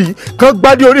mọ̀ ọ́n dì kán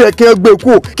gbádìí orí rẹ̀ kí wọ́n gbé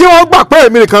kú kí wọ́n gbà pé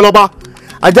èmi nìkan lọ́ba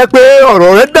a jẹ́ pé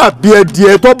ọ̀rọ̀ rẹ̀ dàbí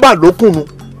ẹdìẹ tó bà lókùnù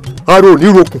ara ò ní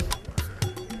rokùn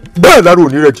bẹ́ẹ̀ lára ò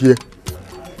ní rẹ̀ tiẹ̀.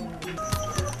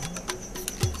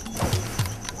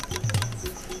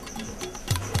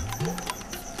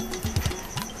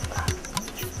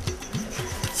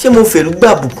 ṣé mo fẹ̀rù gbà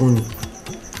bùkún ni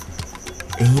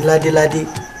ẹ̀yin ládéládé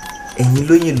ẹ̀yin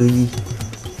lóyè lóyè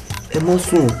ẹ mọ́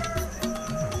sùn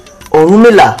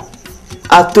Ọ̀rúnmìlà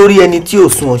àtórí ẹni tí ò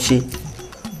sùn ọ̀ ṣe.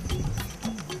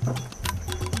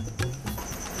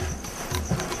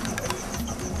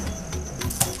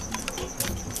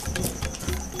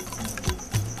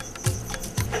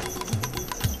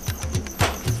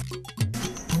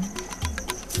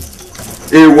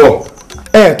 èèwọ̀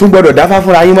ẹ tún gbọ́dọ̀ dáfá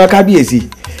fúnra yín mọ́ kábíyèsí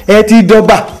ẹ ti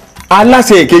dọ́bà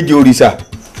aláṣẹ èkejì òrìṣà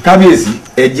kábíyèsí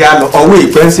ẹ jẹ́ á lọ ọwọ́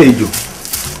ìpẹ́ńsẹ̀ ìjò.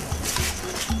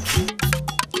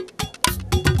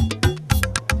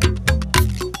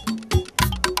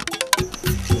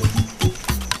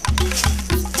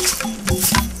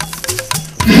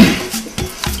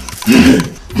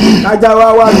 ajá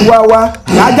wa wà lúwa wá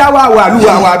ajá wa wà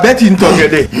lúwa wá bẹ́ẹ̀ tí ń tọ̀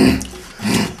gẹ̀dẹ̀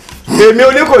èmi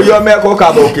oníkòyí ọmọ ẹ̀kọ́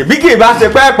kàbọ̀ òkè bí kì í bá ṣe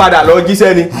pẹ́ padà lọ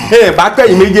jíṣẹ́ ni bá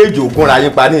kẹ́yìn méjèèjì ògùn ra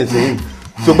yín pa ní ìsinyìí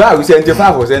ṣùgbọ́n àrùn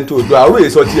 75% òdo àrùn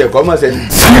èso ti ẹ̀kọ́ mọ̀ sẹ́ni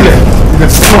sílẹ̀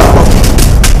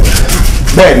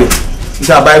bẹ́ẹ̀ ni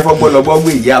níta bá ifọ̀ gbọ́lọ́gbọ́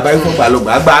gbé ìyá bá ifọ̀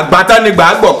gbàlọ́gbà àgbàtà ni gbà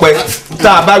á gbọ̀ pẹ́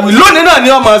tá a bá wí lónìí náà ni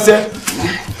ọmọ ṣe.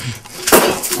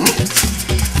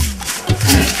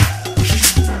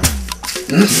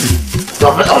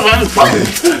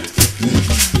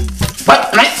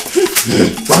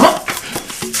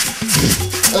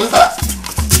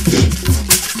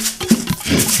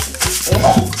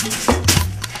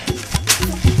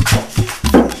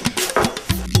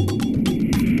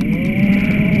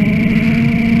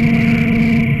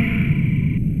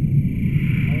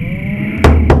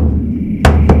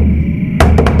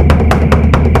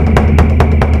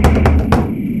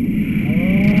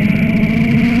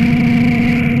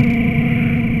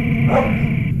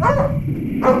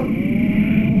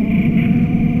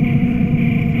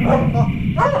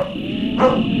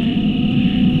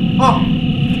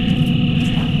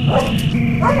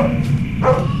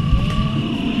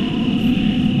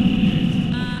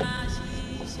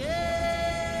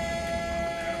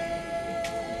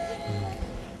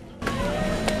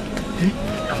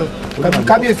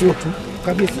 kábíyèsí ọ̀tún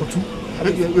kábíyèsí ọ̀tún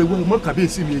ewu mọ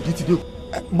kábíyèsí mi èjì ti dé o.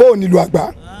 bó o nílùú àgbà.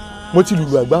 mo ti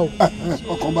lùlù àgbà o.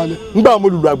 ọkàn balẹ̀. ngbà mo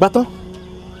lùlù àgbà tán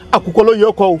àkùkọ ló yẹ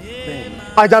ọkọ o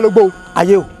ajá ló gbó o.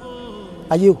 ayé o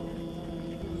ayé o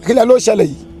kílẹ̀ ló ṣẹlẹ̀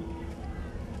yìí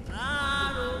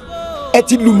ẹ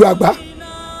ti lùlù àgbà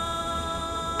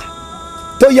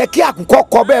tó yẹ kí àkùkọ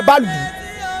kọ bẹ́ẹ̀ bá lù ú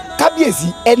kábíyèsí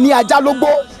ẹni ajá ló gbó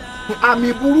àmì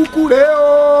burúkú rèé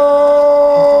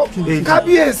o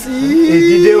kábíyèsí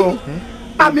èjìdé o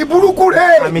àmì burúkú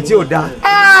rèé àmì tí ò dáa.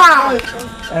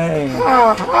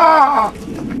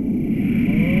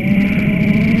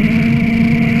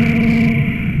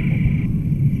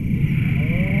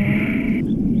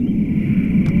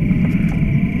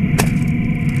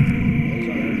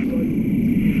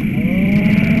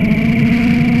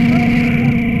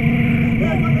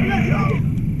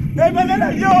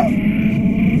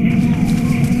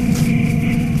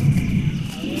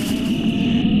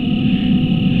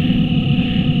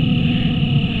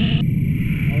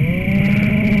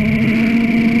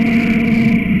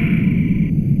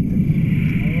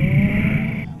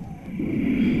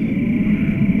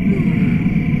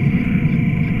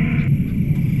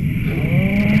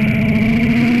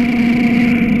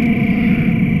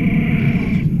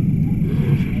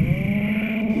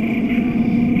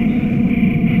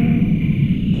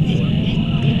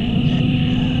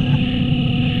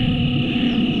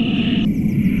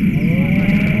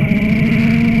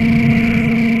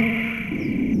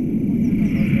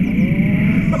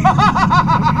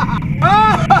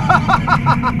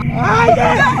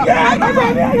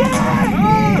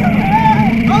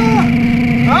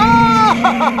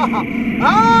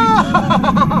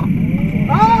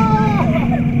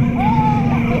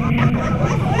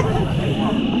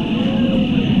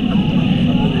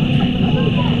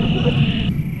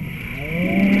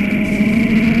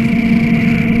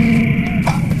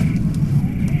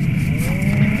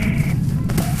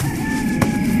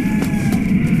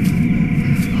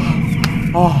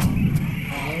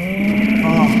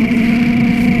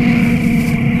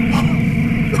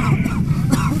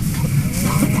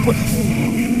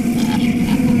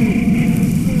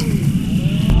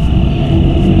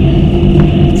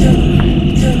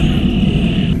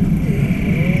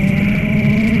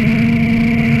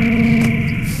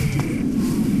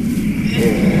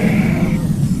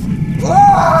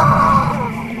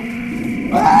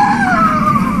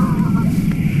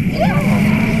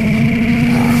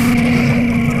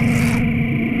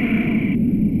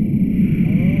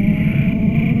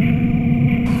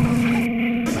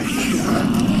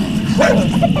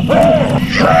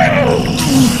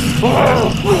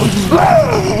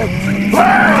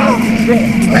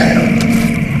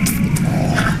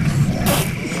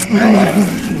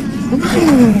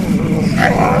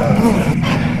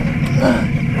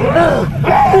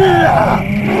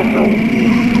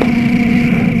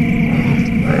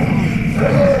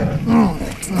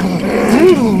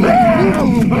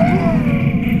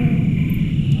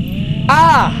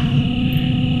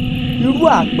 irú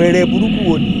àpẹẹrẹ burúkú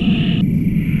wo ni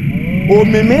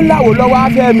òmìmí ńláwo lọ́wọ́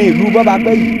afẹ́mi ìlú bọ́ba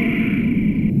pẹ́ yìí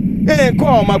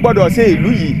nǹkan ọmọ gbọ́dọ̀ ṣe ìlú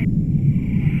yìí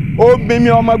òmìmí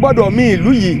ọmọ gbọ́dọ̀ mì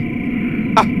ìlú yìí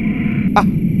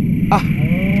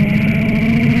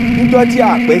níjọ́ tí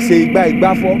àpẹ́ ṣe igbá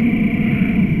fọ́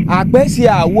àpẹ́ ṣe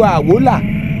àwo là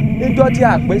níjọ́ tí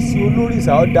àpẹ́ ṣe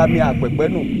olórìṣà ọ̀dàmì àpẹ̀pẹ́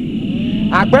nù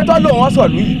àpẹ́ tó lòun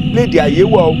ọ̀sọ̀lú yìí lédè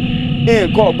àyèwọ̀ o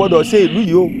nǹkan ò gbọ́dọ̀ ṣe ìlú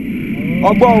yìí o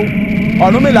ọgbọ́n o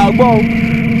Ọ̀rúnmìlà ọgbọ́n o.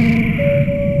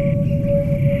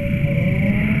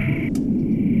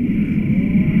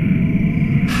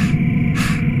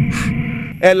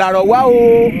 ẹ̀làrọ̀ wá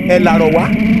o ẹ̀làrọ̀ wá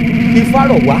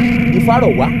ifárọ̀ wá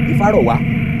ifárọ̀ wá ifárọ̀ wá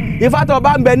ifá tó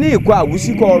bá ń bẹ ní ìkọ́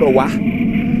àwùsí kọ́ ọ̀rọ̀ wá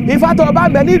ifá tó bá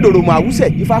ń bẹ ní ìdòròmọ̀ àwùsẹ̀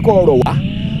ifá kọ́ ọ̀rọ̀ wá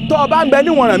tó bá ń bẹ ní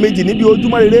wọ̀nràn méjì níbi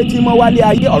ojúmọ́ rere tí mọ́ wálé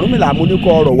ayé Ọ̀rúnmìlà mú ní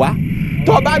kọ́ ọ̀rọ̀ wá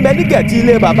tó bá ń bẹ ní gẹ̀ẹ́tì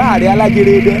ilé bàbá rẹ̀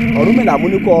alájẹrẹ dẹ Ọ̀rúnmìlà mú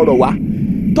ní kọ́ ọ̀rọ̀ wá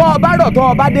tó bá rọ̀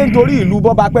tó bá dé nítorí ìlú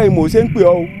bọ́ba pẹ́ ìmọ̀ ṣe ń pè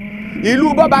ọ́ ìlú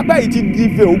bọ́ba pẹ́ yìí ti di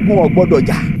ìfẹ́ ogun ọ̀gbọ́dọ̀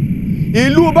jà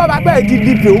ìlú bọ́ba pẹ́ yìí ti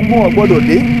di ìfẹ́ ogun ọ̀gbọ́dọ̀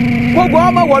dé gbogbo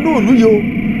ọmọ wọnú ìlú yìí o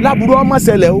láburú ọmọ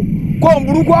ṣẹlẹ̀ o kó ń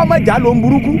burúkú ọmọ jà ló ń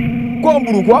burúkú kó ń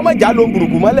burúkú ọmọ jà ló ń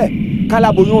burúkú mọ́lẹ̀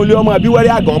kálábòyún olé ọmọ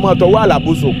abíwẹ́rẹ́ àgàn ọmọ tọwọ́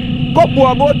àlàbòsò kó bu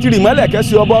ọbọ̀ tìrì mọ́lẹ̀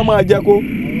kẹ́sì ọbọ̀ ọmọ jẹ kó.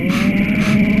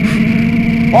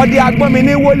 ọdẹ agbọ́n mi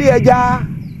ní wọlé ẹja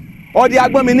ọdẹ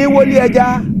agbọ́n mi ní wọlé ẹja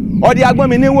ọdẹ agbọ́n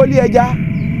mi ní wọlé ẹja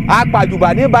apàjùbà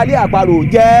ní balẹ̀ àparò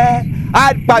jẹ́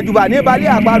apàjùbà ní balẹ̀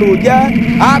àparò jẹ́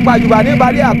apàjùbà ní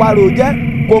balẹ̀ àparò jẹ́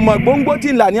kò mọ̀ gbóngbó tí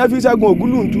ńlá ní ẹ fi ṣẹ́gun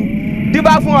ògúlùntù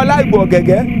díbá fún ọlá ìgbò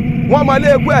gẹ̀gẹ́ wọ́n mọ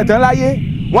léèkú ẹ̀tàn láyé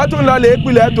wọ́n tún lọ lè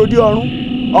pilẹ̀ tó di ọ̀run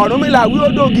Ọ̀rúnmìlà wí ó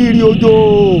dògìrì òjò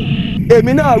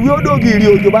èmi náà wí ó dògìrì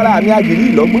òjò bára mi àgìrì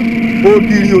ìlọ́gbọ́n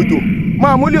ògìrì òjò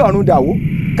máa múlẹ̀ ọ̀run dàwó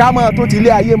ká mọ́ tó ti lé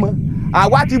ayé mọ́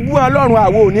àwa ti bú ọlọ́run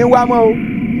àwo ò ní wá mọ́ o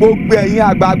gbogbo ẹ̀yin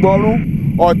àgbààgbà ọ̀run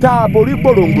ọ̀tá aborí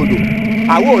pòròǹgòdò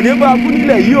àwo ò ní bá kú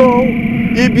nílẹ̀ yìí o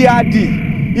ibi adì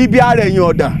ibi arẹ̀yìn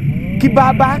ọ̀dàn kí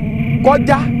bàbá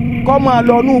kọjá kọ́ máa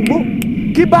lọ nú igbó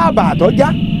kí bàbá àtọ́já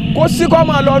kó sí kọ́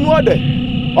máa lọ nú ọ̀dẹ̀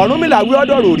Ọ̀rúnmìlà wí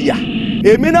ọ̀dọ̀ ròrìyà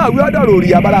èmi náà wí ọ̀dọ̀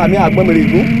ròrìyà bára mi àgbọ̀nmìrì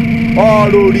gún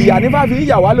ọ̀rọ̀ òrìyà nífà fi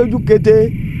yà wá lójú kété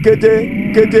kété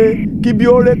kété kí bí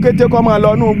ó ré kété kọ́ máa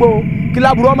lọ nú igbó o kí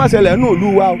láburú ọmọ ṣẹlẹ̀ nù ìlú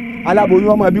wa o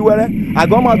aláboyún ọmọ bí wẹ́rẹ́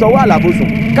àgọ́ ọmọ tọwọ́ àlàbòsùn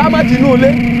ká má ti inú ilé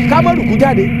ká má rùkú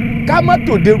jáde ká má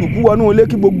tòde rùkú wọnú ilé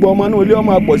kí gbogbo ọmọ inú ilé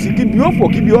ọmọ pọ̀ sí kí bí ó fò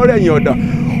kí bí ó rẹ̀yìn ọ̀dàn.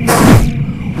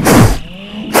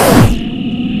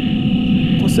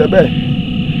 kò sẹ́bẹ̀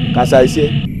kàṣà ìṣe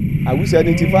àwùsẹ́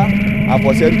ní tifá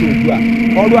àfọ̀ṣẹ́ tó ojú à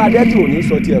ọrọ̀ adẹ́tì ò ní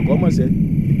sọ ti ẹ̀kọ́ mọ̀ṣẹ́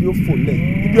ibi ó fò lẹ̀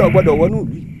ibi ò gbọ́dọ̀ wọnú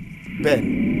ìlú bẹ́ẹ̀ ni.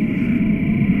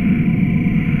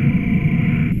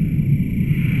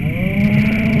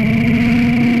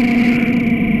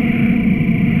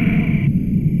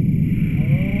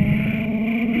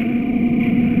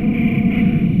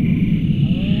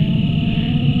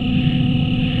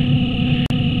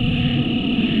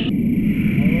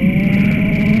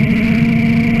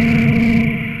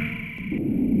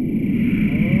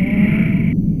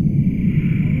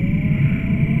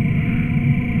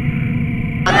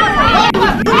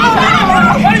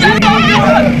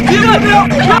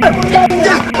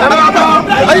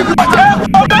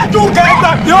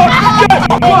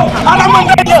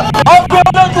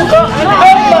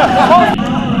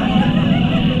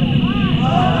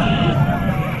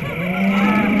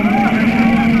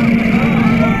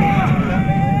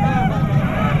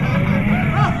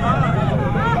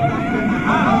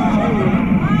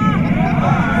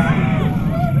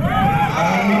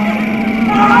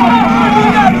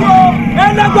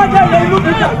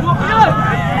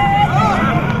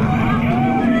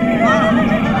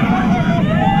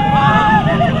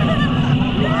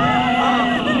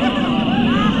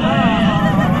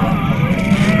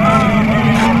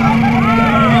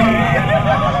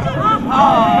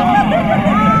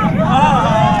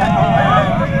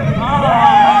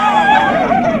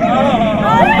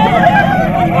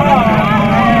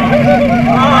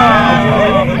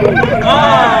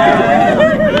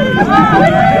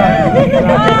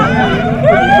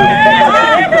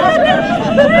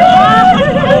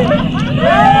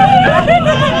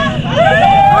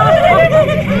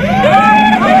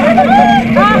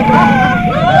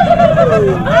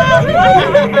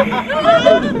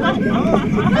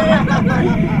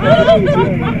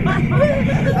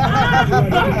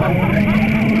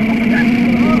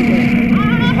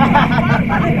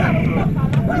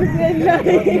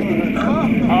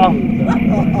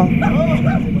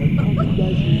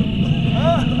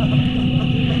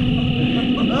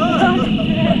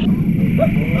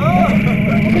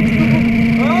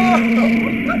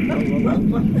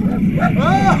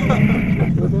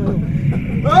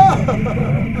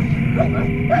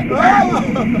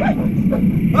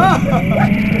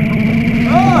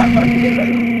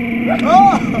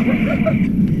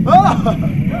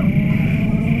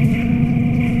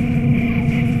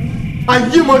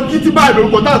 àyímọ títí báyìí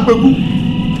lórúkọ tá à ń pekú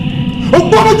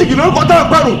ògbó méjìlì lórúkọ tá à ń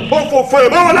pẹrù òfòfò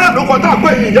ìmọ̀wọ́n láàrin lórúkọ tá à ń pè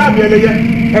yín ìyá mi ẹlẹ́yẹ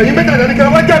ẹ̀yin mẹ́tẹ̀ẹ̀ta ní kí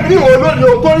wọ́n jẹ́ mi ní ìhòòhò lónìí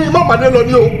o torí mọ́màdé lọ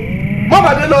ní o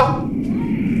mọ́màdé lọ.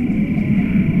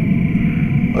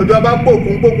 ọjọ́ bá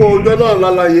pòkun pópó ọjọ́ náà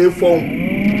lálàyé fọ́hùn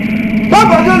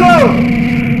mọ́màdé lọ.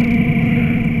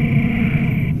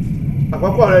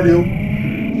 àkọ́kọ́ rẹ rèé o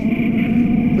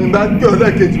nígbà tí ọ̀lẹ́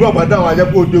kejì bàbá dáhùn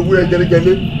àjẹpọ̀ òde wúrẹ́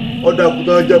jẹlẹjẹlẹ ọ̀dà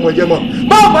òkúta jẹmọ̀jẹmọ̀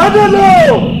mọ́màdé lọ.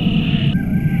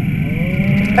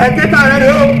 ẹ̀kẹta rẹ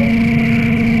rèé o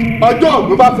ọjọ́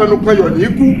ọ̀gbìn bá fẹnu kan yọ̀ ní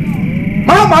ikú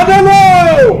mọ́màdé lọ.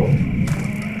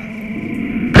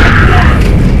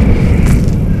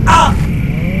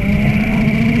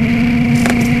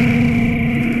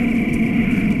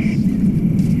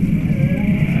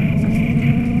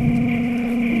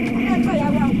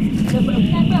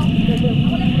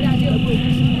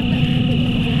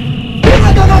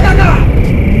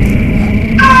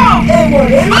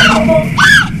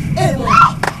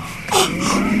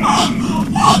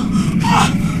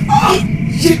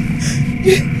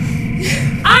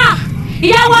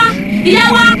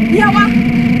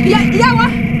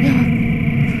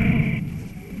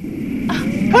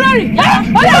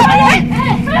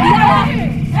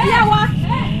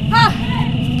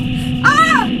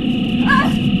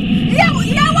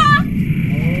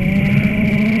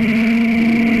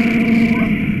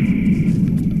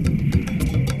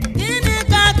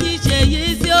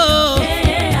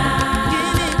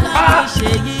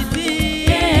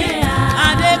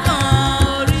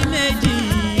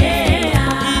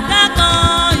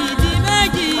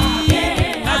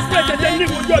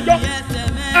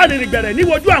 arìnrìngbẹ̀rẹ̀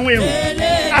níwojú àwọn èrò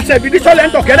àṣẹ̀bìdí sọ́lẹ̀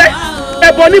ń tọ̀kẹ́rẹ́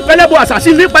ẹbọ ní pẹlẹ́bọ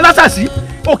àṣàṣì ní pẹlásàṣì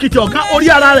òkìtì ọ̀gán orí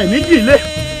ara rẹ̀ níjì ilé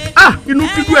inú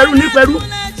dídú ẹrú ní pẹrú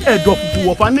ẹ̀dọ̀ fùfù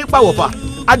wọ̀fà nípa wọ̀fà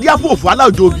adíáfò òfò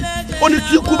aláòjò òbí ó ní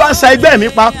tí kú bá ń sa ẹgbẹ́ mi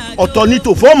pa ọ̀tọ̀ ni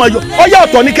tòfó ọmọ yọ ọyá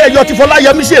ọ̀tọ̀ ni kẹjọ ti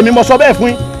Fọláyẹmí sí èmi mọ sọ bẹ́ẹ̀ fún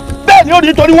yín bẹ́ẹ̀ ni ó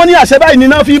ní torí wọ́n ní àṣẹ báyìí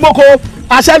níná fi bóko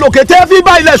àṣẹ lòkè tẹ́ fi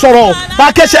bá ilẹ̀ sọ̀rọ̀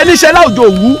akẹ́sẹ̀ níṣẹ́ láwùjọ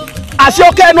òwú àṣẹ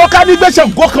ọkẹ́ ẹnu ọká ní gbèsè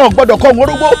gọ́kàn gbọ́dọ̀ kọ́ wọn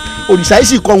rógbó òrìṣà yìí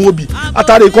sì kọ́ wọn obì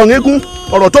àtàrà ìkànnì eégún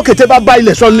ọ̀rọ̀ tó kété bá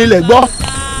ilẹ̀ sọ nílẹ̀ gbọ́.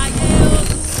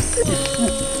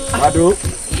 àdó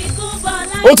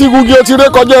ó ti gungi ó ti ré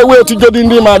kọjá ewé ó ti jẹ́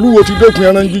díndín màálù ó ti dópin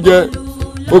ẹran jíjẹ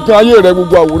òpin ayé rẹ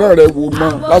gbogbo àwòrán rẹ wò mọ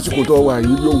lásìkò tó wà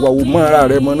yìí yóò wà wò mọ ara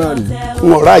rẹ mọ náà rè.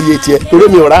 n ò ráàyè tiẹ̀ torí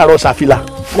mi ò ráàrọ̀ ṣàfilà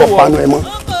kọ́ panu ẹ̀ mọ́.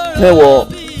 mẹ́wọ̀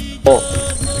ọ̀.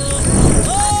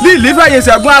 líìlì fàyè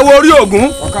ṣẹ̀gbọ́n awo orí ògún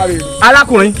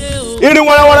arákùnrin irin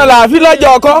wọ́nrẹ́wọ́nrẹ́ làáfi lọ́jọ́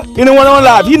ọkọ́ irin wọ́nrẹ́wọ́nrẹ́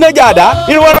làáfi nẹ́jà àdá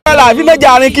irin wọ́nrẹ́wọ́nrẹ́ làáfi nẹ́jà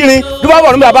àrìnkìrin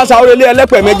dúpọ̀ níbi àbáṣà orílẹ̀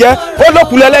ẹlẹ́pẹ̀ méjẹ́ ó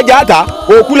lókulẹ̀ ẹlẹ́jà àtà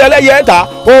òkulẹ̀ ẹlẹ́yẹ ẹ̀ta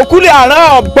òkulẹ̀ àrán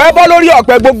ọ̀pẹ bọ́ lórí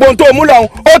ọ̀pẹ gbogbo tó mú lọ́hùn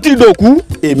ó ti dòkú.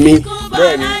 èmi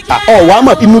ọ̀wá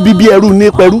mọ̀ inú bíbí ẹrú ní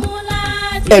pẹ̀rú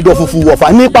ẹ̀dọ̀ fùfù wọ̀fà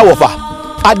nípa wọ̀fà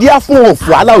adíá fún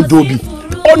òfò aláòjò òbí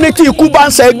ó ní tí ikú bá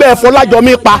ń ṣe ẹgbẹ́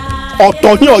Fọlájọmí pa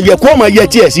ọ̀tọ̀ ní ọ̀yẹ̀ kó mọ̀ yẹ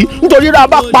tiẹ̀ sí nítorí rà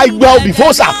bá pa igba obì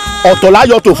fóòsà ọ̀tọ̀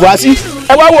láyọ̀ tó fura sí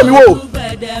ẹ wá wò mí wò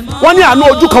wọ́n ní àánú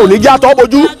ojú kan ò ní jẹ́ àtọ́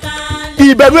bójú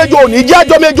ìbẹ̀rù ejò ò ní jẹ́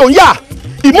àjọ méjò ń yà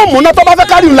ìmọ̀mùná tó bá fẹ́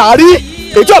kárí ńlá rí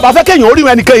ètò ọ̀bá fẹ́ kéèyàn orí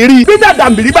ẹnìkan yìí rí bí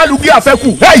dàdàmbìrì bá lu bí àfẹ́kù.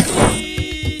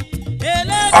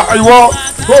 ìwọ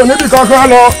kò níbi kankan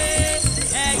lọ.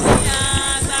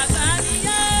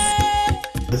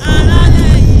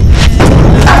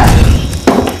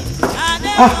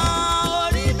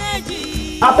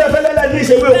 afẹ́fẹ́ lẹ́lẹ́ ní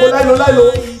ìṣèwé oko láìlo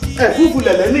ẹ̀fúùfù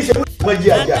lẹ̀lẹ́ ní ìṣèwé ìmọ̀jì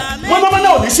àjà mọ́nàmọ́ná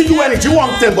ò ní síjú ẹni tí wọ́n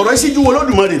ń tẹ̀ bọ̀rọ̀ síjú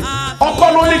Olódùmarè ọkọ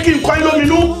ló ní kí n kọ́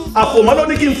ilóminú àfòmọ́ ló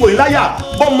ní kí n fò ìláyà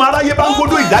bọ́mọ aráyé bá ń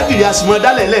gbódò ìdágìrì àsìmọ́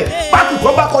dálẹ̀lẹ̀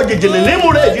pákùkọ́ bá kọ jẹjẹrẹ ní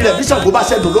múrẹ́ ìdí rẹ̀ bísàn kó bá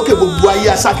ṣẹ́dọ̀ lókè gbogbo ayé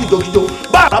asá kìtòkìtò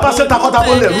bá àrà bá ṣẹ́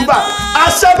takọ́tabo lẹ̀ rúbà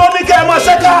àṣẹ ló ní kẹ́ ẹ máa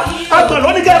ṣẹ́ká àgbọ̀n ló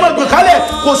ní kẹ́ ẹ máa gbọ̀n kálẹ̀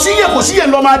kò síyè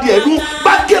lọ́ máa di ẹ̀dún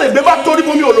bá kèrègbè bá torí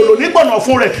bomi òlòlò nígbọ̀nà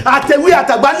fún rẹ̀ àtẹ̀wé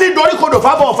àtàgbà nítorí kodò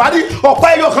fábọ̀ ọ̀fárí ọ̀pá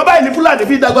ẹyọ kan báyìí ní Fúlàní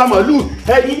fi dàgbà màálù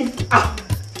ẹ̀yìn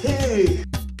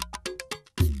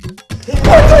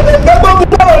gbogbo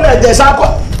gbogbo ọ̀rọ̀ ẹ̀jẹ̀ sákọ̀.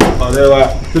 ọ̀rẹ́ wa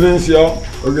kí ló ń ṣe ọ́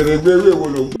ògèrè gbé ewé wo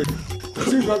ló gbé kò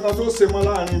sí nǹkan kan tó ṣe mọ́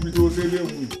láàrin ibi tó ṣe léwu.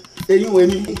 eyín wo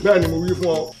ni. bẹ́ẹ̀ ni mo wí fún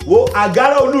ọ. wo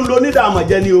àgárá olúlo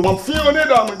onídàámọ̀jẹ ni o. fi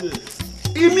onídàámọ̀jẹ.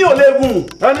 imi ò léegun.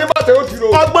 ẹni bá tẹ ó ti ro.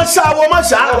 ọgbọ́n ṣáwọ́ mọ́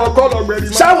ṣá. ọ̀rọ̀ kọ́ lọ gbẹ̀rì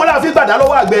mọ́. ṣáwọ́ la fi gbàdá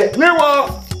lọ́wọ́ àgbẹ̀.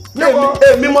 níwọ̀n.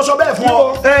 èmi mo sọ bẹ́ẹ̀ fún ọ.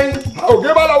 ògé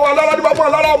bá làwọn alárádìbá fún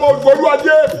alára ọmọ ògbólú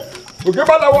ajé ògé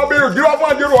bá làwọn abẹ́rẹ́ ògírọ́ fún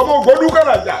ajérò ọmọ ògbólú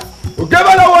kàràjà ògé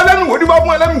bá làwọn ẹlẹ́nu òdìbá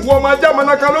fún ẹlẹ́nu fún ọmọ ajá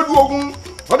mọ́nàká lójú ogun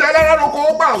ọdẹ ẹlẹ́rọ kó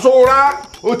pàṣọra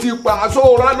ó ti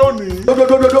pàṣọra lónìí.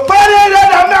 dodododo pẹ́ẹ́rẹ́ rẹ̀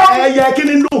dà mẹ́wọ́. ẹyẹ kí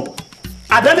ni dùn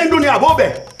àdé ni dùn ni àbó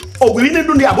bẹ̀ ògiri ni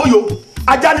dùn ni àbó yo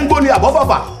ajá ni gbó ni àbó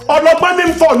fàfà ọlọ́gbọ́n ni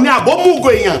fọ̀ ni àbó múgo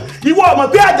èèyàn ìwọ ọmọ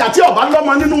pé àjà tí ọba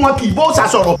lọ́mọ nínú wọn kì í bó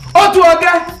sàsọ̀rọ̀. ó tún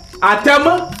ọgẹ́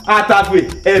àtẹmọ́ àtàpè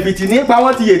ẹ̀bìtì nípa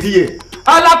wọn tiyètiyè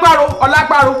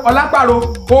ọlápàrọ̀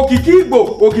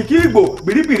òkìkí ìgbò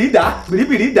bìrìbìrì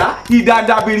dá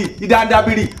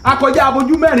ìdàndàbìrì akọjá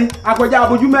abojú mẹ́rin akọjá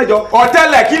abojú mẹ́jọ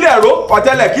ọ̀tẹlẹ̀ kílẹ̀ ro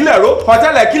ọ̀tẹlẹ̀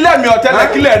kílẹ̀ mi ọ̀tẹlẹ̀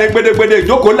kílẹ̀ rẹ gbẹdẹgbẹdẹ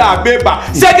ìjókòó làbẹ́ bà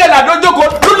ṣẹ́gẹ̀ làdó jókòó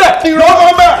lulẹ̀ ìrọ́kọ́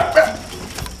bẹ́ẹ̀.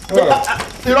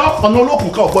 irọ́ ọ̀nà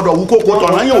olókùn kan ọ̀gbọ́dọ̀ wú kókó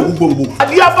tọ̀nà yẹn òwú gbòǹgbò.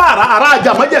 adíyáfà ara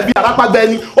àjà mọ́ jẹ̀bi arápágbẹ́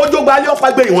ni ojógba alẹ́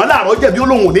ọ̀págbẹ́ ìwọ̀n láàárọ̀ jẹ̀bi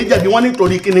olóhùn òní jẹ̀bi wọn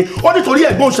nítorí kíni ó nítorí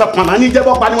ẹ̀gbọ́n ṣàpànà ní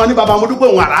jẹ́bọ́ pa ni wọn ní baba mo dúpẹ́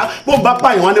òun àrá bó ń bá pa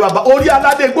ìwọ̀n ní baba orí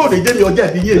aládé gbòòdè jẹ́mi ọjọ́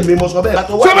ìbí yé mi mo sọ bẹ́ẹ̀.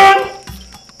 sẹ́mẹ́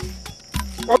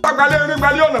ọba gbalẹ̀ eré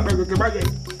gbalẹ̀ ọ̀nà gbẹ̀gbẹ̀ báyẹn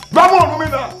gbàmú ọ̀run mi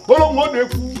dà olóhùn ó dé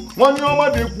kú wọn ní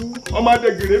ọmọdé kú ọmọdé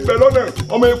gèrè ń bẹ lọ́nà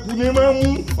ọmọ eku ni máa ń mú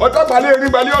ọjọ́ gbalẹ̀ eré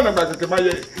gbalẹ̀ ọ̀nà gbẹ̀gbẹ̀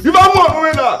báyẹn ìbámu ọ̀run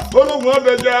mi dà olóhùn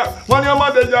ọ̀dẹ̀jà wọn ní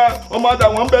ọmọdéjà ọmọdé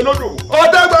àwọn ń bẹ lódò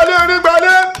ọjọ́ gbalẹ̀ eré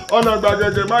gbalẹ̀ ọ̀nà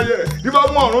gbẹ̀gbẹ̀ báyẹn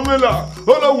ìbámu ọ̀run mi dà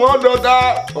olóhùn ọ̀dọ̀ta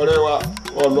ọ̀rẹ́ wa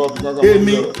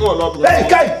èmi lẹ́yìn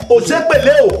káì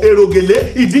òṣèpèlé o èrògèlé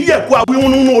ìdíyẹ̀kú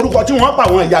awíwúnú orúkọ tí wọ́n pa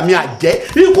àwọn ìyá mi àjẹ́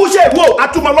ikú ṣe ìwò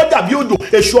atúmọ̀lọ́jà bí odò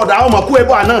èṣù ọ̀dà ọmọ kú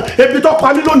ẹbọ àná ebi tó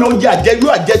pa mí lónìí oúnjẹ àjẹ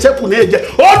yóò àjẹsẹ́kù ní ẹ̀jẹ̀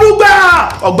olùgbà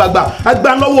ọ̀gbàgbà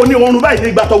agbanlọ́wọ́ oníwọ̀n báyìí ní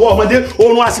ìgbàtọ̀wọ́ ọmọdé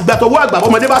oorun àsìgbàtọ̀wọ́ àgbà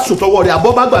ọmọdé bá sùn tọwọ́ rẹ̀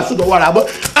àbọ̀ bá gbà sùn tọwọ́ rẹ̀ àbọ̀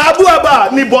abúàbà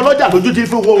ní bọ́lọ́jà lójú ti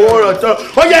fi owó rẹ̀ tán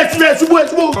ó yẹ ẹṣubú.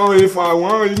 ọ̀rọ̀ ìfà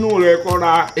àwọn inú rẹ̀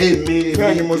kọ́ra. èmi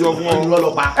bẹ́ẹ̀ ni mo sọ fún ọ.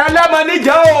 ẹlẹ́mọ̀ní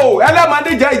jẹ́ o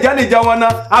ẹlẹ́mọ̀ní jẹ́ ìjẹ́nìjẹ́ wọn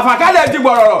náà àfàkálẹ̀ ti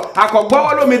gbọ̀rọ̀rọ̀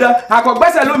àkọ̀gbọ́wọ́ lómìdá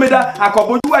àkọ̀gbẹ́sẹ̀ lómìdá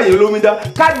àkọ̀bójú ẹ̀yìn lómìdá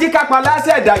kájí kápá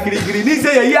lásẹ̀ ẹ̀dà gìrìgìrì ní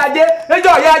ìṣe yẹ̀yí ajé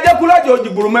níjọ́ yẹ ajé kú lọ́jọ́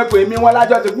òjìgbùrù mẹ́kọ̀ èmi wọn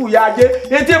lájọ́ ti kú yẹ ajé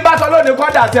etí ń bá sọ lónìí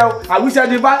kọ́dà tẹ o àwíṣẹ́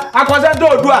ti bá akọ́ṣẹ́ tó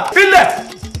òdua ilẹ̀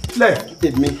lẹ̀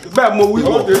èmi bẹ́ẹ̀ mo wí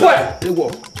wọ̀ fún ẹ̀.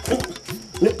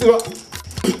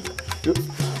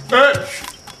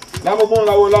 lámọ̀gbọ́n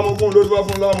lámọ̀gbọ́n ló bá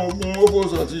fún lámọ̀gbọ́n ó fò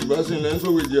sàn tí ìbásìn lẹ́ ń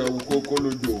sòwèjì àwòkó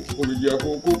kólójò òwèjì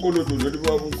àkókò kólójò ló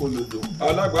bá fún kólójò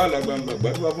alàgbà gbàgbà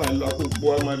tó bá fún àìlá kó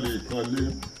pọ́ àmà lè kàn lé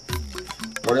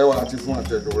ọ̀rẹ́ wa ti fún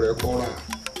àtẹ̀dọ̀ rẹ kọ́ra.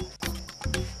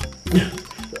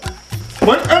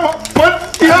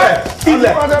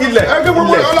 ilẹ̀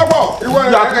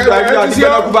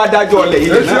ìgbẹ́nàkú bá dájọ́ ọlẹ̀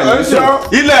ilẹ̀ náà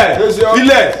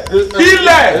ilẹ̀.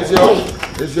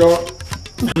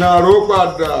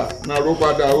 nàró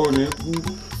padà ò ní kú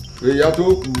èyí tó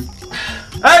kú.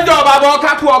 ẹjọ́ bàbá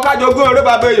ọkákú ọká jogún eré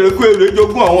bàbá èrèkú èrè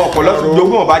jogún àwọn ọ̀pọ̀lọpọ̀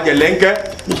jogún ọba jẹ̀lẹ́ńkẹ́.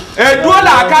 ìdúró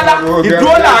làákàlà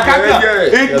ìdúró làákàkà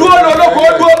ìdúró lolóko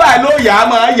dúró báyìí ló yà á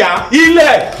máa yà á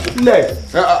ilẹ̀.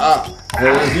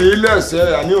 ẹ̀rẹ̀dì ilẹ̀ ṣẹ́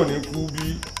àní ò ní kú bí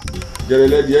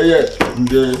jẹ̀rẹ̀lẹ́dì ẹ̀yẹ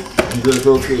ǹdẹ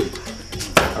sókè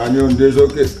àní ò ń dé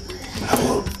sókè. àwọn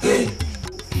òkè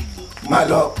máa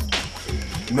lọ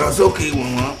sókè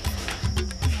wọ̀n.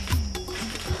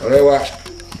 ọ̀rẹ́ wa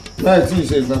láì tí ì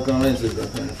ṣe kankan láì ṣe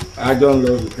kankan àjọ ń lọ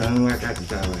ibìkan wákàtí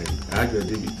tá a wà yìí àjọ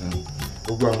débi kan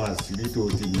gbogbo àwọn àṣírí tó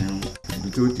ti yẹn ibi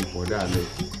tó ti pọ̀ dálẹ̀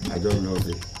àjọ ń lọ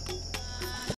bẹ̀.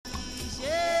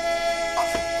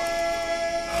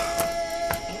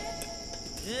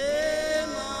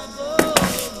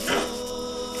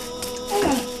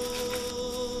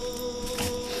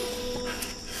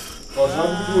 ọ̀sán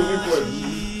dúdú onípọ̀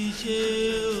yìí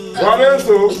wọ́n lè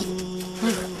so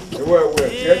ìwẹ̀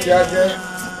kíákíá.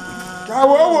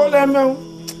 káwọ́ owó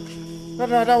lẹ́mẹ̀ọ́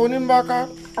dáadáa onímbàká.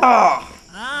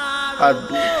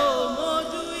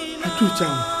 àdújà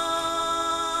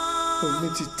omi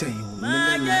ti tẹ̀yìn wò mí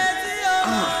lẹ́nu.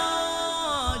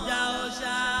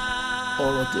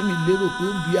 ọ̀rọ̀ tẹ́mi lérò pé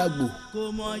ó bí àgbò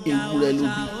ewúrẹ́ ló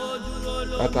bí.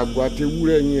 àtàgbò àti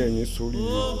ewúrẹ́ yín ẹ̀yin sórí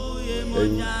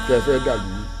ẹ̀yin kẹfẹ́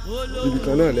dàlú ibi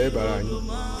kan náà lẹ́ẹ̀bàrà yín.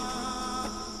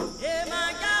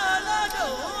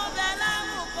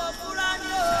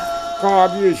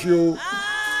 kábíyèsí o.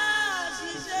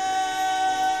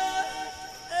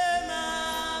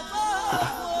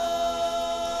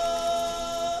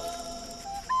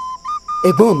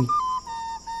 ẹ̀gbọ́n mi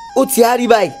ó ti á rí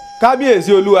báyìí.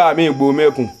 kábíyèsí olúwa mi Ìgbòho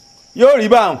mẹ́kùn yóò rí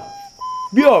báwọn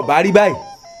bí ọba rí báyìí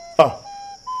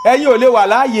ẹ̀yin ò lè wà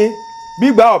láàyè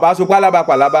gbígbà ọba so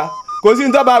pálábá kò sí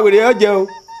ní tọ́ba wèrè ẹ jẹ o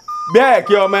bẹ́ẹ̀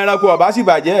kí ọmọ ẹranko ọba sì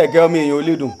bàjẹ́ ẹ̀kẹ́ ọmọ èèyàn ò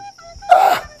lè dùn.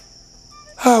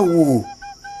 àwò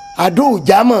àdó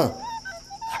òjámọ̀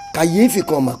kàyéfì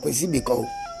kan mà pín síbì kan o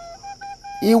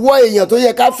ìwọ èèyàn tó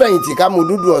yẹ ká fẹ̀yìntì ká mọ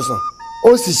dúdú ọ̀sán ó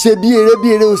sì ṣe bí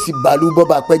eré ó sì bàlú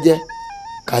bọ́ba pẹ́jẹ́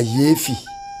kàyéfì.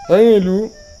 ẹ̀yin ìlú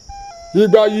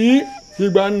ìgbà yìí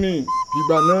ìgbà nì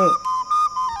ìgbà náà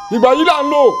ìgbà yìí là ń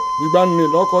lò ìgbà nì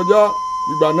lọ́kọjá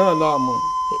ìgbà náà là mọ̀.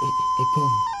 ẹ̀gbọ́n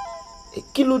mi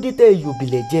kí ló dé tẹ́ ẹ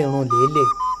yòbìlẹ̀ jẹ́ ẹran lẹ́lẹ̀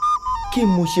kí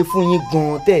mo ṣe fún yín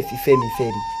gan-an tẹ́ ẹ fi fẹ́ mi fẹ́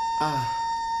rí.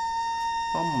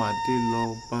 ọmọdé lọ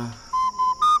bá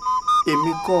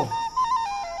èmi kọ́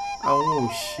àwọn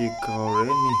òṣèkà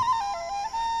ọ̀rẹ́ ni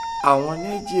àwọn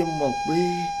méjì mọ̀ pé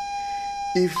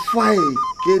ifá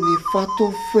èké ni ifá tó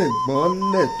fẹ̀gbọ́n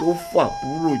lẹ̀ tó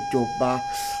fàbúrò jọba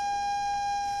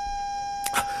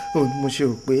mo ṣe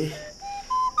rò pé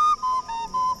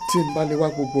tí n bá lè wá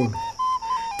gbogbo ọ̀nà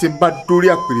tí n bá dórí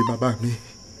àpèrè bàbá mi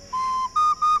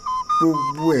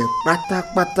gbogbo ẹ̀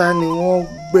pátápátá ni wọ́n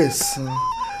gbẹ̀san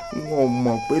wọn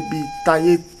mọ̀ pé bíi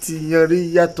táyé ti yanrí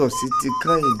yàtọ̀ sí ti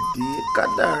Kẹ́hìndé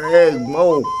kádàrá ẹ̀gbọ́n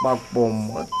ò papọ̀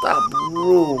mọ́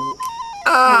tàbúrò.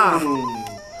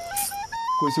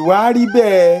 kò sì wá rí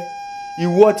bẹ́ẹ̀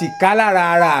ìwọ ti ká lára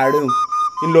ara rẹ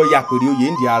ń lọ ya àpèrè oyè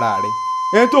nídìí ara rẹ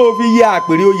ẹni tó fi yẹ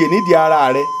àpèrè oyè nídìí ara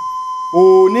rẹ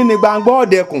òní ni gbangba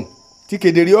ọ̀dẹ̀kùn tí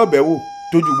kedere ọbẹ̀ wò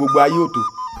tójú gbogbo ayé òtò.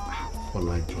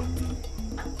 ọ̀làjọ ni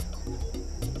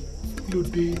kí ló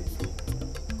dé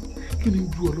kí ni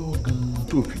ju ọlọ́wọ́ gan-an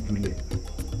tó fi jùlẹ̀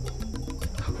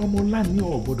ọmọ ńlá ní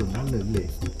ọ̀gbọ́dọ̀ lálẹ́lẹ̀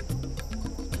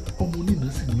ọmọ onínà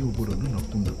sì ní ọ̀gbọ́dọ̀ nínà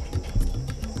kùnà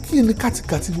kí ni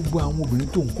kàtìkàtì gbogbo àwọn obìnrin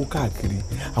tó ń kó káàkiri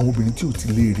àwọn obìnrin tí ò ti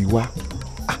lè rí wá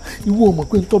ìwọ ọmọ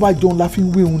pé tó bá jọun la fi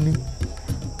ń wéhun ni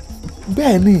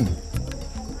bẹ́ẹ̀ ni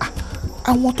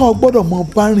àwọn tó gbọ́dọ̀ mọ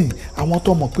bá rìn àwọn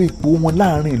tó mọ̀ pé ipò wọn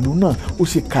láàrin ìlú náà ó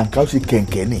ṣe kàǹkà ó ṣe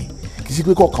kẹ̀ǹkẹ́ ni kì í ṣe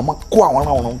pé kọ̀ọ̀kan máa kó àwọn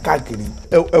ará ọ̀run káàkiri.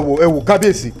 ẹ wò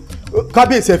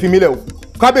kábíyèsí ẹ fi mí lẹ̀ o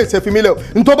kábíyèsí ẹ fi mí lẹ̀ o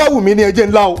ntọ́ bá wù mí ní ẹjẹ́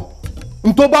ńlá o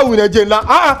ntọ́ bá wù mí ní ẹjẹ́ ńlá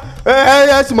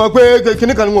ẹ sì mọ̀ pé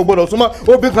kinní kan ni wọn gbọ́dọ̀ súnmọ́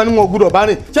obìnrin kan ni wọn gbọ́dọ̀ bá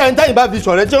rìn ṣé ẹni táyì bá fi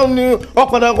sọ̀rẹ́ ṣé ó ní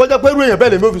ọkàn kọjá pé irú èèyàn bẹ́ẹ̀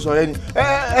lèmi ò fi sọ̀rẹ́ ni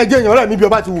ẹjẹ́ èèyàn rẹ̀ mi bí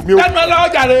ọba ti wù mí o. ẹnu ọlọ́wọ́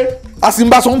jàre.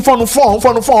 àsìnbáṣọ ń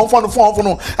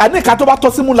fọnu àníkà tó bá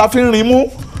tọ́ sí mú la fi ń rin mú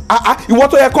ìwọ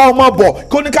tó yẹ kọ́ ọmọ bọ̀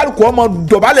kí oníkálukú ọmọ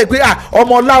dọ̀bálẹ̀ pé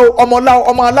ọmọ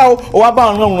aláwo ó wá bá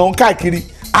ọ̀ràn káàkiri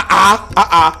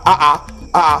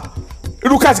irú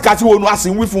irú kàtìkàtì wo nu a sì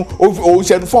ń wí fún òun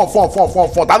ṣẹnu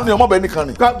fọ́n ta ló ní ọmọbìnrin nìkan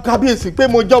ni. kábíyèsí pé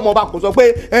mo jẹ́ ọmọ ọba kò sọ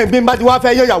pé bí n bá ti wá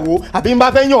fẹ́ yẹ̀yàwó àbí n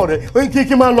bá fẹ́ yàn rẹ̀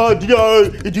kí n máa lọ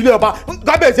ìdílé ọba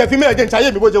kábíyèsí ẹ̀ fi mí ẹ̀jẹ̀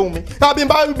ìṣayé mi bó ṣe wù mí bí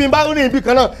n bá rìn ibi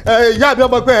kan náà ìyá mi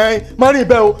ọmọ pé má rìn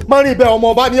bẹ́ẹ̀ ọmọ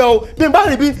ọba ni ẹ o bí n bá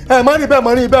rìn bí má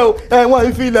rìn bẹ́ẹ̀ o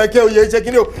wọ́n fi ilẹ̀kẹ̀ oyè ṣe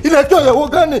kíní o ilẹ̀kẹ̀ òyàwó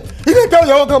gan ni ilẹ̀kẹ̀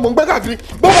òyàwó gan mò ń gbé káàkiri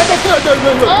bọ́wọ́ tó kí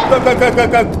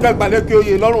gbàlẹ́kẹ̀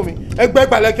oyè lọ́rùn mi ẹgbẹ́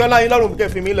gbàlẹ́kẹ̀ ọlá yín lọ́rùn mi kẹ́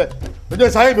fi mí lẹ̀ ẹjọ́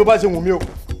ìṣayé mi bá ṣe wù mí o.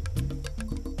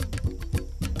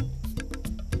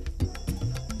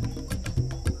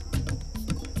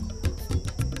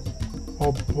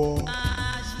 ọ̀bọ.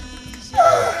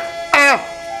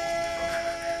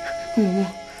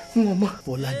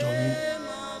 Fọlájọmí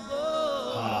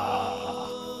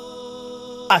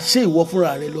àṣé ìwọ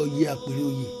fúnra rẹ lọ yẹ àpèrè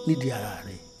oyè nídìí ara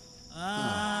rẹ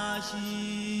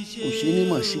kò ṣe ní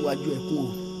mọ̀ síwájú ẹkún o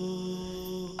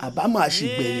àbámọ̀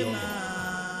àṣìgbẹ̀yìn ọ̀rọ̀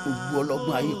gbogbo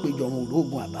ọlọ́gbọ́n ayé péjọ ọmọ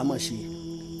olóògùn àbámọ̀ ṣe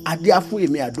adé á fún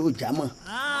èmi àdó ìjàmọ̀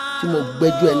tí mo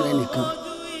gbẹ́jọ́ ẹnu ẹnìkan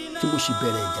tí mo sì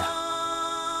bẹ̀rẹ̀ ìjà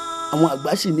àwọn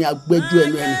àgbà sì ní agbẹ́jọ́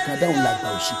ẹnu ẹnìkan dáhùn làgbà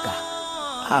òṣìkà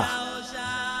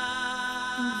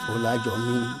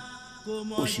Fọlájọmí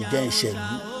ó sì jẹ́ ìṣẹ̀lú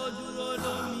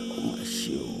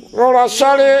rọra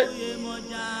sáré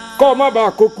kọ́ ọ má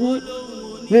bàa kókú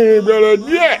ní ìbẹ̀rẹ̀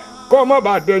díẹ̀ kọ́ ọ má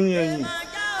bàa dẹni ẹ̀yìn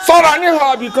sọ́ra níhà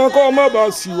àbìkan kọ́ ọ má bàa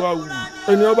síwáwù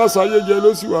ẹni ọba ṣàyéjẹ ló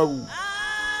síwáwù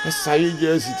ẹ ṣàyéjẹ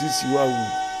ẹ sì ti síwáwù.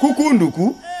 kúkú ndùkú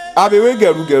abèwé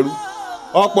gẹ̀rúgẹ̀rú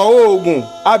ọ̀pọ̀ oògùn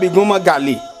abìgún mọ́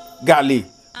gàlè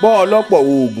bọ́ ọlọ́pọ̀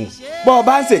oògùn bọ́ ọ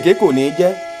bá ń ṣèké kò ní í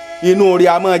jẹ́ inú orí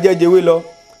a máa jẹ́ jewé lọ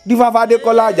dífáfá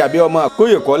adékọ́lá àjàbí ọmọ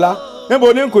àkóyè kọ́lá níbo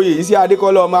ní nkòyè yìí sí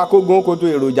adékọ́lá ọmọ akógun kótó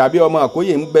èròjà bí ọmọ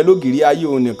àkóyè ń bẹ lógìrí ayé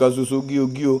òun nìkan ṣoṣo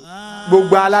gíogío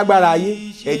gbogbo alágbára ayé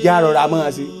ẹjẹ́ àrọ̀ra máa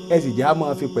ṣe ẹ sì jẹ́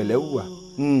àmọ́ fi pẹ̀lẹ́ hùwà.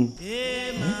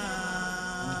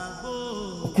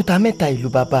 òkúta mẹ́ta ìlú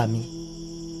bàbá mi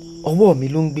ọwọ́ mi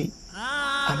ló ń gbé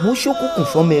àmọ́ ṣókùnkùn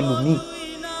fọ́mọ ẹlòmíì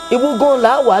ewu gan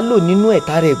la wàá lò nínú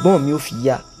ẹ̀ta rẹ̀ ẹ̀gbọ́n mi ò fi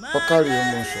ya. ọkàrí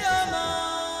ọmọ ṣọ̀kọ̀ṣọ̀kọ̀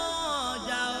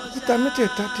òkúta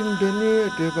mẹ́tẹ̀ẹ̀ta tí ń bẹ ní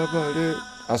ẹ̀dẹ̀ bàbá rẹ̀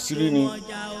àṣírí ni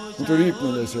nítorí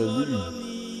ìpilẹ̀ṣẹ̀ ìlú yìí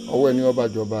ọwọ́ ẹni ọba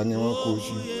jọba ni wọ́n kó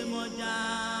sí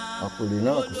àpèrè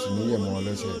náà kò sì níyẹ̀ mọ́ ọ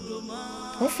lẹ́sẹ̀.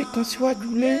 wọ́n fi kan síwájú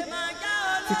lé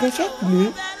ìkan sẹ́kùlé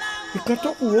ìkan tó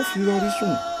kù ó fi rọrí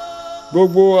sùn.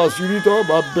 gbogbo àṣírí tó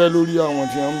bá bẹ́ lórí àwọn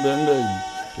tí wọ́n ń bẹ ńlẹ̀ yìí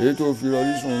èyí tó fi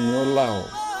rọrí sùn ni ó là ọ́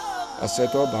àṣẹ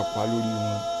tó bá pa lórí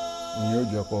wọn ni yóò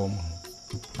jẹ́ kó mọ̀.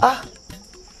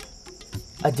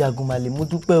 Àjàgùnmàlè mo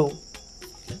dúpẹ́ o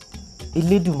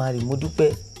Elédùmarè mo dúpẹ́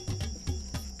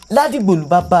Ládìgbòlù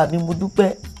bàbá mi mo dúpẹ́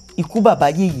ikú bàbá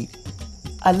yèyè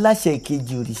aláṣẹ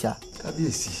ìkejì òrìṣà.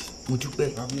 kábíyèsí mo dúpẹ́.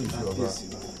 kábíyèsí ọba.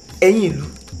 ẹ̀yin ìlú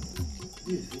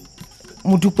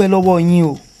mo dúpẹ́ lọ́wọ́ yín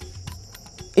o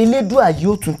Elédùà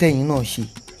yóò tún tẹ̀yin náà ṣe.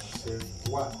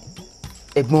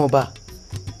 ẹ̀gbọ́n ọba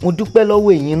mo dúpẹ́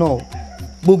lọ́wọ́ ẹ̀yin náà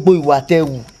gbogbo ìwà tẹ́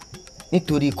wù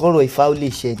nítorí kọ́rọ̀ Ifá ó lè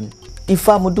ṣẹ ni.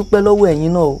 Ifá mo dúpẹ́ lọ́wọ́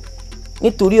ẹ̀yin náà o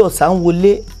nítorí ọ̀sà ń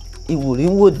wọlé ìwòrí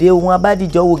ń wòde ohun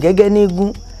abádìjọ wò gẹ́gẹ́ ní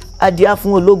igun adìá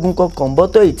fún ológun kankan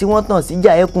bọ́tọ̀ yìí tí wọ́n tàn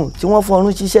síjà ẹkùn tí wọ́n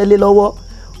fọrún ṣiṣẹ́ lé lọ́wọ́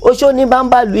oṣó ní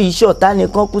bámbá lu iṣẹ́ ọ̀tá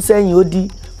nìkan kú sẹ́yìn ó di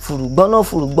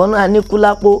fùrùgbọ́nà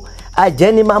aníkúlápó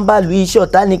àjẹ́ ní bámbá lu iṣẹ́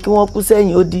ọ̀tá ní kí wọ́n kú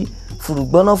sẹ́yìn ó di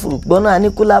fùrùgbọ́nà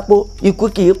aníkúlápó ikú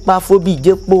kì í pa fóbi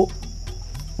ìjẹ́pó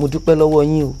mo dúpẹ́ lọ́wọ́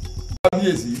yín o.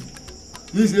 kábíyèsí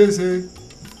yìí ṣeé ṣe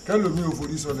kẹlòmíì ò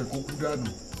forí sọlẹ̀ kó kú dànù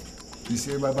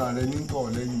ìṣe bàbá rẹ ní tọ̀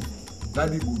lẹ́yìn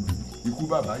Ládìgbòlù ikú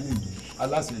bàbá yèyé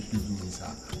aláṣẹ ìkejì òrìṣà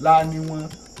láàánú wọn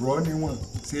rọ níwọn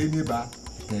ṣé níbà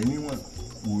tẹ níwọn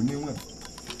wò níwọn.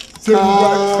 ṣé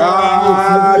wíwá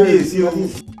kábíyèsí ọ̀hún.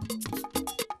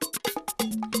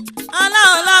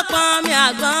 ọlọ́run lọ́pọ̀n mi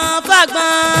àgbọn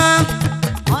fàgbọ́n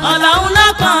ọlọ́run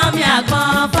lọ́pọ̀n mi àgbọn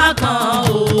fàgbọ́n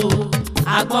o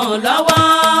àgbọn ò lọ́wọ́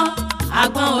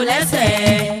àgbọn ò lẹ́sẹ̀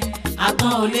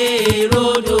àgbọn ò lè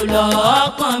rodò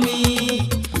lọ́pọ̀n mi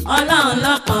ọlọ́run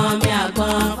lọ́pọ̀n mi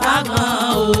àgbọn fàgbọ́n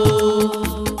o.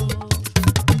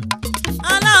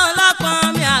 ọlọ́run lọ́pọ̀n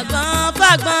mi àgbọn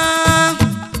fàgbọ́n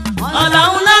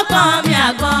ọlọ́run lọ́pọ̀n mi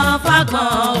àgbọn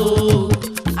fàgbọ́n o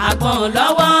àgbọn ò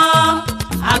lọ́wọ́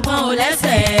àgbọn ò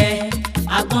lẹ́sẹ̀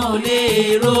àgbọn ò lè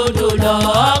rodò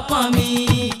lọ́pọ̀n mi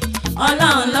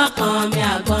ọlọ́run lọ́pọ̀n mi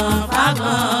àgbọn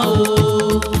fàgbọ́n o.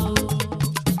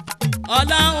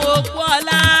 ọlọ́run òkú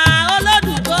ọlá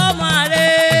olódù tó mọ̀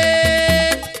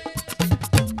rẹ̀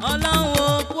ọlọ́run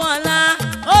òkú ọlá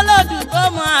olódù tó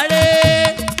mọ̀ rẹ̀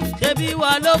ṣebí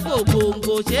wọ́n ló fò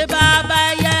gbòǹgbò ṣé bàbá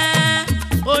yẹ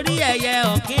orí ẹ̀yẹ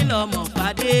ọ̀kín lọ́mọ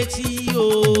fàdé tí o.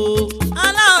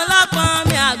 ọlọ́run lọ́pọ̀n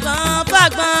mi àgbọn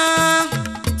fàgbọ́n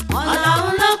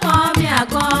ọlọ́run lọ́pọ̀n mi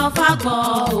àgbọn fàgbọ́n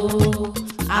àgbọn o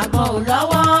àgbọn ò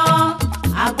lọ́wọ́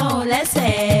àgbọn ò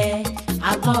lẹ́sẹ̀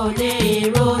àgbọn ò lè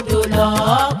rodò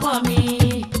lọ́pọ̀ mi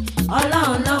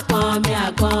ọlọ́run lọ́pọ̀ mi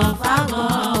àgbọn fágbọn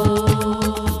o.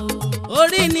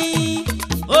 orí ni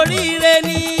oríire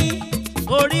ni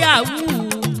orí àwù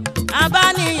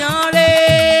abániyàn re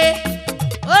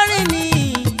orí ni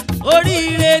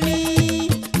oríire ni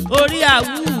orí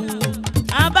àwù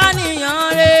abániyàn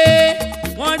re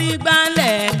wọ́n rí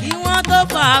gbálẹ̀ kí wọ́n tó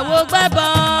fàwọ́ gbẹ́bọ.